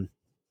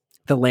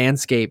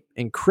landscape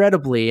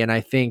incredibly, and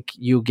I think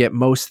you'll get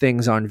most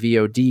things on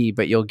VOD,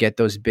 but you'll get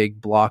those big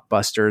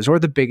blockbusters or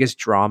the biggest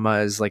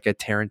dramas like a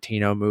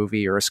Tarantino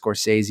movie or a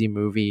Scorsese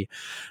movie.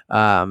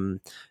 I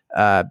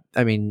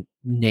mean,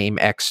 name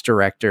X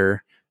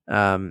director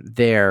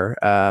there.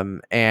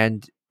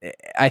 And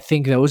I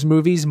think those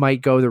movies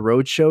might go the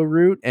roadshow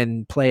route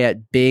and play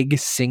at big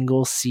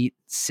single seat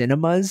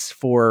cinemas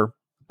for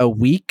a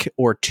week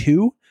or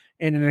two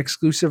in an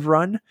exclusive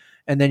run.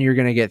 And then you're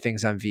going to get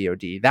things on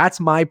VOD. That's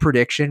my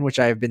prediction, which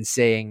I have been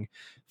saying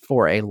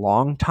for a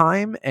long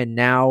time. And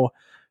now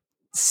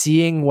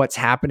seeing what's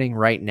happening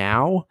right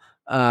now,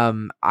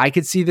 I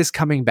could see this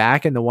coming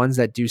back, and the ones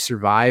that do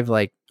survive,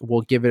 like,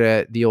 we'll give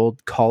it the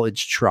old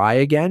college try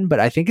again. But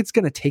I think it's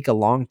going to take a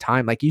long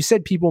time. Like you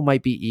said, people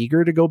might be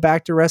eager to go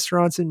back to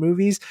restaurants and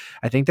movies.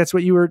 I think that's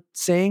what you were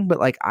saying. But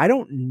like, I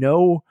don't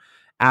know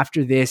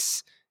after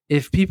this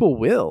if people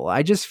will.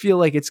 I just feel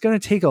like it's going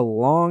to take a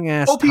long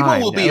ass time. People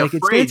will be like,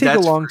 afraid. It's going to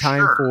take a long time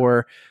sure.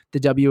 for the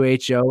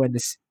WHO and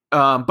this.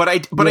 But I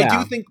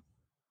do think,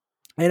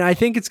 and I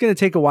think it's going to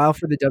take a while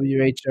for the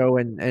WHO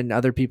and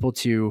other people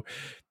to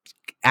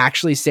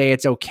actually say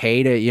it's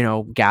okay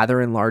to,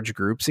 gather in large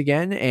groups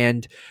again.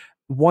 And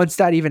once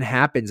that even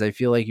happens, I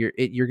feel like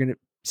you're going to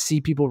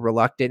see people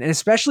reluctant, and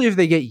especially if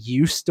they get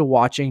used to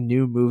watching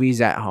new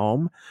movies at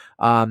home.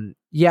 I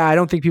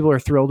don't think people are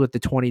thrilled with the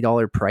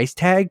 $20 price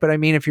tag, but I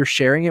mean, if you're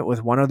sharing it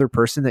with one other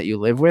person that you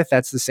live with,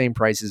 that's the same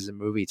price as a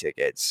movie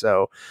ticket.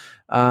 So,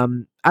 I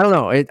don't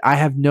know. I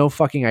have no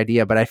fucking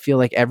idea, but I feel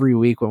like every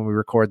week when we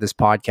record this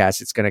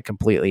podcast, it's going to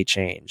completely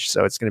change.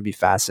 So it's going to be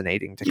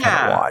fascinating to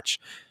kind of watch.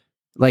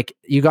 Like,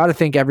 you got to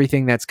think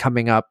everything that's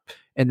coming up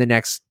in the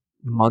next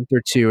month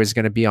or two is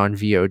going to be on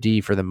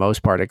VOD for the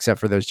most part, except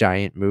for those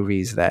giant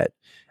movies that,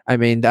 I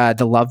mean,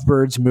 the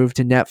Lovebirds moved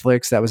to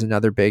Netflix. That was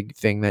another big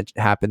thing that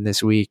happened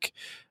this week.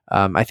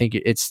 I think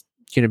it's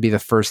going to be the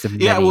first of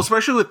many. Yeah, well,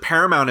 especially with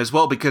Paramount as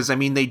well, because I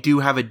mean, they do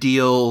have a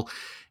deal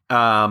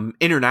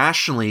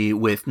internationally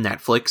with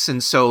Netflix,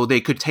 and so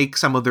they could take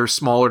some of their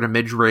smaller to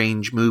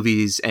mid-range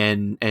movies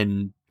and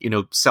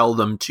sell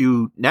them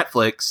to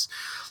Netflix,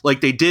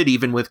 like they did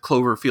even with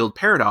Cloverfield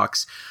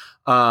Paradox.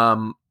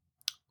 But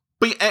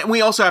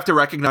we also have to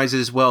recognize it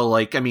as well.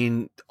 Like, I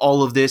mean,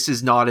 all of this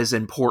is not as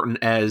important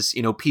as,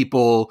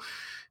 people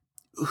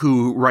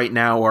who right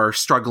now are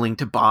struggling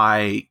to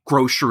buy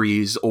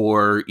groceries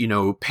or,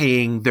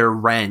 paying their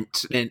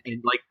rent. And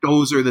like,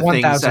 those are the 1000%.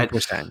 things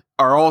that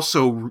are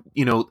also,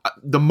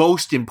 the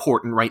most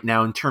important right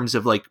now in terms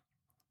of like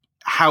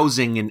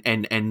housing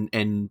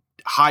and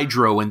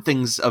hydro and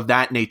things of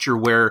that nature,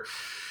 where,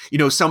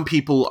 some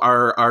people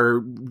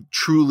are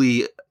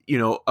truly,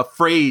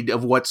 afraid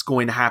of what's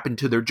going to happen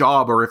to their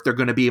job, or if they're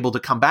going to be able to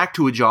come back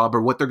to a job,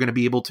 or what they're going to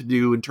be able to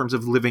do in terms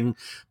of living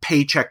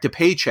paycheck to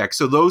paycheck.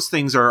 So those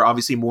things are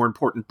obviously more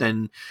important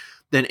than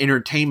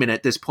entertainment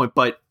at this point.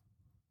 But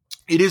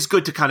it is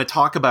good to kind of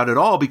talk about it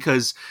all,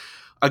 because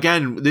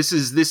again, this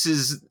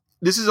is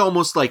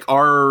almost like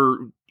our,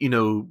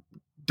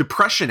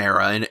 depression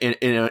era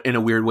in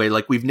a weird way.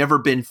 Like, we've never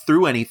been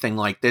through anything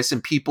like this,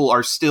 and people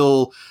are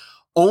still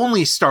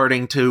only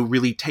starting to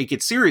really take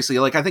it seriously.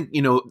 Like, I think,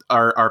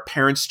 our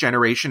parents'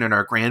 generation and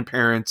our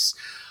grandparents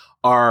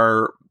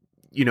are,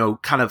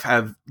 kind of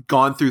have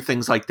gone through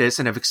things like this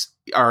and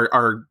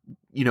are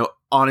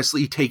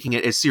honestly taking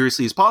it as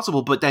seriously as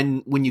possible. But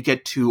then when you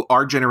get to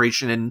our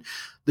generation and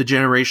the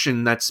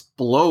generation that's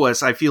below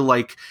us, I feel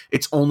like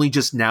it's only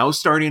just now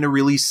starting to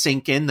really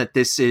sink in that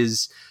this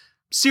is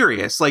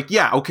serious. Like,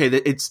 yeah, okay,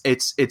 it's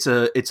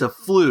a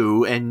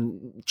flu,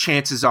 and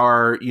chances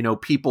are,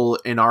 people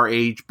in our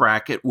age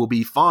bracket will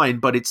be fine,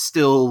 but it's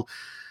still,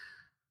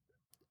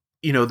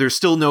 there's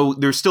still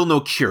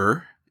no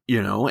cure.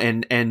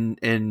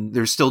 and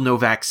there's still no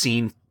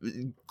vaccine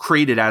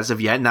created as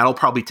of yet, and that'll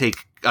probably take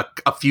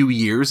a few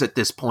years at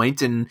this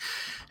point,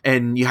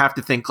 and you have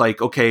to think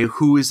like, okay,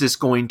 who is this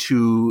going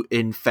to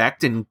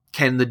infect, and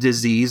can the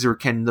disease or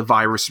can the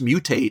virus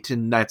mutate?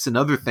 And that's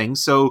another thing.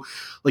 So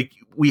like,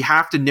 we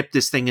have to nip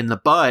this thing in the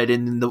bud,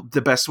 and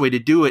the best way to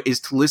do it is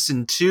to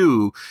listen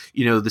to,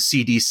 the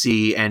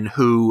CDC and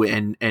WHO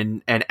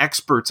and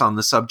experts on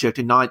the subject,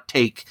 and not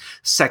take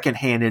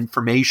secondhand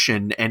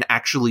information, and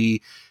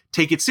actually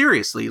take it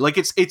seriously. Like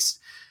it's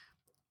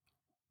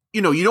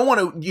you don't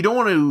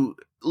want to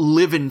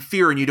live in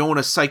fear, and you don't want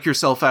to psych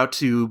yourself out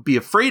to be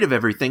afraid of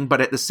everything.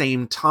 But at the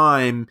same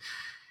time,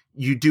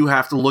 you do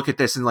have to look at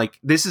this and like,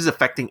 this is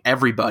affecting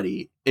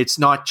everybody. It's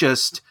not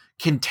just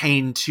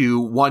contained to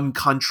one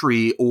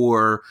country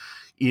or,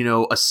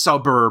 a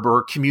suburb or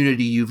a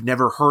community you've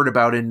never heard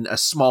about in a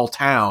small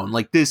town.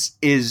 Like, this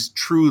is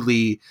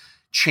truly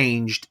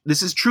changed.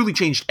 This has truly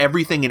changed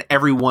everything in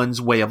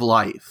everyone's way of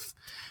life.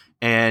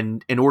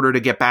 And in order to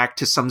get back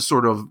to some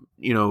sort of,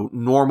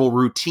 normal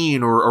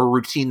routine or a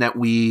routine that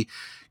we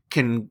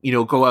can,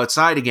 go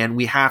outside again,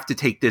 we have to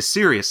take this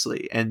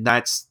seriously. And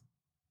that's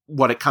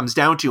what it comes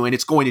down to. And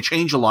it's going to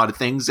change a lot of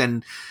things.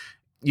 And,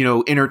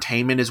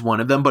 entertainment is one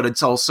of them, but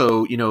it's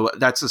also,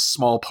 that's a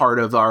small part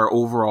of our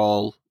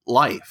overall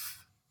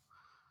life.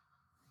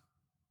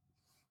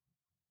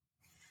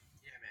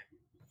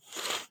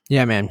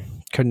 Yeah, man.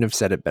 Couldn't have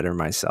said it better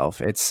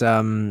myself. It's,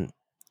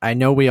 I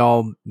know we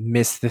all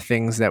miss the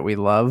things that we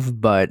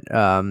love, but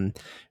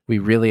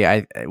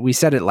we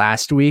said it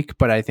last week,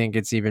 but I think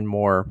it's even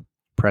more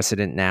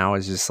precedent now.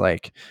 Is just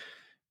like,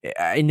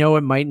 I know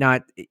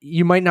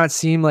you might not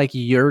seem like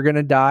you're going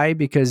to die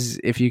because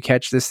if you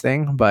catch this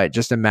thing, but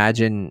just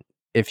imagine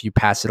if you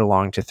pass it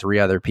along to 3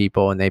 other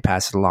people, and they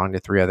pass it along to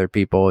 3 other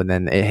people, and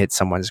then it hits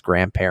someone's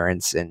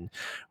grandparents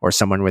or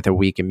someone with a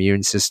weak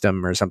immune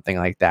system or something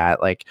like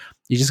that. Like,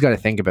 you just got to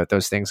think about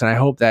those things. And I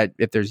hope that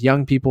if there's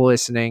young people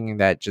listening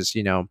that just,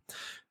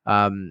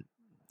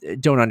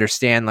 don't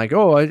understand, like,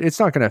 oh, it's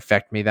not going to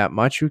affect me that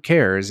much, who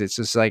cares? It's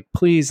just like,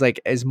 please, like,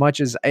 as much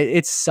as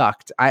it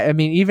sucked, I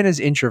mean, even as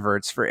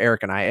introverts, for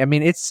Eric and I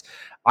mean,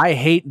 I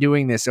hate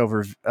doing this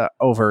over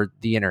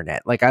the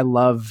internet. Like, I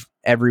love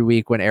every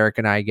week when Eric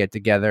and I get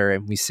together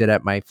and we sit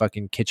at my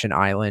fucking kitchen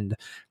island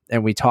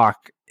and we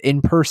talk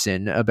in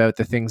person about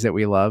the things that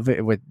we love,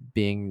 with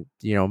being,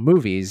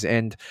 movies.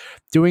 And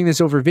doing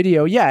this over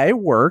video, yeah, it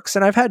works.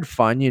 And I've had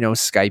fun,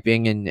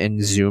 Skyping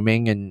and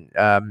Zooming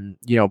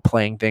and,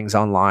 playing things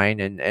online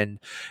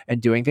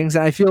and doing things.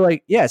 And I feel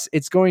like, yes,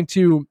 it's going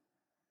to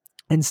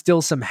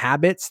instill some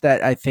habits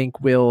that I think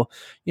will,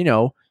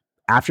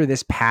 after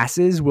this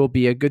passes, will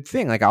be a good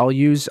thing. Like,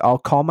 I'll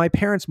call my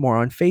parents more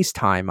on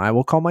FaceTime. I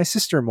will call my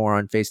sister more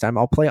on FaceTime.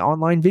 I'll play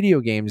online video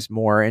games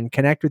more and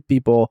connect with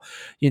people,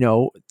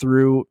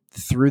 through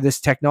this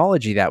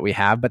technology that we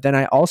have. But then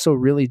I also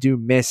really do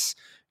miss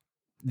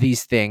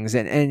these things.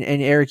 And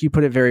Eric, you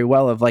put it very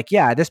well, of like,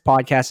 yeah, this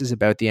podcast is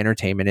about the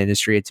entertainment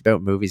industry. It's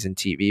about movies and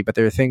TV, but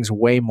there are things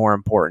way more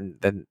important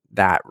than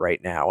that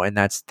right now. And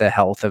that's the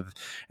health of,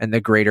 and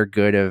the greater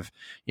good of,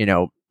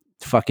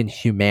 fucking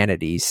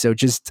humanity. So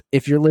just,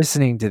 if you're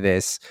listening to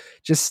this,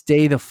 just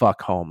stay the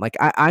fuck home. Like,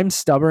 I'm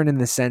stubborn in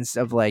the sense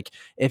of like,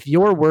 if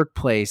your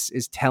workplace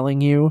is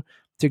telling you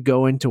to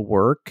go into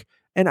work,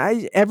 and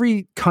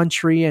every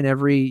country and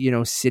every,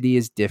 city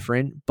is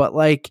different, but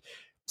like,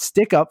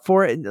 stick up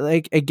for it.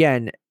 Like,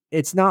 again,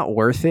 it's not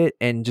worth it.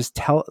 And just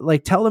tell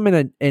them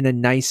in a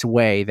nice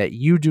way that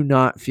you do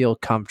not feel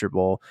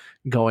comfortable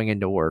going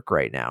into work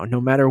right now,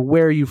 no matter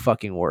where you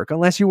fucking work,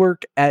 unless you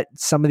work at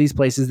some of these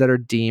places that are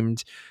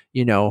deemed,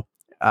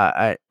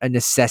 a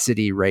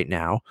necessity right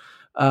now.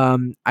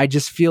 I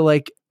just feel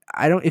like,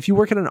 if you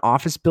work in an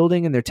office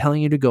building and they're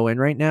telling you to go in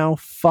right now,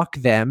 fuck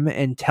them,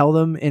 and tell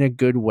them in a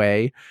good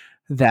way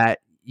that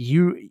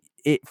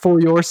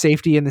for your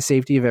safety and the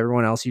safety of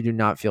everyone else, you do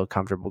not feel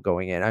comfortable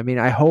going in. I mean,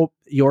 I hope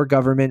your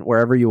government,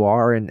 wherever you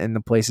are, and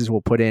the places,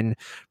 will put in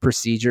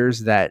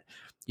procedures that,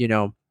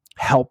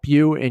 help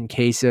you in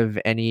case of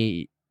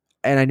any.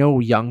 And I know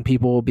young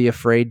people will be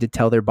afraid to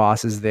tell their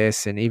bosses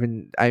this. And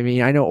even, I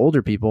mean, I know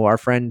older people, our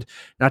friend,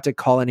 not to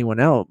call anyone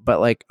out, but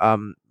like,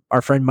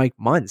 our friend Mike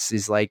Muntz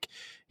is like,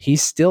 he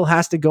still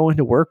has to go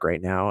into work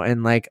right now.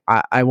 And like,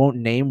 I won't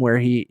name where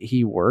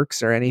he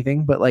works or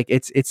anything, but like,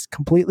 it's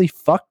completely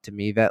fucked to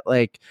me that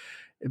like,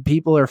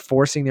 people are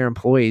forcing their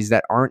employees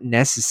that aren't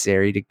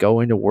necessary to go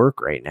into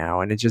work right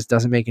now. And it just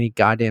doesn't make any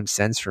goddamn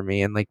sense for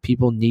me. And like,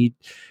 people need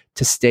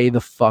to stay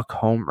the fuck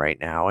home right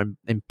now and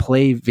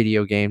play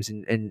video games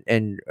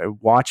and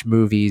watch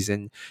movies.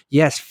 And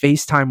yes,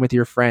 FaceTime with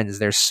your friends.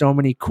 There's so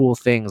many cool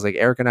things. Like,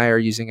 Eric and I are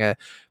using a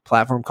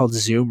platform called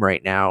Zoom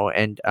right now.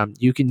 And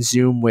you can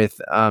Zoom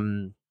with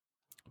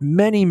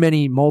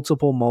many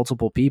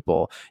multiple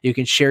people. You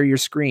can share your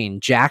screen.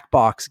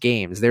 Jackbox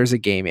games, there's a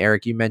game,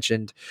 Eric, you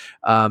mentioned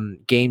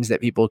games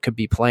that people could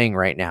be playing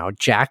right now.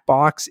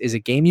 Jackbox is a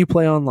game you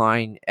play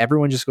online.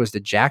 Everyone just goes to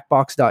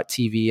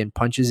jackbox.tv and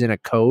punches in a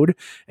code,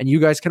 and you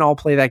guys can all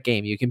play that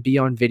game. You can be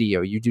on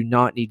video. You do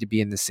not need to be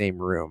in the same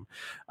room.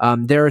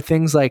 There are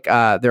things like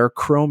there are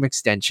Chrome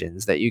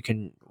extensions that you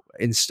can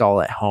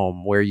install at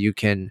home where you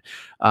can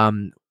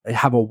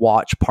have a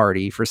watch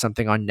party for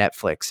something on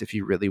Netflix if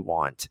you really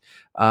want.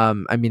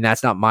 I mean,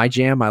 that's not my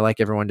jam. I like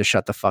everyone to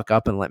shut the fuck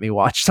up and let me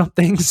watch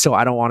something. So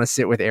I don't want to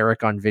sit with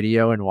Eric on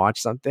video and watch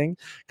something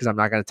because I'm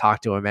not going to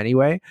talk to him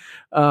anyway.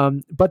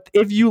 But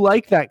if you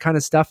like that kind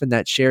of stuff and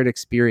that shared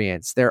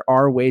experience, there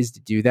are ways to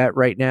do that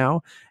right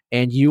now.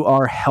 And you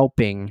are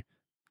helping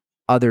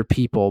other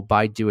people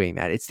by doing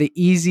that. It's the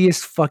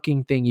easiest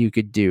fucking thing you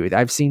could do.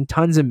 I've seen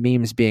tons of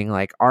memes being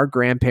like, our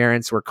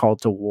grandparents were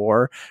called to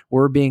war.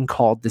 We're being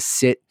called to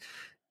sit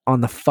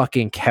on the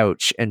fucking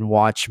couch and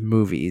watch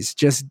movies.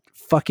 Just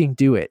fucking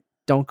do it.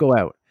 Don't go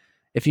out.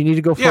 If you need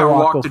to go for a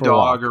walk, walk the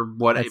dog or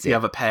what if you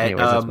have a pet.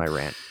 Anyways, that's my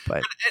rant.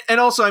 But and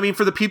also, I mean,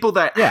 for the people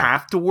that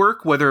have to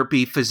work, whether it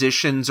be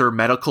physicians or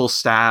medical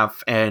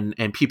staff and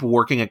people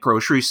working at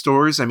grocery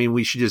stores, I mean,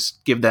 we should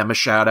just give them a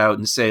shout out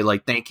and say,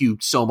 like, thank you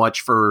so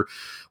much for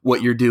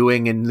what you're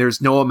doing. And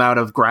there's no amount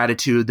of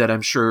gratitude that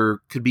I'm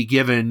sure could be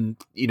given,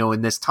 you know,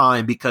 in this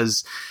time,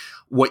 because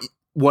what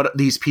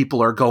these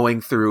people are going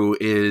through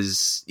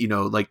is, you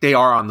know, like, they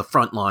are on the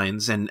front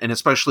lines, and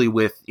especially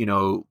with, you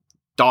know,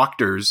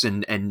 doctors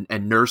and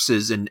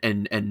nurses and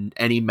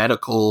any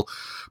medical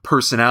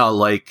personnel.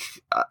 Like,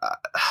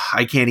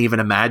 I can't even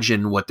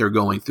imagine what they're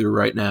going through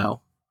right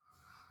now.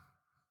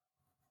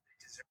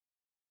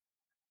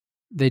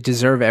 They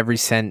deserve every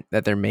cent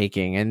that they're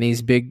making. And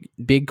these big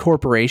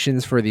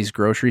corporations for these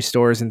grocery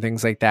stores and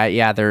things like that.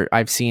 Yeah,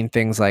 I've seen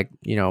things like,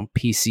 you know,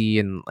 PC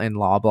and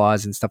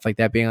Loblaws and stuff like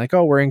that being like,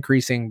 oh, we're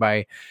increasing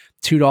by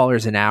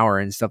 $2 an hour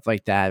and stuff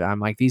like that.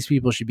 I'm like, these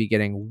people should be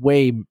getting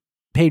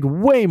paid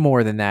way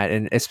more than that,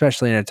 and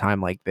especially in a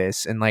time like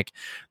this. And like,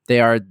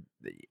 they are,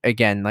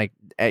 again, like,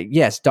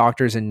 yes,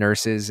 doctors and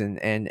nurses and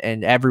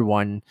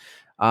everyone.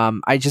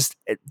 I just,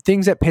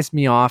 things that piss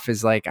me off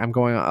is, like, I'm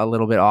going a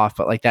little bit off,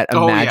 but like that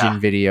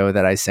Imagine video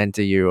that I sent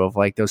to you of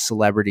like those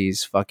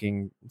celebrities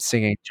fucking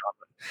singing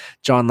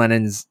John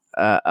Lennon's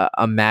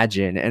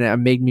Imagine, and it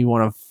made me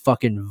want to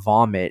fucking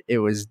vomit. It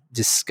was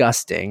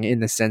disgusting in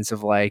the sense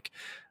of, like,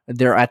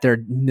 they're at their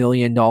 $1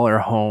 million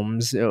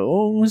homes.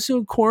 Oh,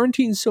 so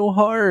quarantine's so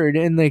hard,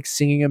 and like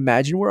singing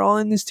Imagine, we're all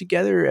in this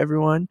together,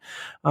 everyone.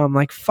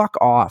 Like, fuck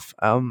off.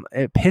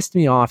 It pissed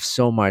me off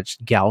so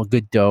much. Gal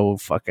Gadot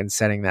fucking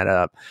setting that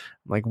up.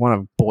 Like,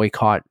 want to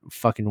boycott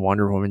fucking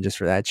Wonder Woman just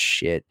for that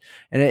shit.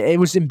 And it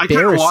was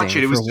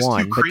embarrassing, for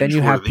one. But then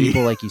you have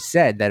people, like you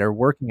said, that are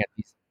working at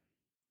these.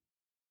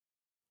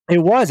 It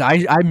was.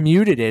 I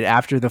muted it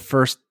after the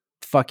first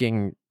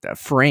fucking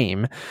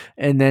frame,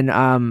 and then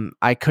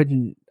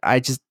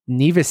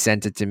Neva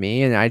sent it to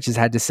me, and I just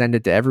had to send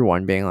it to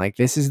everyone being like,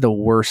 this is the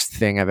worst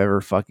thing I've ever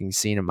fucking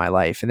seen in my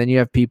life. And then you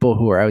have people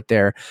who are out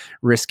there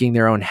risking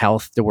their own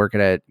health to work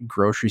at a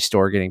grocery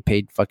store getting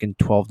paid fucking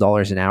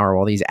 $12 an hour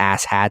while these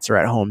ass hats are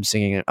at home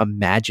singing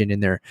Imagine in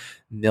their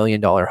 $1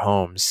 million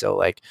homes. So,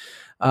 like,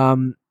 I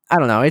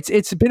don't know,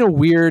 it's been a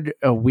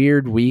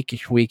weird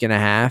week and a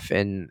half.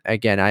 And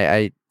again,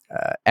 I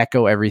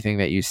echo everything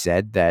that you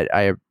said, that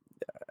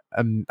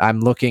I'm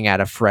looking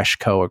at a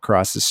Freshco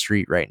across the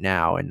street right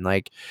now, and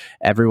like,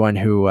 everyone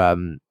who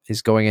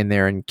is going in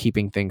there and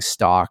keeping things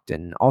stocked.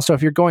 And also,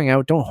 if you're going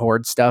out, don't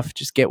hoard stuff.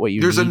 Just get what you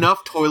There's need. There's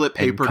enough toilet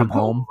paper to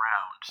go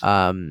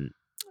around.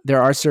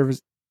 There are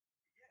services.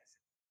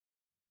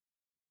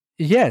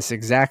 Yes,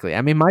 exactly.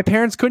 I mean, my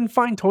parents couldn't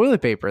find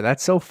toilet paper.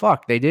 That's so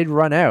fucked. They did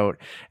run out,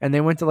 and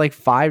they went to like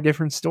 5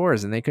 different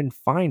stores and they couldn't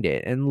find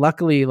it. And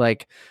luckily,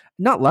 like,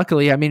 not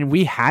luckily, I mean,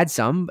 we had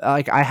some.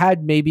 Like, I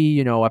had maybe,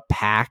 you know, a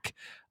pack.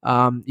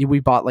 We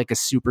bought like a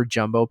super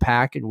jumbo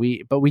pack,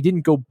 but we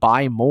didn't go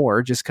buy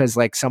more just because,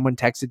 like, someone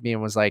texted me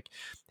and was like,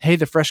 hey,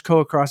 the Freshco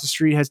across the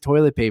street has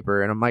toilet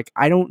paper. And I'm like,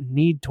 I don't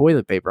need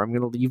toilet paper. I'm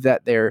going to leave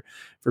that there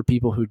for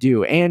people who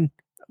do. And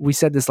we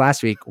said this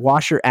last week,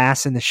 wash your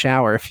ass in the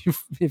shower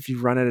if you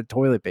run out of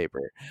toilet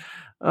paper.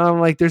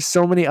 Like, there's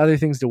so many other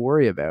things to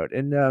worry about.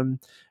 And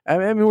I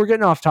mean, we're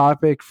getting off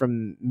topic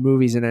from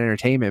movies and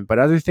entertainment, but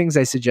other things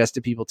I suggest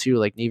to people too,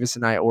 like Nevis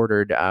and I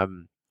ordered,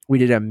 we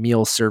did a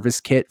meal service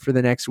kit for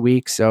the next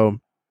week. So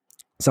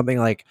something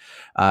like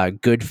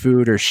Good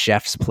Food or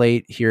Chef's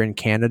Plate here in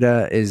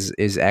Canada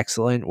is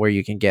excellent, where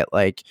you can get,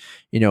 like,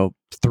 you know,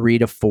 3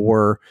 to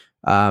 4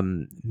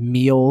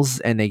 meals,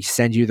 and they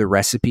send you the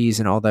recipes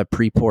and all the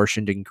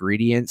pre-portioned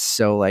ingredients.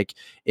 So, like,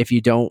 if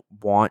you don't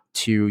want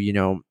to, you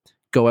know,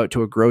 go out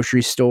to a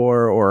grocery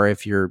store, or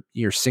if you're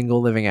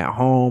single living at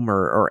home,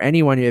 or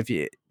anyone, if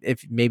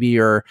maybe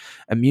your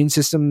immune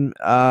system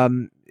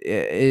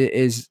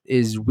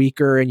is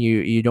weaker and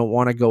you don't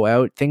want to go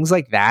out, things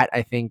like that,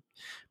 I think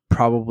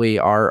probably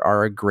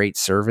are a great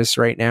service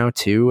right now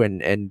too.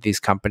 And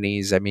these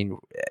companies, I mean,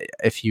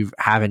 if you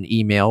have an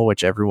email,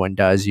 which everyone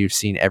does, you've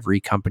seen every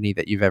company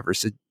that you've ever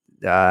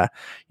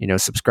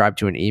subscribe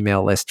to an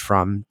email list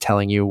from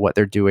telling you what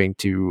they're doing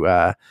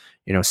to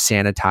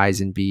sanitize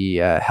and be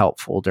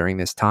helpful during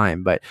this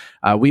time. But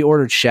we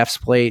ordered chef's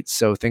plates,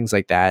 so things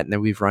like that, and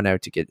then we've run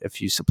out to get a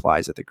few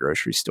supplies at the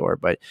grocery store.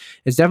 But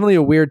it's definitely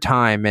a weird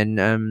time,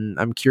 and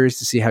I'm curious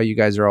to see how you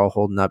guys are all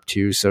holding up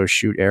too. So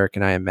shoot Eric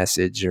and I a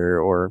message,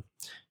 or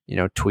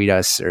tweet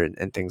us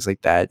and things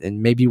like that.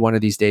 And maybe one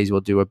of these days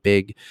we'll do a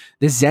big,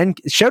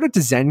 shout out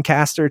to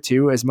Zencaster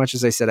too. As much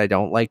as I said, I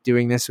don't like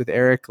doing this with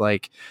Eric,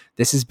 like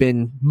this has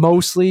been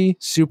mostly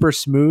super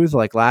smooth.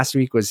 Like last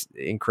week was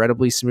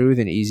incredibly smooth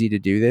and easy to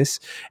do this.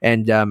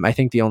 And I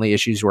think the only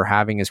issues we're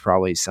having is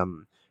probably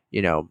some,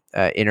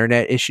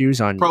 internet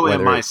issues on probably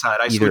on my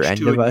side. I either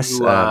end of us.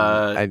 New,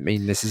 I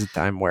mean, this is a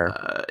time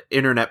where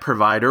internet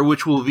provider,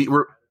 which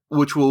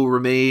will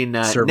remain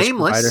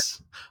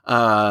nameless.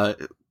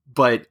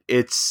 But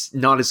it's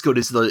not as good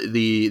as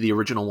the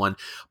original one.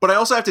 But I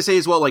also have to say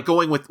as well, like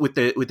going with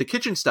the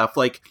kitchen stuff,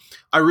 like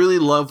I really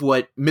love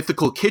what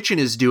Mythical Kitchen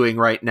is doing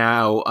right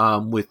now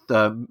with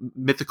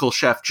Mythical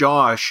Chef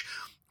Josh,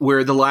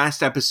 where the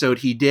last episode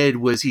he did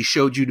was he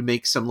showed you to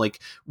make some like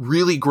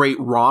really great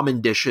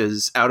ramen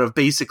dishes out of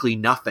basically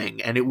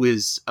nothing, and it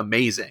was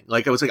amazing.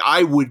 Like I was like,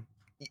 and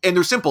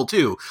they're simple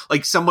too.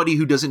 Like somebody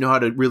who doesn't know how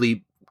to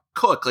really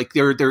cook, like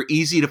they're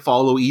easy to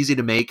follow, easy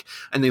to make,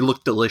 and they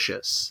look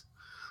delicious.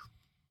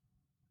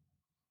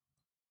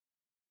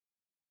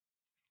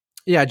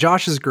 Yeah,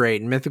 Josh is great,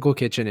 and Mythical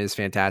Kitchen is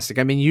fantastic.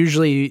 I mean,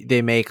 usually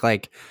they make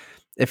like,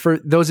 if for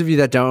those of you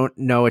that don't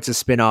know, it's a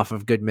spinoff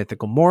of Good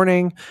Mythical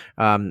Morning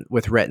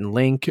with Rhett and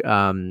Link.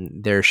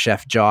 Their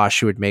chef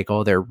Josh, who would make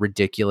all their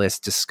ridiculous,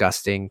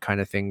 disgusting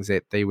kind of things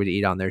that they would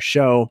eat on their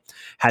show,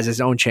 has his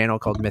own channel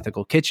called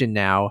Mythical Kitchen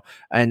now.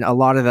 And a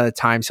lot of the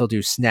times he'll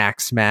do Snack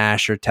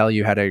Smash or tell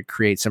you how to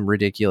create some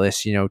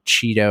ridiculous,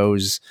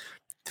 Cheetos,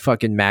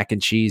 fucking mac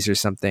and cheese or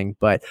something,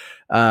 but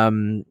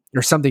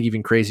or something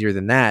even crazier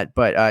than that.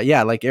 But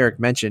yeah, like Eric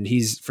mentioned,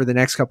 he's for the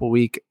next couple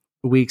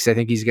weeks, I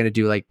think he's going to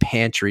do like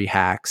pantry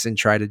hacks and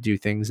try to do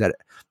things that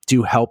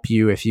do help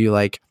you if you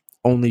like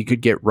only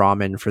could get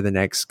ramen for the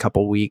next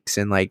couple weeks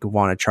and like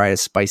want to try to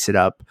spice it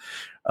up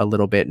a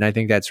little bit. And I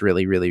think that's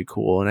really, really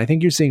cool. And I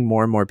think you're seeing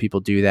more and more people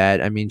do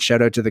that. I mean,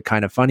 shout out to the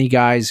Kind of Funny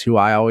guys who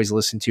I always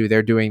listen to.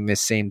 They're doing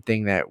this same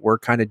thing that we're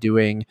kind of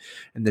doing,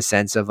 in the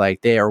sense of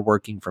like they are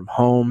working from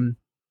home.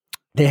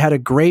 They had a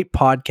great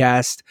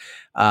podcast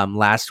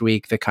last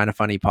week, the Kind of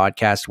Funny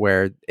podcast,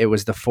 where it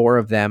was the four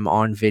of them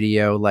on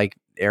video, like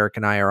Eric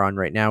and I are on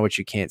right now, which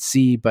you can't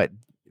see, but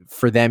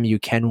for them, you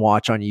can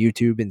watch on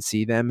YouTube and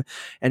see them.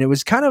 And it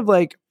was kind of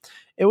like,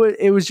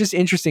 it was just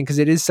interesting because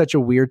it is such a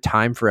weird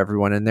time for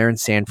everyone. And they're in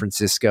San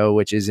Francisco,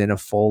 which is in a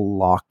full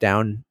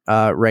lockdown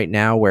right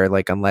now, where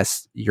like,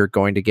 unless you're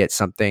going to get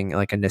something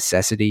like a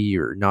necessity,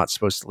 you're not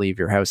supposed to leave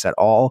your house at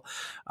all.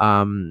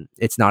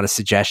 It's not a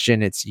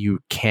suggestion. It's you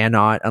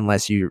cannot,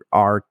 unless you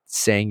are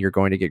saying you're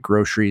going to get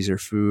groceries or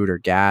food or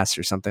gas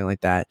or something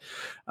like that.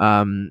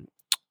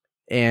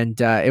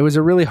 And it was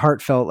a really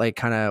heartfelt, like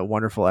kind of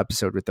wonderful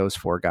episode with those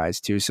four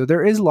guys too. So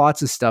there is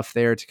lots of stuff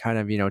there to kind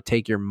of,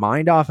 take your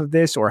mind off of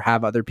this or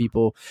have other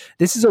people.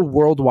 This is a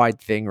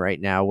worldwide thing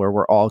right now where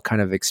we're all kind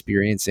of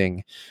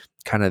experiencing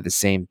kind of the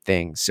same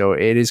thing. So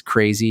it is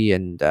crazy.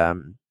 And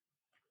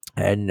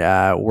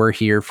we're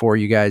here for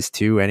you guys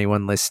too.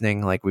 Anyone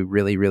listening, like we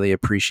really, really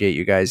appreciate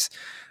you guys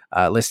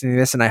listening to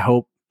this. And I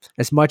hope,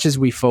 as much as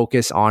we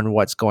focus on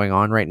what's going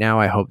on right now,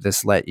 I hope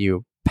this let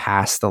you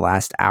pass the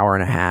last hour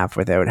and a half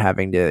without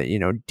having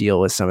to, deal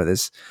with some of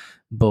this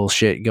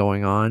bullshit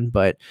going on.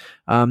 But,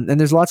 and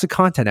there's lots of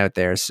content out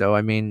there. So,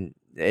 I mean,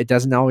 it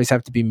doesn't always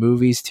have to be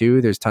movies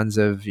too. There's tons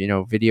of,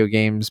 video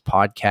games,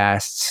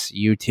 podcasts,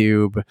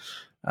 YouTube.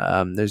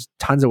 There's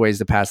tons of ways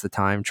to pass the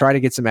time. Try to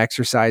get some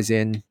exercise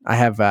in. I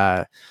have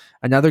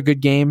another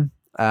good game.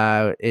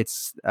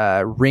 It's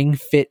Ring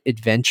Fit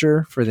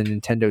Adventure for the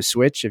Nintendo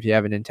Switch. If you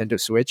have a Nintendo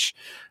Switch,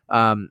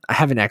 I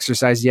haven't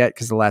exercised yet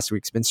because the last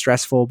week's been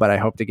stressful, but I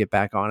hope to get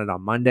back on it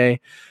on Monday.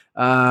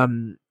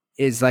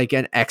 Is like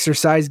an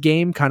exercise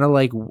game, kind of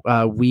like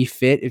Wii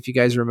Fit, if you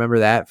guys remember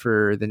that,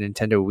 for the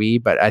Nintendo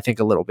Wii, but I think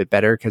a little bit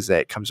better because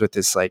it comes with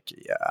this like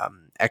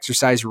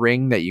exercise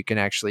ring that you can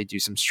actually do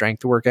some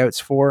strength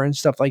workouts for and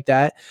stuff like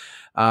that.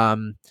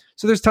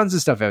 So there's tons of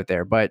stuff out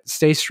there, but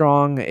stay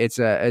strong. It's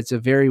a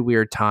very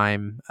weird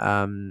time.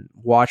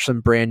 Watch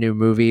some brand new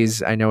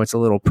movies. I know it's a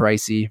little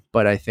pricey,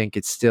 but I think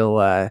it's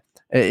still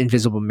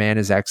Invisible Man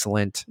is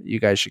excellent.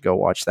 You guys should go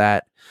watch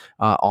that.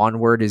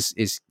 Onward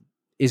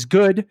is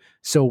good.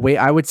 So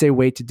I would say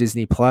wait to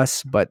Disney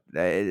Plus, but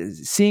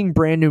seeing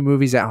brand new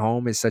movies at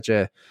home is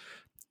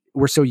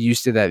we're so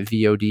used to that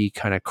VOD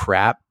kind of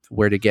crap,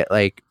 where to get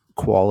like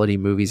quality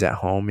movies at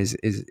home is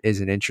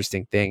an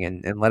interesting thing.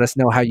 And let us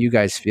know how you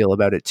guys feel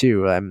about it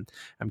too. I'm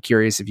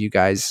curious if you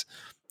guys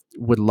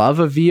would love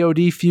a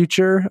VOD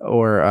future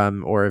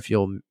or if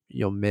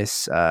you'll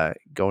miss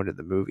going to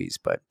the movies.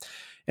 But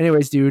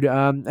anyways, dude,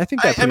 I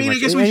think that I pretty mean, I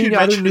much. guess we Any should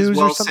other mention as news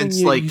or well, something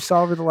since you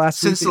saw over the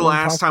last week since that the you want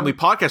to last talk time we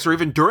about? podcast, or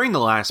even during the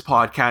last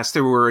podcast,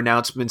 there were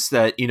announcements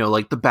that,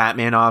 like the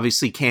Batman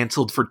obviously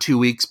canceled for 2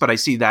 weeks, but I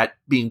see that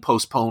being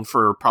postponed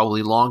for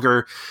probably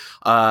longer.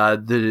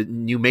 The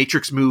new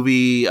Matrix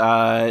movie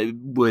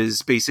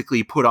was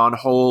basically put on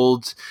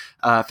hold.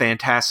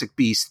 Fantastic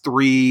Beasts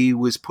 3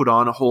 was put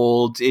on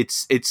hold.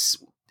 It's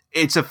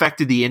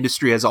affected the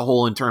industry as a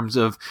whole in terms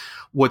of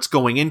what's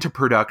going into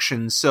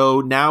production.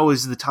 So now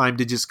is the time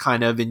to just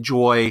kind of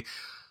enjoy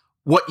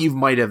what you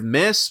might have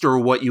missed, or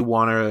what you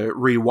want to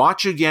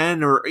rewatch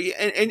again, or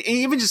and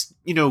even just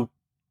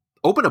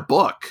open a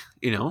book,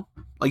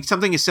 like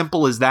something as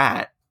simple as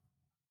that.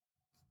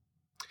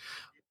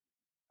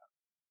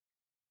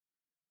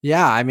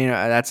 Yeah, I mean,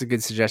 that's a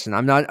good suggestion.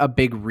 I'm not a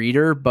big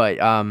reader, but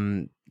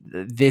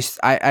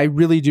I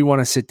really do want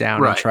to sit down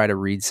and Right. try to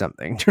read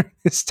something during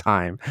this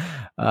time.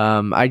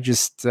 I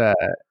just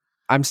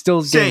I'm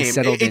still getting Same.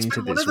 settled It's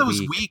into been one of this those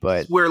week, weeks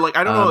but where, like,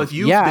 I don't know if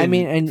yeah, you've I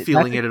mean, been and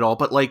feeling it at all,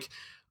 but like,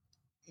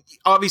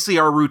 obviously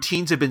our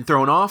routines have been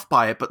thrown off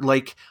by it, but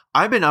like,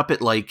 I've been up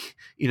at like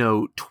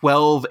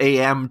 12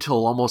 a.m.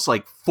 till almost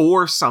like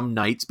 4 some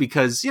nights,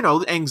 because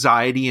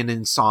anxiety and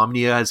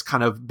insomnia has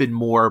kind of been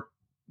more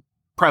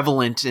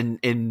prevalent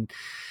in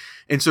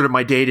sort of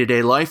my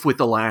day-to-day life with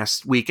the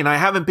last week. And I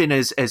haven't been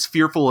as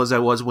fearful as I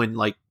was when,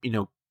 like,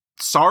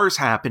 SARS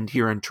happened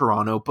here in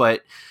Toronto,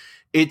 but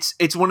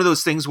it's one of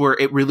those things where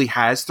it really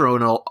has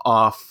thrown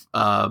off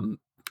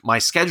my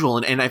schedule,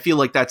 and I feel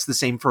like that's the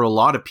same for a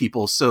lot of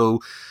people. So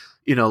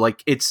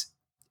like, it's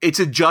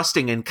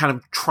adjusting and kind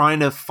of trying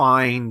to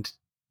find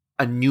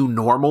a new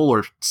normal,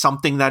 or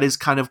something that is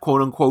kind of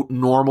quote unquote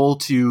normal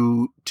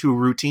to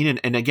routine.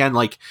 And again,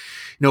 like,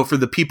 for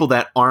the people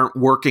that aren't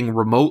working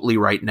remotely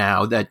right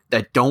now, that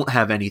don't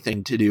have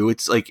anything to do,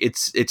 it's like,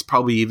 it's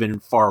probably even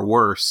far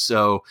worse.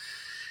 So,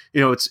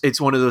 it's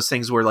one of those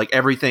things where, like,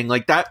 everything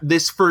like that,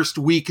 this first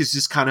week has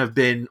just kind of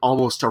been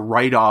almost a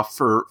write-off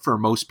for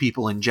most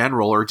people in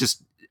general, or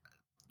just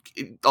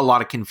a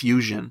lot of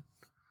confusion.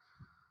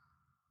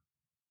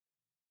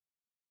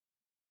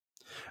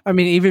 I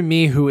mean, even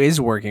me who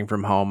is working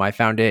from home, I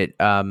found it.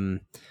 You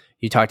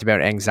talked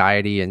about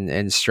anxiety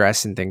and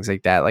stress and things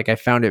like that. Like, I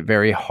found it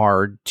very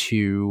hard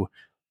to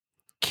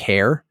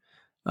care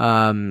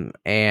and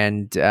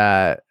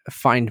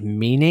find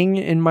meaning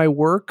in my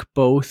work,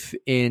 both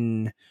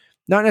in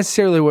not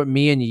necessarily what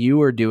me and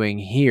you are doing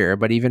here,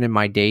 but even in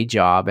my day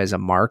job as a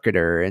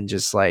marketer. And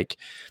just like,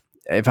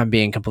 if I'm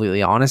being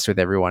completely honest with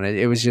everyone,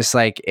 it was just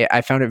like, I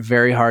found it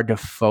very hard to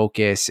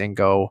focus and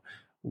go,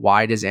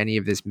 why does any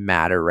of this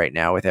matter right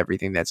now with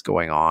everything that's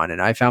going on?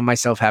 And I found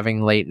myself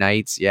having late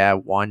nights,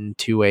 1,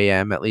 2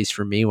 a.m., at least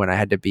for me, when I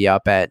had to be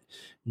up at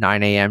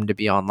 9 a.m. to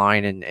be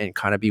online and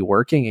kind of be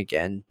working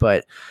again.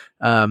 But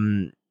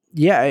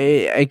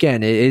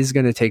again, it is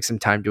going to take some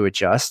time to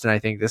adjust. And I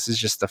think this is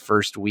just the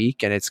first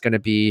week, and it's going to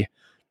be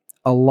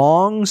a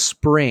long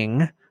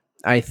spring,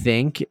 I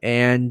think.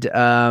 And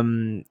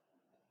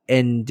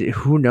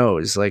who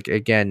knows, like,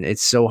 again,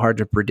 it's so hard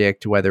to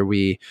predict whether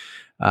we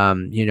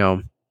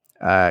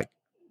uh,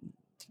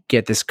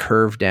 get this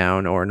curve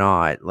down or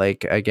not.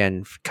 Like,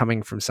 again,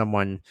 coming from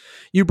someone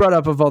you brought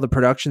up, of all the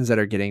productions that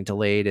are getting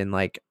delayed, and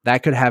like,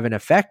 that could have an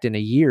effect in a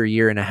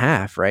year and a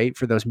half, right,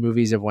 for those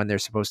movies of when they're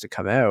supposed to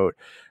come out.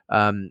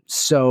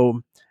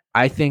 So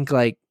I think,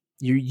 like,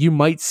 you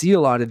might see a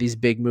lot of these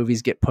big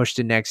movies get pushed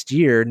to next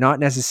year,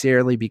 not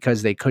necessarily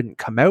because they couldn't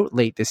come out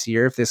late this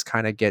year, if this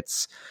kind of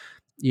gets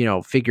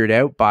figured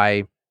out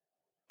by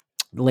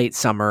late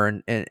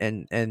summer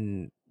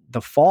and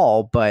the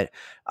fall. But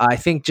I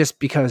think just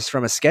because,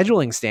 from a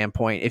scheduling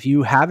standpoint, if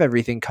you have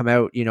everything come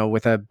out,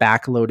 with a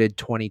backloaded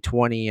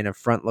 2020 and a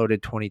front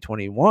loaded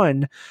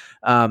 2021,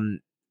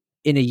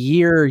 in a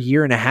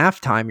year and a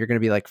half time, you're going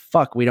to be like,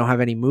 fuck, we don't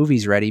have any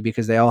movies ready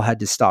because they all had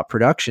to stop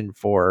production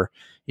for,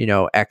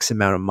 X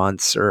amount of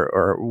months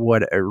or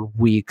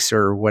weeks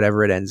or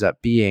whatever it ends up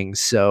being.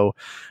 So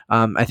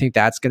I think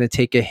that's going to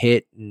take a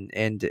hit.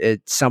 And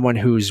it's someone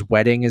whose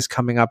wedding is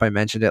coming up. I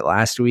mentioned it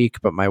last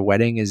week, but my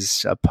wedding is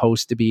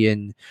supposed to be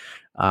in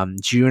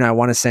June. I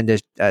want to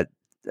send a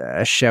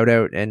shout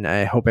out, and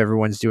I hope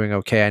everyone's doing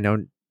okay. I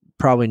know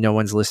probably no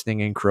one's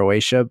listening in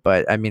Croatia,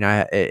 but I mean,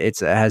 it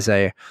has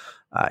a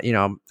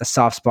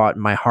soft spot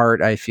in my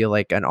heart. I feel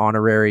like an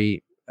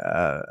honorary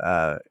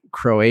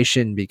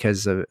Croatian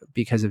because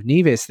of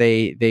Nevis.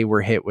 They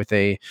were hit with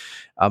a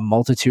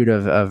multitude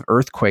of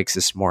earthquakes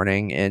this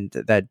morning, and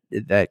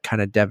that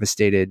kind of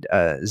devastated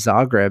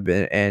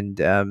Zagreb.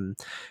 And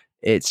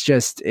it's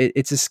just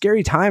it's a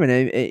scary time.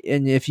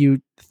 And if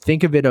you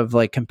think of it, of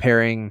like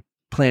comparing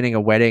planning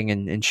a wedding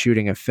and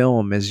shooting a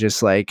film, is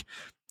just like,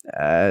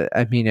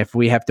 I mean, if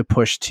we have to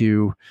push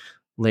to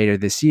later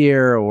this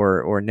year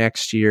or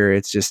next year,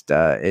 it's just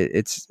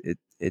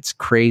it's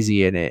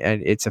crazy, and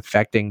it's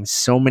affecting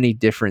so many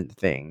different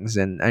things.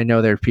 And I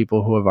know there are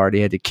people who have already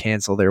had to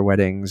cancel their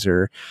weddings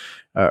or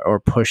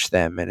push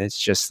them, and it's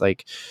just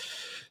like,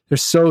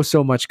 there's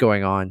so much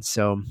going on.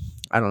 So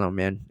I don't know,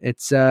 man.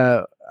 It's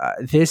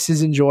this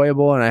is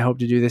enjoyable, and I hope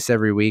to do this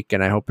every week,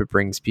 and I hope it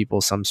brings people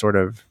some sort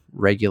of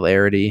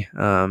regularity,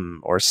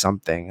 or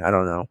something. I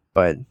don't know,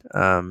 but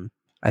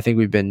I think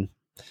we've been,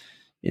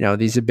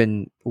 these have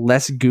been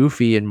less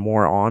goofy and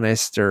more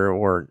honest,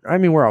 or I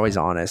mean, we're always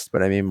honest,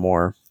 but I mean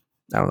more,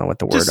 I don't know what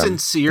the word just I'm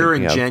sincere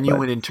and thinking of,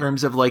 genuine but in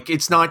terms of like,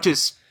 it's not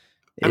just,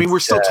 I mean, we're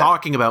it's, still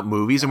talking about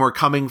movies and we're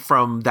coming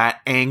from that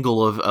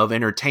angle of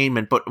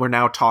entertainment, but we're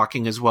now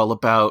talking as well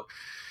about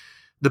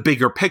the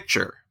bigger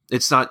picture.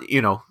 It's not,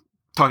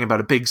 talking about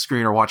a big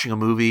screen or watching a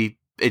movie.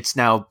 It's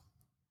now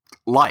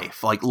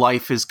life. Like,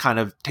 life is kind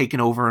of taken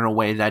over in a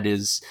way that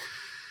is,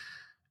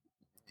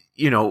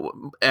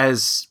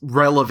 as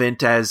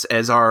relevant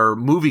as our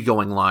movie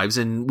going lives.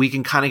 And we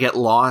can kind of get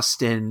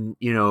lost in,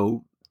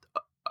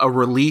 a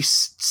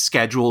release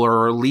schedule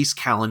or a release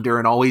calendar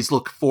and always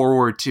look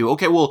forward to,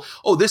 okay, well,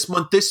 this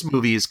month this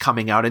movie is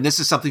coming out and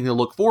this is something to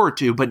look forward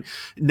to. But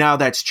now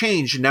that's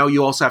changed, and now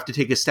you also have to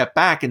take a step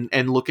back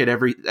and look at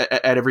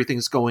everything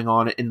that's going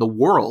on in the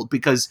world,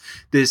 because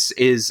this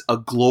is a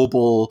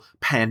global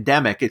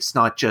pandemic. It's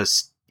not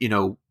just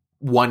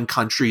one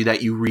country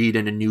that you read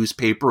in a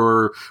newspaper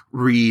or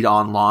read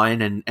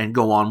online and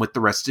go on with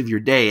the rest of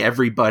your day.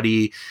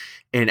 Everybody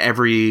in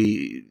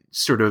every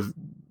sort of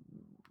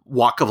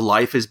walk of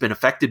life has been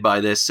affected by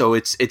this. So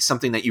it's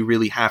something that you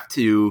really have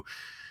to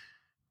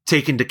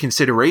take into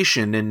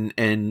consideration,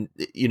 and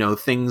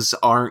things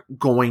aren't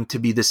going to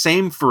be the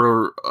same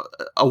for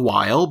a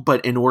while,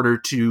 but in order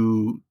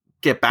to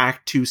get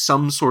back to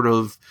some sort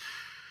of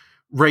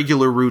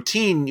regular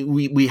routine,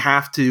 we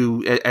have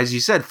to, as you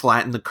said,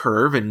 flatten the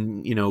curve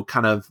and,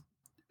 kind of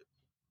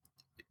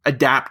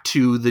adapt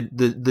to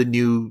the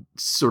new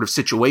sort of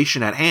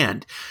situation at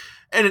hand.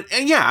 And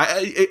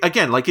yeah,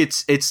 again, like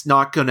it's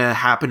not going to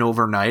happen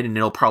overnight, and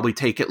it'll probably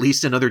take at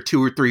least another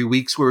 2 or 3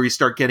 weeks where we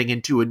start getting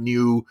into a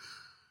new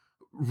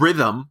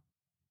rhythm.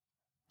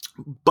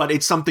 But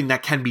it's something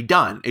that can be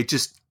done. It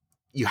just,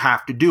 you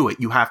have to do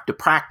it. You have to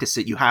practice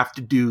it. You have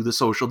to do the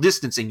social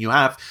distancing. You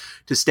have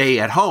to stay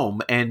at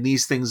home, and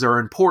these things are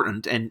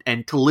important.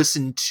 And to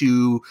listen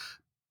to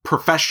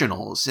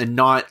professionals and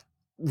not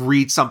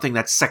read something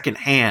that's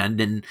secondhand,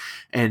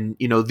 and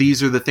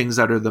these are the things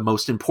that are the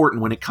most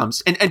important when it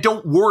comes, and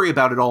don't worry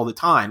about it all the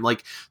time.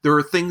 Like, there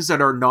are things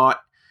that are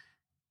not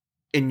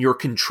in your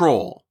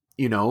control.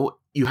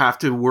 You have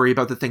to worry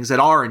about the things that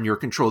are in your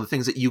control, the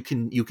things that you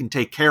can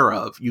take care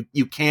of.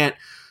 You can't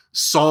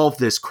solve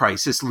this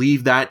crisis.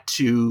 Leave that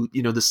to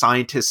the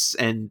scientists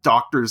and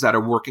doctors that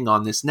are working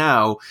on this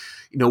now.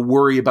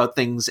 Worry about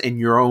things in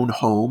your own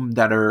home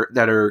that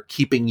are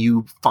keeping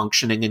you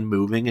functioning and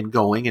moving and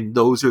going, and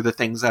those are the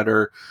things that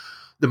are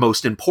the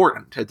most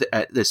important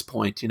at this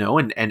point.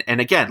 And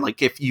again,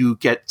 like, if you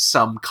get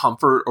some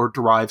comfort or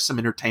derive some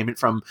entertainment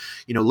from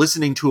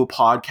listening to a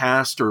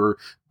podcast or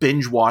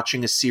binge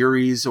watching a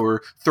series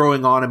or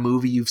throwing on a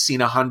movie you've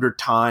seen 100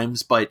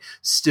 times but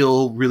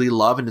still really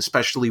love, and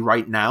especially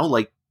right now,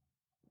 like,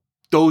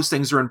 those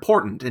things are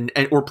important. And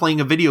or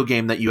playing a video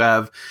game that you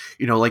have,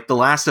 like The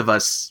Last of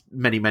Us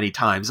many, many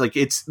times. Like,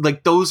 it's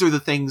like, those are the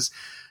things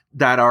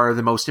that are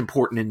the most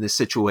important in this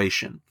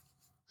situation.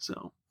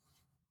 So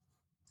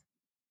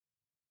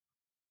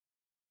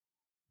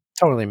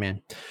totally,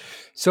 man.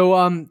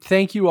 So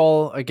thank you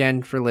all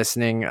again for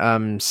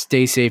listening.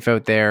 Stay safe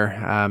out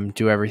there.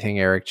 Do everything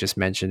Eric just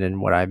mentioned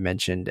and what I've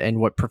mentioned and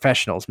what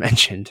professionals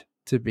mentioned,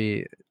 to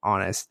be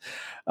honest.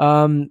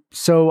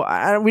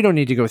 So we don't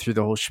need to go through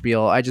the whole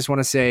spiel. I just want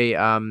to say,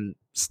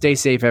 stay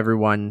safe,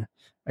 everyone.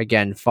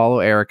 Again, follow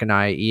Eric and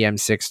I,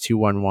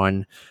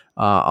 EM6211,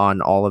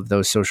 on all of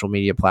those social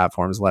media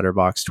platforms,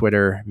 Letterboxd,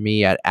 Twitter,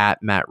 me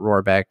at Matt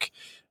Rohrbeck.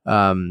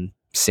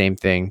 Same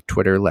thing,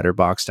 Twitter,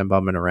 Letterboxd, I'm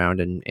bumming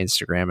around, and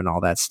Instagram and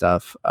all that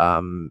stuff.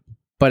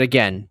 But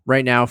again,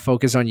 right now,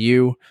 focus on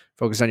you,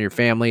 focus on your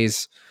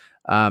families,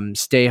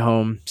 stay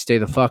home, stay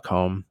the fuck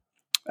home,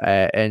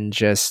 and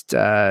just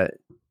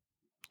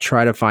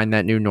try to find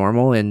that new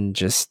normal, and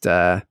just,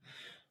 I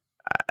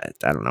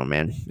don't know,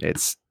 man.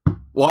 It's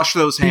wash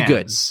those hands. Be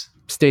good.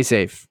 Stay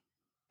safe.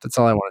 That's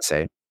all I want to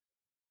say.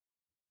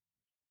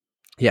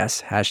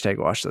 Yes, hashtag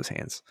wash those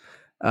hands.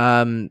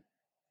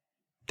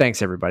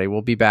 Thanks, everybody.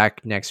 We'll be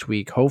back next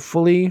week.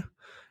 Hopefully,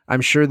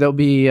 I'm sure there'll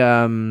be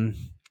a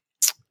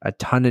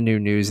ton of new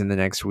news in the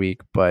next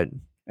week. But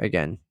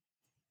again,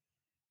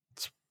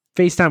 it's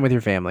FaceTime with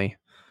your family.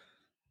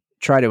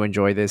 Try to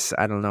enjoy this.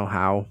 I don't know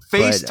how.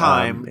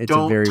 FaceTime. It's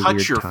don't a very touch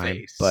weird your time.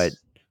 face. But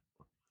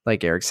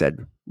like Eric said,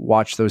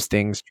 watch those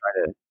things.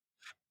 Try to.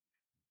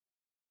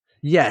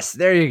 Yes,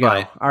 there you go.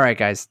 Bye. All right,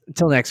 guys.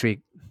 Until next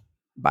week.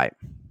 Bye.